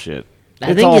total bullshit. I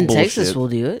It's think all in Texas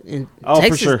bullshit. we'll do it. In Oh, for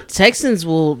Texas, sure. Texans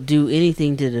will do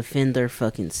anything to defend their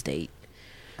fucking state.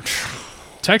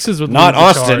 Texas would Not lead the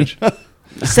Austin. charge.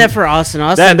 Except for Austin.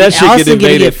 Austin, That shit get Austin gonna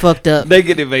invaded. get fucked up. They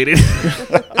get invaded.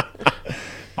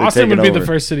 Austin take would it be the over.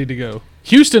 first city to go.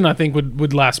 Houston, I think,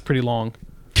 would last pretty long.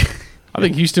 I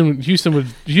think Houston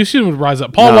would rise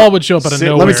up. Paul No. Wall would show up out of Sit-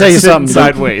 nowhere. let me tell you Sitting something.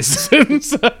 sideways.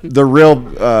 The real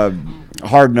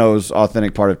hard-nosed,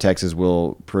 authentic part of Texas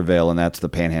will prevail, and that's the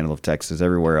panhandle of Texas.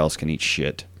 Everywhere else can eat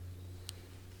shit.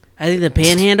 I think the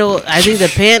Panhandle. I think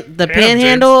the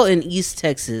Panhandle in East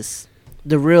Texas,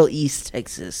 the real East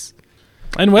Texas.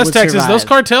 In West would Texas, those survive.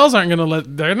 cartels aren't going to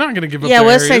let. They're not going to give up. Yeah, their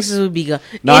West areas. Texas would be gone.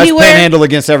 No, it's Anywhere, panhandle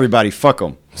against everybody. Fuck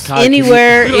them.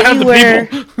 anywhere, We don't have the anywhere,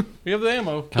 people. We have the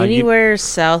ammo. anywhere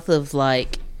south of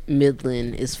like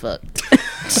Midland is fucked.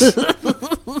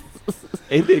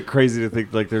 Isn't it crazy to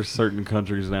think like there's certain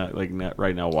countries now, like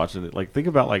right now watching it? Like think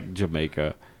about like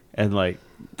Jamaica and like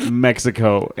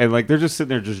Mexico, and like they're just sitting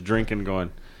there just drinking,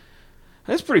 going,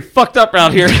 "That's pretty fucked up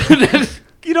out here."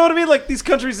 You know what I mean? Like these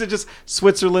countries that just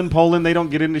Switzerland, Poland, they don't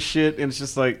get into shit, and it's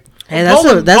just like, Hey, that's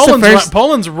the Poland's first. Right,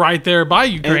 Poland's right there by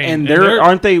Ukraine, and they're they're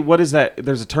aren't they? What is that?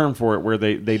 There's a term for it where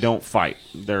they don't fight.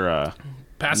 They're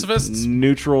pacifists.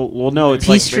 neutral. Well, no, it's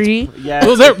Peace like treaty? Yeah,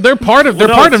 Well, they're part of Well,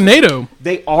 no, part of it's- NATO.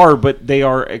 they are, but they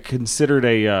are considered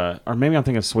or maybe I'm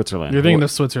thinking of Switzerland. You're thinking What-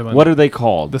 of Switzerland. What are they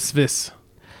called? The Swiss?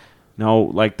 No,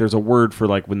 like there's a word for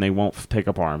like when they won't take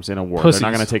up arms in a war. Pussies. They're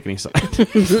not going to take any side.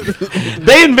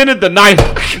 They invented the knife.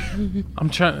 I'm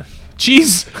trying.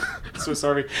 Cheese. Swiss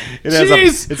Army.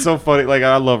 Jeez. It's so funny. Like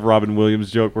I love Robin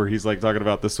Williams' joke where he's like talking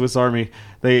about the Swiss Army.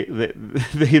 They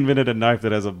invented a knife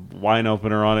that has a wine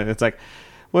opener on it. It's like,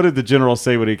 what did the general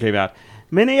say when he came out?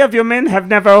 Many of your men have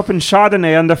never opened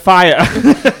Chardonnay under fire.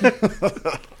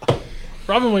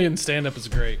 Robin Williams' stand-up is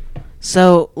great.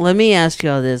 So let me ask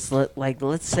y'all this: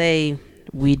 let's say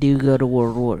we do go to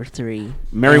World War III.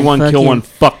 Marry one, kill one,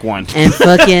 fuck one. And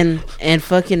fucking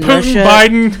Putin, Russia,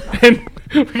 Biden, and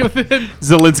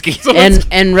Zelensky.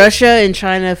 and Russia and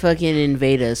China fucking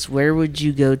invade us. Where would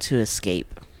you go to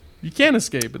escape? You can't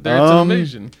escape it. There, it's an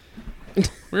invasion.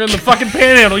 We're in the fucking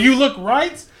panhandle. You look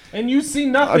right, and you see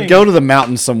nothing. I'd go to the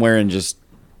mountains somewhere and just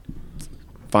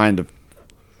find a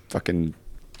fucking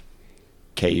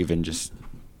cave and just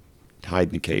hide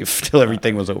in the cave till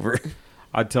everything was over.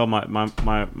 I'd tell my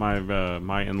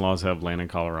in-laws have land in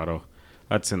Colorado.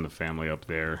 I'd send the family up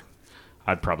there.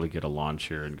 I'd probably get a lawn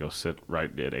chair and go sit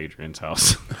right at Adrian's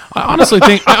house. I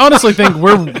honestly think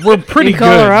we're pretty In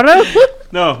Colorado?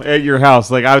 No, at your house.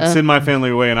 Like I would send my family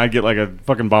away and I'd get like a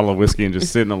fucking bottle of whiskey and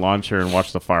just sit in a lawn chair and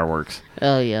watch the fireworks.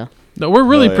 Oh yeah. No, we're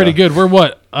really pretty good. We're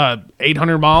what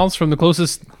 800 miles from the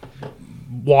closest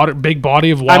big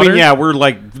body of water. I mean, yeah, we're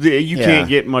like you can't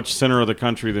get much center of the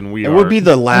country than we It are. would be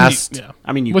the last. Yeah.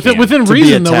 I mean, you within to be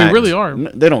reason though, we attacked. really are.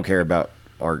 They don't care about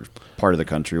our part of the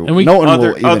country. And we- no one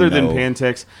will even other than know.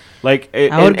 Pantex, like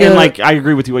would and go- like I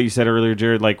agree with you what you said earlier,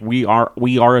 Jared. Like we are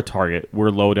a target. We're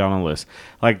low down on the list.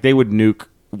 Like they would nuke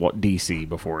DC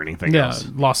before anything Yeah, else.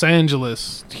 Los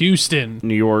Angeles, Houston,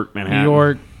 New York, Manhattan, New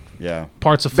York, Yeah.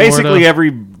 parts of Florida. basically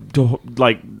every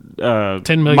like 10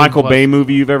 million Michael plus. Bay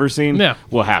movie you've ever seen. Yeah.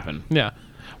 will happen. Yeah,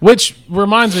 which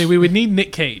reminds me, we would need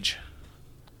Nick Cage.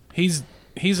 He's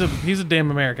a damn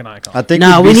American icon. I think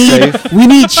No, we'd we be need safe. we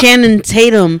need Shannon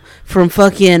Tatum from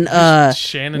fucking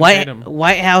Shannon White Tatum.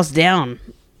 White House Down.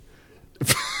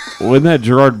 Wasn't that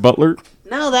Gerard Butler?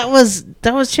 No, that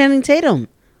was Channing Tatum.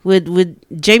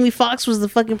 With Jamie Foxx was the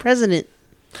fucking president.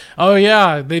 Oh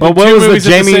yeah, they did But what two was the movies at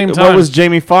the Jamie? same time. What was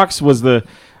Jamie Foxx? Was the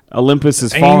Olympus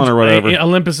Has Fallen or whatever?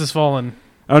 Olympus Has Fallen.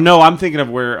 Oh no, I'm thinking of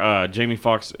where Jamie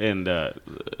Foxx and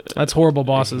That's Horrible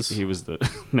Bosses. he was the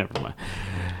never mind,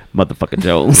 motherfucking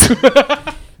Jones.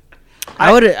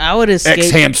 I would escape.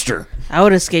 Ex-hamster. I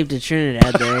would escape to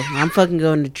Trinidad there. I'm fucking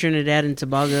going to Trinidad and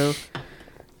Tobago.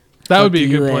 That would be a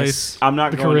the good US. place. I'm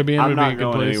not The going. Caribbean I'm would be not a good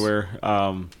going place. anywhere.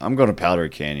 I'm going to Powder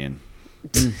Canyon.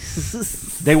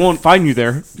 They won't find you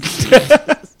there.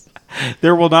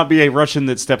 There will not be a Russian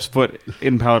that steps foot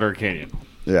in Powder Canyon.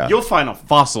 Yeah. You'll find a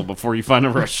fossil before you find a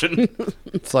Russian.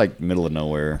 It's like middle of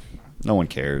nowhere. No one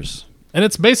cares. And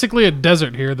it's basically a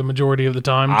desert here the majority of the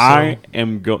time. So. I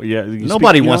am going. Yeah,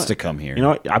 Nobody wants to come here. You know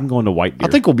what? I'm going to White Deer.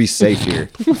 I think we'll be safe here.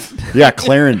 Yeah,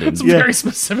 Clarendon. It's a very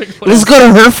specific place. Let's go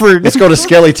to Hereford. Let's go to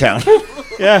Skellytown.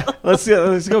 Yeah, let's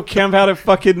go camp out at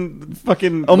fucking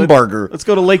Umbarger. Let's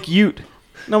go to Lake Ute.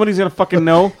 Nobody's gonna fucking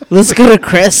know. Let's go to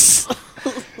Crest.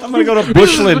 I'm gonna go to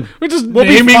Bushland. We're just We'll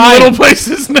be naming fine. little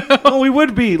places now. Oh, we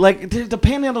would be like the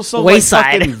Panhandle's so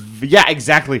Wayside. Like, fucking, yeah,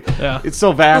 exactly. Yeah. It's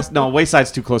so vast. No,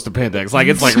 Wayside's too close to Pantex. Like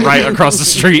it's like right across the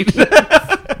street.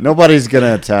 Nobody's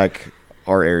gonna attack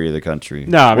our area of the country.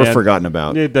 Nah, we're man. forgotten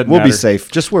about. It doesn't we'll be matter.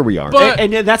 safe just where we are. But-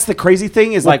 and that's the crazy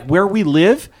thing is like where we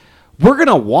live, we're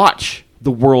gonna watch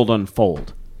the world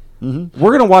unfold. Mm-hmm.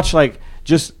 We're gonna watch like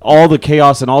just all the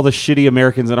chaos and all the shitty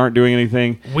Americans that aren't doing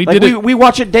anything. We Like, did it- We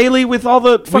watch it daily with all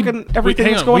the fucking everything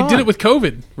hang that's on. going on. We did it with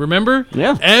COVID. Remember?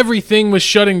 Yeah. Everything was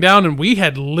shutting down, and we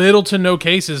had little to no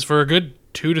cases for a good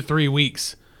 2 to 3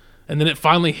 weeks. And then it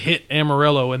finally hit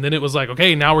Amarillo, and then it was like,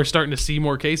 okay, now we're starting to see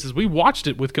more cases. We watched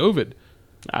it with COVID.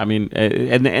 I mean,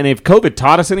 and if COVID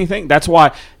taught us anything, that's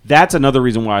another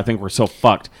reason why I think we're so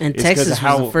fucked. And It's 'cause Texas of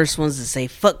how- was the first ones to say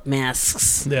 "fuck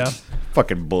masks." Yeah.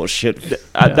 Fucking bullshit.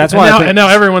 That's and why now, I think and now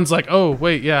everyone's like, oh,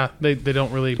 wait, yeah, they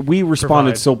don't really. we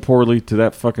responded provide. so poorly to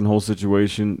that fucking whole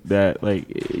situation that like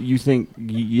you think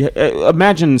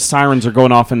imagine sirens are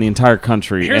going off in the entire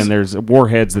country Here's- and there's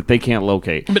warheads that they can't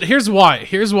locate. But here's why.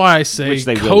 Here's why I say Which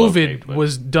they will COVID locate, but-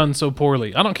 was done so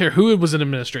poorly. I don't care who it was in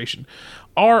administration.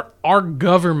 Our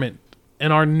government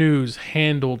and our news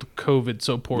handled COVID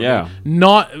so poorly. Yeah.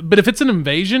 But if it's an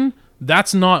invasion,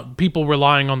 that's not people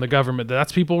relying on the government.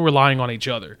 That's people relying on each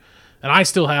other. And I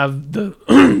still have the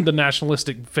the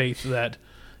nationalistic faith that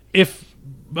if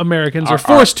Americans are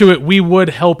forced to it, we would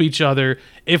help each other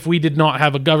if we did not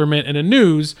have a government and a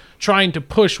news trying to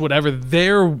push whatever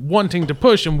they're wanting to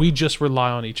push, and we just rely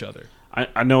on each other.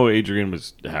 I know Adrian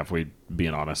was halfway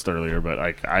being honest earlier, but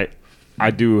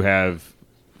I do have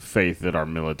faith that our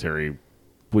military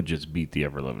would just beat the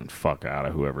ever living fuck out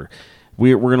of whoever.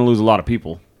 We're going to lose a lot of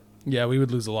people. Yeah, we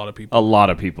would lose a lot of people. A lot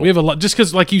of people. We have a lot, just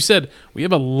because, like you said, we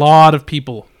have a lot of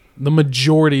people, the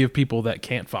majority of people that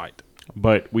can't fight.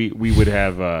 But we would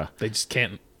have... They just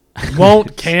can't,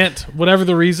 can't, whatever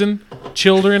the reason.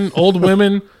 Children, old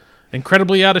women,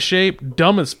 incredibly out of shape,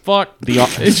 dumb as fuck.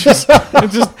 It's just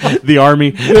the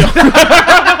army.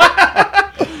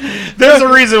 There's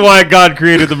a reason why God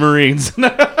created the Marines.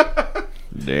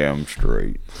 Damn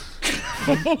straight.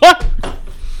 what?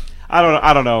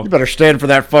 I don't know. You better stand for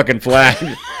that fucking flag.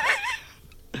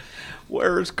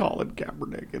 Where is Colin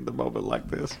Kaepernick in the moment like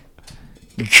this?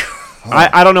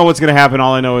 I don't know what's going to happen.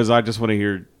 All I know is I just want to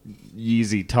hear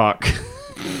Yeezy talk.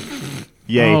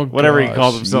 Yay. Oh, whatever he gosh.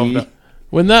 calls himself. Yee.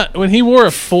 When he wore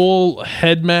a full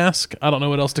head mask, I don't know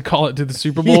what else to call it, to the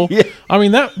Super Bowl. Yeah. I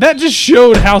mean, that just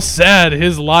showed how sad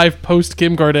his life post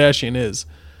Kim Kardashian is.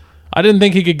 I didn't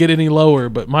think he could get any lower,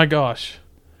 but my gosh,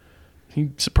 he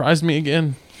surprised me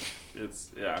again.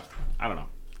 I don't know.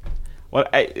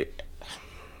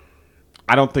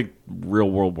 I don't think real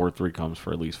World War III comes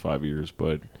for at least 5 years,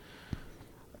 but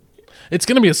it's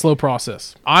going to be a slow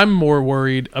process. I'm more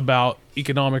worried about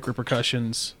economic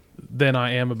repercussions than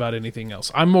I am about anything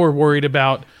else. I'm more worried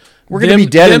about We're going to be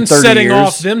dead in 30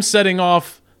 years. Them setting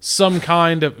off some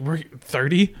kind of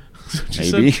 30.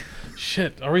 Maybe.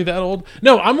 Shit, are we that old?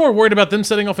 No, I'm more worried about them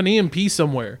setting off an EMP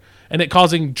somewhere and it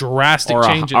causing drastic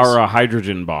changes. Or a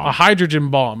hydrogen bomb. A hydrogen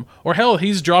bomb. Or hell,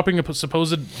 he's dropping a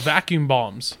supposed vacuum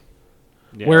bombs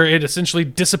where it essentially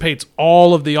dissipates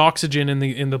all of the oxygen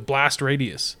in the blast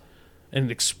radius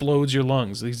and explodes your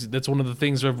lungs. That's one of the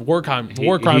things of war crimes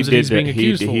that he's being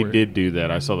accused for. He did do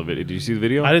that. I saw the video. Did you see the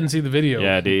video? I didn't see the video.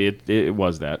 Yeah, it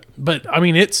was that. But, I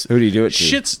mean, it's... Who did he do it to?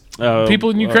 Shit's people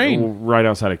in Ukraine. Right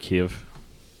outside of Kiev.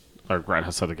 Or right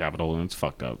outside the capital, and it's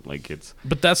fucked up.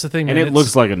 But that's the thing, and man. it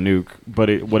looks like a nuke,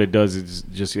 but what it does is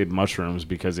just it mushrooms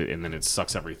and then it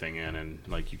sucks everything in, and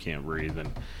you can't breathe.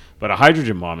 But a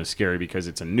hydrogen bomb is scary because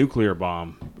it's a nuclear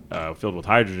bomb filled with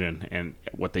hydrogen, and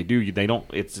what they do, they don't.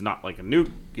 It's not like a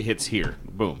nuke hits here,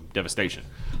 boom, devastation.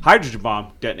 Hydrogen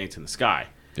bomb detonates in the sky,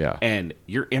 and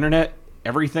your internet,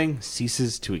 everything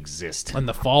ceases to exist, and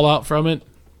the fallout from it,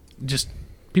 just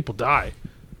people die.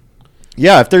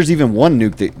 Yeah, if there's even one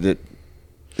nuke that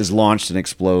is launched and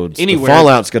explodes, anywhere, the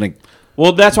fallout's going to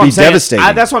that's what I'm saying.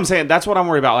 devastating. That's what I'm saying. That's what I'm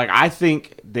worried about. I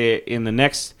think that in the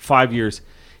next 5 years,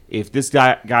 if this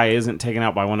guy isn't taken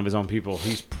out by one of his own people,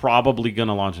 he's probably going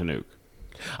to launch a nuke.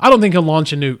 I don't think he'll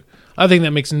launch a nuke. I think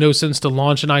that makes no sense to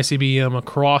launch an ICBM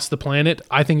across the planet.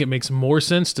 I think it makes more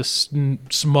sense to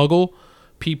smuggle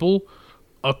people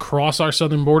across our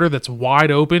southern border that's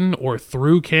wide open, or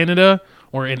through Canada,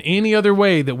 or in any other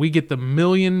way that we get the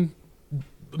millions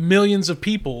of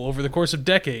people over the course of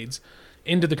decades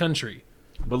into the country.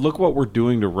 But look what we're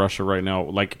doing to Russia right now.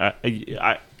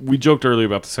 We joked earlier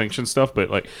about the sanction stuff,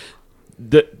 but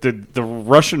the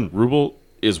Russian ruble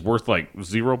is worth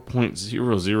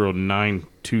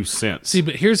 0.0092 cents. See,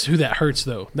 but here's who that hurts,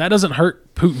 though. That doesn't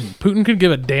hurt Putin. Putin could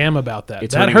give a damn about that.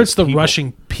 It's that hurts the people.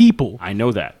 Russian people. I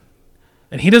know that.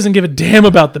 And he doesn't give a damn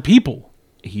about the people.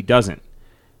 He doesn't.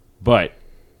 But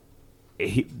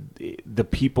the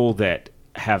people that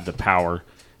have the power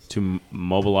to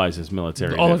mobilize his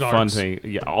military, all those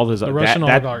Russian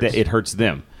oligarchs. That it hurts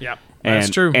them. Yeah,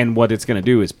 that's true. And what it's going to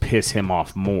do is piss him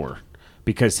off more,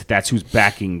 because that's who's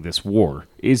backing this war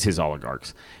is his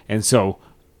oligarchs. And so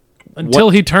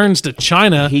until he turns to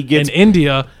China and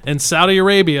India and Saudi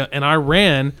Arabia and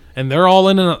Iran, and they're all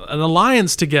in an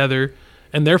alliance together,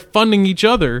 and they're funding each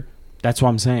other. That's what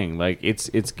I'm saying.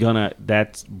 If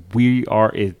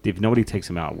nobody takes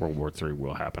him out, World War III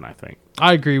will happen, I think.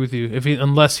 I agree with you.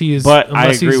 But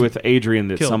I agree with Adrian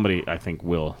that somebody, I think,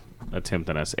 will attempt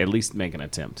at least make an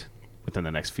attempt within the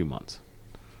next few months.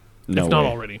 If not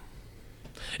already.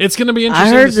 It's going to be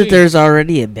interesting. I heard that there's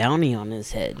already a bounty on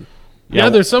his head. Yeah,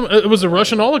 there's some. It was a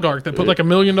Russian oligarch that put $1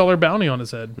 million bounty on his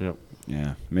head. Yep.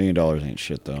 Yeah, $1 million ain't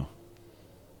shit though.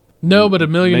 No, but $1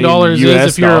 million is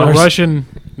if you're a Russian.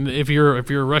 If you're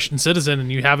a Russian citizen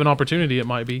and you have an opportunity, it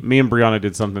might be. Me and Brianna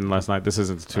did something last night. This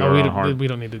isn't too hard. We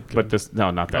don't need to. But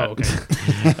not that. Oh, okay.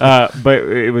 But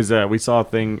it was. We saw a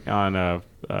thing on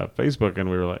Facebook, and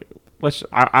we were like,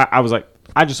 I was like,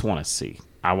 I just want to see.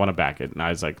 I want to back it, and I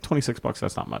was like, $26.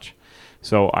 That's not much.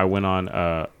 So I went on.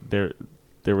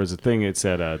 There was a thing. It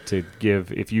said to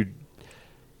give, if you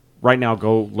right now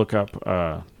go look up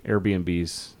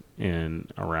Airbnbs in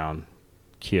around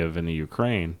Kiev in the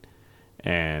Ukraine,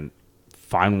 and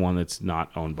find one that's not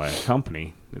owned by a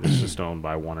company, that's just owned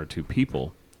by one or two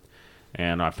people.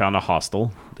 And I found a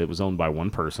hostel that was owned by one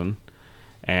person,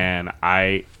 and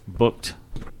I booked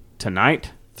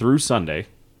tonight through Sunday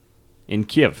in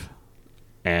Kiev.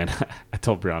 And I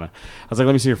told Brianna, I was like,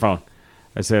 let me see your phone.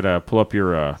 I said, pull up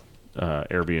your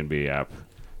Airbnb app,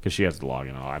 because she has to log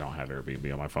in. Oh, I don't have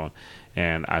Airbnb on my phone.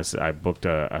 And I booked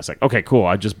I was like, okay, cool.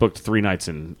 I just booked 3 nights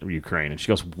in Ukraine. And she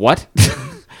goes, what?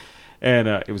 And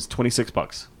it was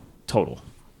 $26 total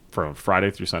from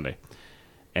Friday through Sunday.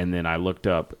 And then I looked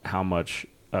up how much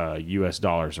U.S.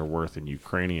 dollars are worth in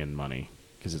Ukrainian money,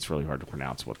 because it's really hard to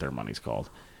pronounce what their money's called.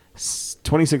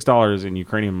 $26 in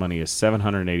Ukrainian money is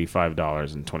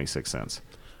 $785.26.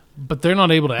 But they're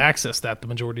not able to access that, the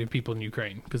majority of people in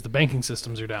Ukraine, because the banking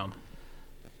systems are down.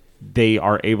 They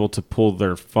are able to pull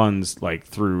their funds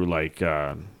through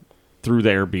the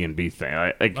Airbnb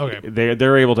thing. Okay.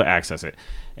 They're able to access it,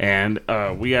 and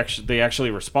they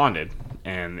actually responded,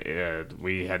 and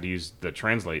we had to use the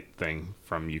translate thing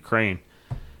from Ukraine.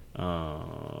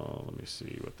 Let me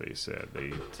see what they said.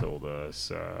 They told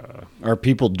us. Are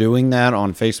people doing that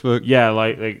on Facebook? Yeah,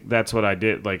 like that's what I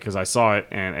did. Because I saw it,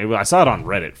 and I saw it on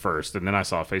Reddit first, and then I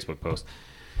saw a Facebook post.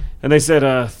 And they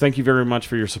said, thank you very much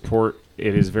for your support.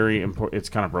 It is very important. It's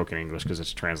kind of broken English because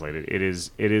it's translated. It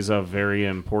is very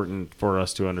important for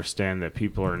us to understand that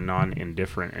people are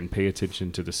non-indifferent and pay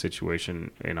attention to the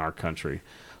situation in our country.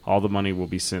 All the money will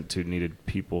be sent to needed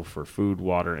people for food,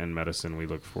 water, and medicine. We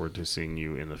look forward to seeing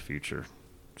you in the future.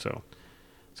 So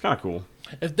it's kind of cool.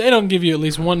 If they don't give you at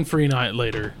least one free night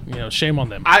later, shame on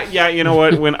them. You know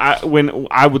what? When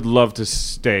I would love to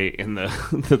stay in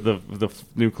the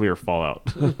nuclear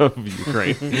fallout of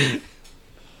Ukraine.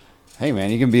 Hey man,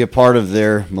 you can be a part of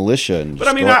their militia. And but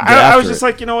I mean, I was just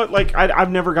like, you know what? Like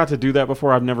I've never got to do that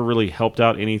before. I've never really helped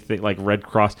out anything like Red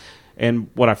Cross. And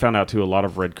what I found out too, a lot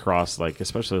of Red Cross,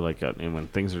 especially when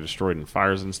things are destroyed in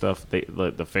fires and stuff,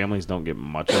 the families don't get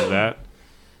much of that.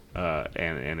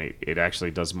 And it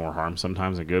actually does more harm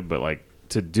sometimes than good. But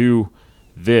to do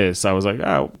this, I was like,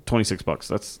 oh,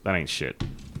 $26. That ain't shit.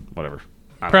 Whatever.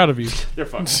 Proud of you. They're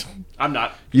fun. I'm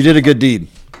not. You did a good deed.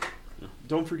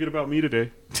 Don't forget about me today.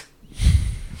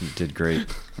 You did great.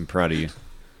 I'm proud of you.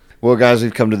 Well, guys,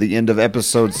 we've come to the end of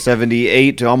episode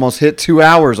 78 to almost hit 2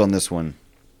 hours on this one.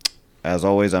 As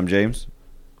always, I'm James.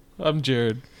 I'm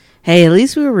Jared. Hey, at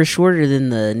least we were shorter than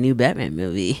the new Batman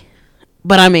movie.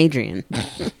 But I'm Adrian.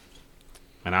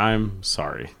 And I'm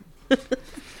sorry.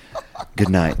 Good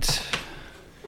night.